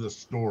quarter of the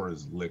store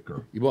is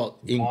liquor. Well,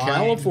 in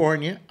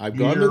California, I've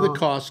gone to the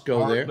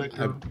Costco there.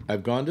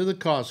 I've gone to the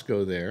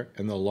Costco there,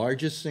 and the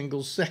largest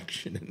single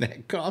section in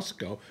that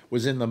Costco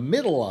was in the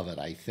middle of it,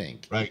 I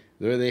think. Right.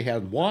 Where they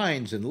had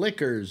wines and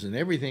liquors and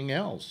everything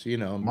else,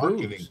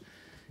 marketing. Booze.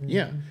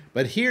 Yeah,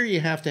 but here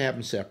you have to have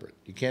them separate.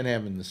 You can't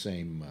have them in the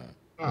same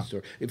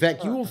store. In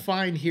fact, you will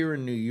find here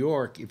in New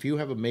York, if you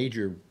have a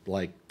major,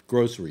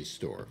 grocery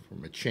store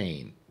from a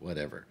chain,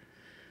 whatever,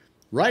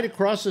 right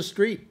across the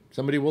street,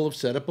 somebody will have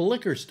set up a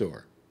liquor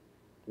store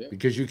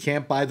because you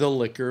can't buy the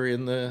liquor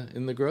in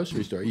the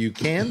grocery store. You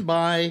can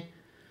buy,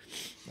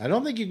 I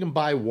don't think you can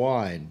buy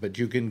wine, but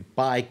you can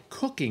buy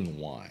cooking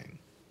wine.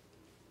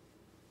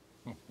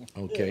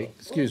 Okay,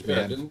 excuse me,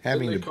 I'm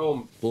having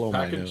to blow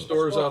my nose. Package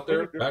stores out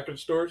there,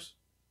 package stores.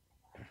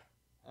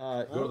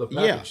 Go to the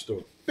package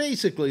store.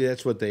 Basically,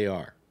 that's what they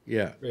are.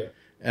 Yeah.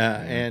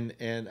 And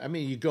I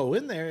mean, you go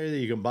in there,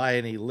 you can buy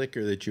any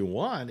liquor that you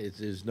want.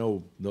 There's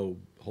no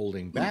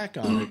holding back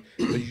on it,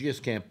 but you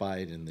just can't buy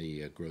it in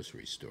the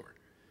grocery store.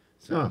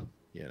 So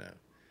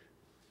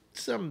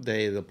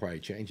someday they'll probably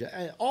change.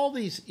 All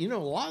these, a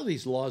lot of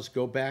these laws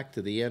go back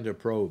to the end of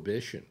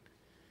Prohibition.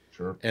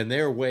 Sure. And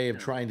their way of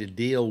trying to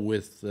deal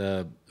with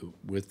the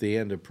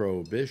end of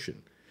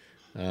Prohibition.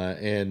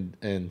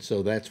 And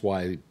so that's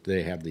why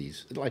they have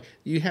these, like,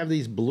 you have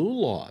these blue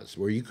laws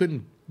where you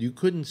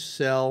couldn't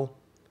sell,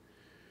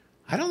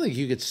 I don't think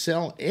you could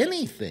sell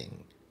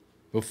anything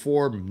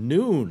before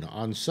noon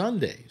on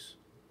Sundays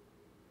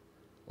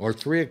or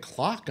 3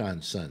 o'clock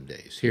on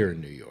Sundays here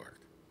in New York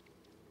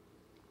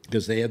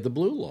because they had the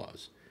blue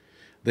laws.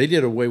 They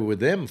did away with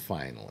them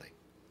finally.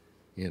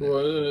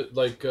 Well,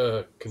 like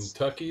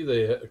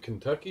Kentucky,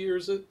 Kentucky, or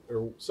is it,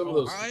 or some of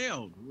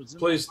those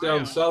places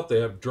down south?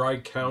 They have dry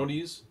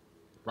counties.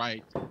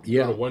 Right. You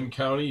go to one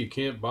county you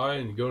can't buy,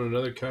 and you go to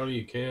another county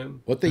you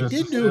can. What they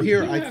did do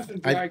here, I have some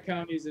dry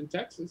counties in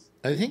Texas.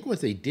 I think what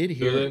they did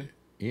here,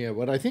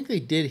 what I think they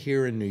did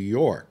here in New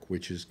York,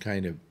 which is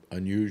kind of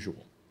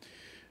unusual,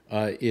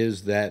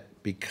 is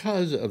that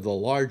because of the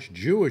large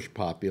Jewish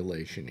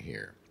population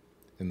here,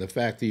 and the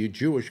fact that the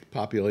Jewish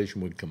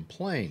population would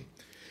complain,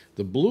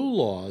 the blue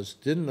laws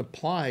didn't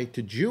apply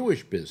to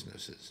Jewish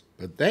businesses,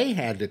 but they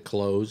had to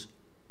close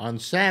on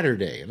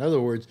Saturday. In other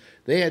words,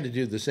 they had to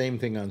do the same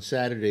thing on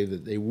Saturday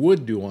that they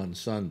would do on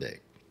Sunday.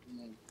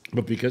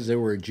 But because they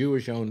were a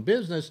Jewish-owned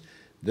business,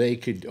 they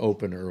could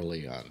open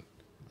early on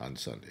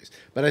Sundays.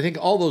 But I think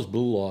all those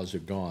blue laws are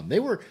gone. They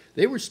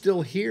were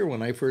still here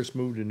when I first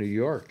moved to New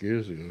York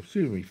years ago.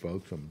 Excuse me,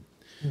 folks.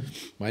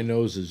 My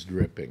nose is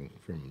dripping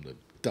from the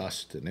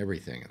dust and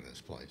everything in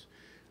this place.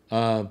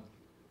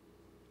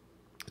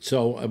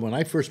 So when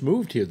I first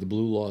moved here, the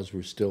blue laws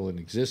were still in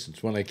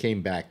existence. When I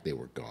came back, they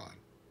were gone.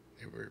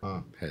 They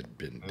had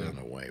been done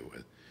away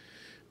with.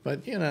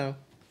 But,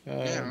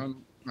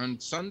 on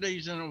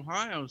Sundays in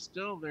Ohio,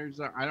 still there's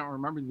I don't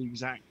remember the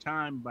exact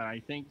time, but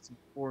I think it's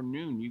before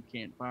noon. You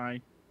can't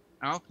buy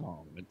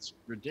alcohol. It's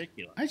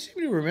ridiculous. I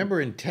seem to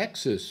remember in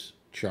Texas,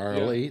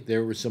 Charlie,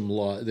 there were some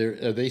laws.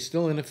 Are they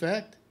still in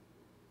effect?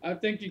 I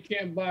think you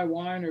can't buy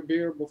wine or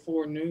beer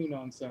before noon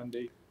on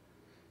Sunday.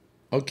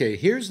 Okay,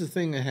 here's the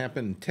thing that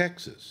happened in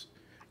Texas.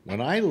 When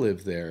I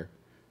lived there,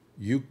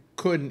 you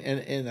couldn't,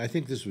 and I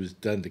think this was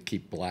done to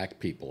keep black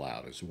people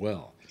out as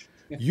well.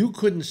 You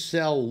couldn't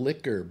sell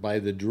liquor by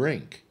the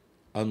drink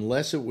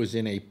unless it was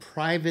in a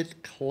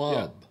private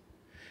club. Yeah.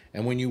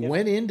 And when you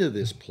went into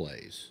this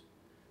place,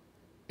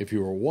 if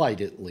you were white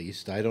at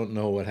least, I don't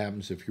know what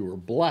happens if you were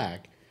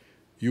black,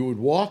 you would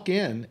walk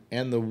in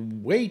and the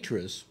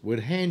waitress would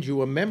hand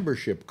you a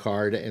membership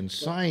card and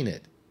sign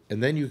it.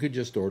 And then you could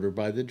just order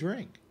by the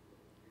drink.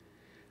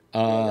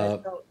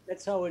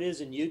 That's how it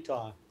is in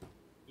Utah.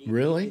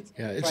 Really?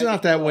 Yeah, it's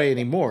not that way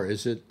anymore,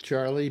 is it,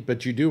 Charlie?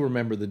 But you do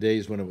remember the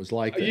days when it was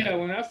like that. Yeah,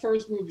 when I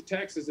first moved to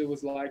Texas, it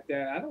was like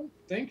that. I don't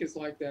think it's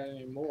like that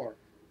anymore.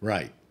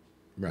 Right.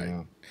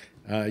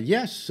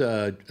 Yes,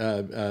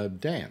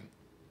 Dan.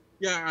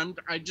 Yeah,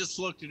 I just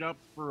looked it up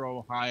for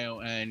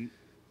Ohio, and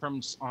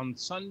on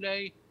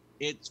Sunday,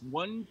 it's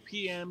 1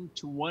 p.m.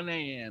 to 1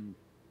 a.m.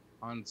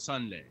 on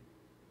Sunday.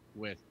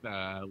 With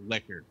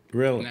liquor.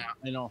 Really? Now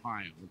in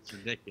Ohio. It's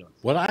ridiculous.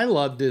 What I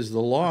loved is the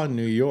law in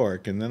New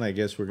York, and then I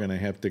guess we're going to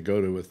have to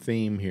go to a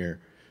theme here,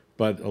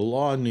 but a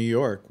law in New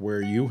York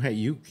where you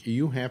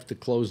have to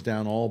close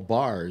down all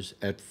bars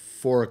at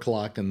 4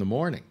 o'clock in the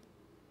morning.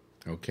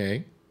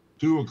 Okay?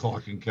 2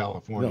 o'clock in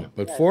California. No,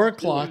 but 4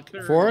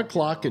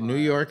 o'clock in New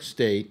York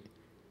State,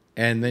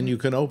 and then you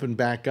can open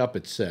back up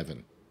at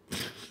 7.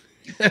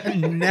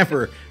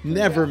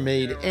 never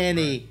made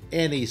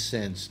any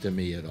sense to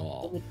me at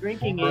all. The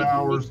drinking 4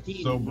 hours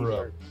sober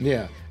up.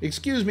 Yeah.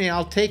 Excuse me,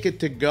 I'll take it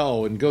to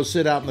go and go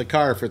sit out in the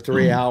car for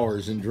 3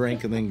 hours and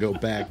drink and then go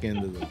back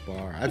into the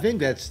bar. I think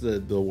that's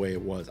the way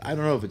it was. I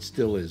don't know if it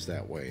still is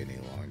that way any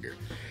longer.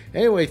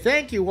 Anyway,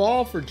 thank you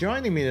all for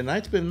joining me tonight.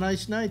 It's been a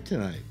nice night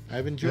tonight.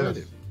 I've enjoyed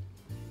it.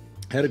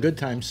 Had a good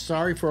time.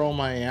 Sorry for all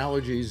my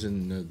allergies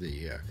and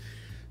the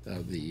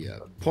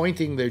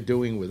pointing they're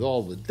doing with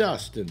all the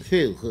dust and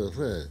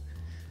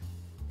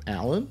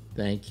Alan,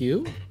 thank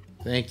you.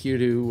 Thank you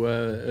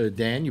to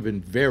Dan. You've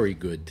been very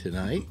good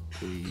tonight.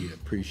 We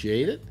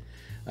appreciate it.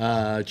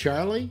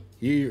 Charlie,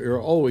 you're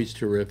always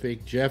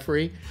terrific.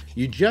 Jeffrey,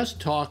 you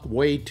just talk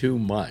way too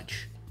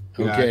much.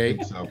 Okay. Yeah, I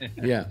think so.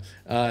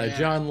 Yeah.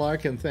 John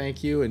Larkin,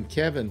 thank you. And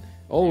Kevin,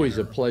 always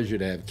a pleasure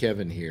to have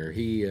Kevin here.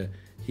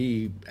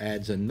 He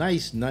adds a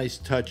nice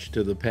touch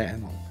to the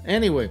panel.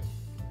 Anyway,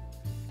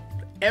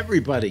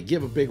 everybody,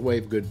 give a big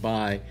wave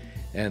goodbye,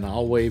 and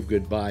I'll wave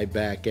goodbye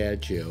back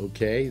at you,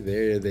 okay?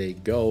 There they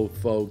go,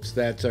 folks.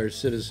 That's our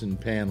citizen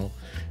panel,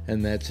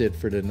 and that's it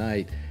for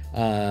tonight.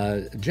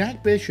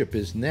 Jack Bishop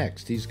is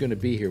next. He's going to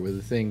be here with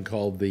a thing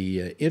called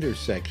The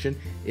Intersection.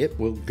 It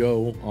will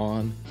go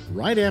on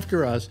right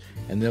after us,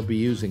 and they'll be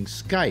using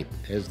Skype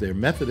as their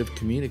method of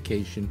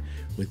communication,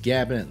 with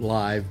Gabnet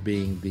Live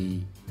being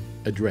the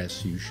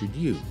address you should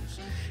use.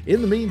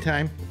 In the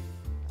meantime,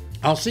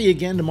 I'll see you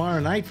again tomorrow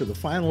night for the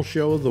final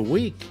show of the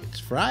week. It's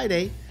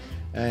Friday,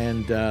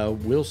 and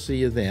we'll see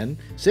you then.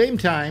 Same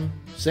time,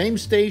 same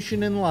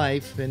station in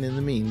life, and in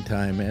the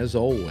meantime, as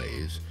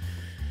always,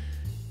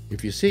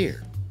 if you see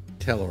her,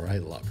 tell her I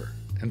love her.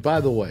 And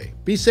by the way,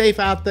 be safe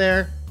out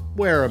there,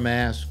 wear a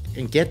mask,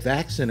 and get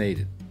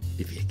vaccinated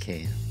if you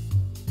can.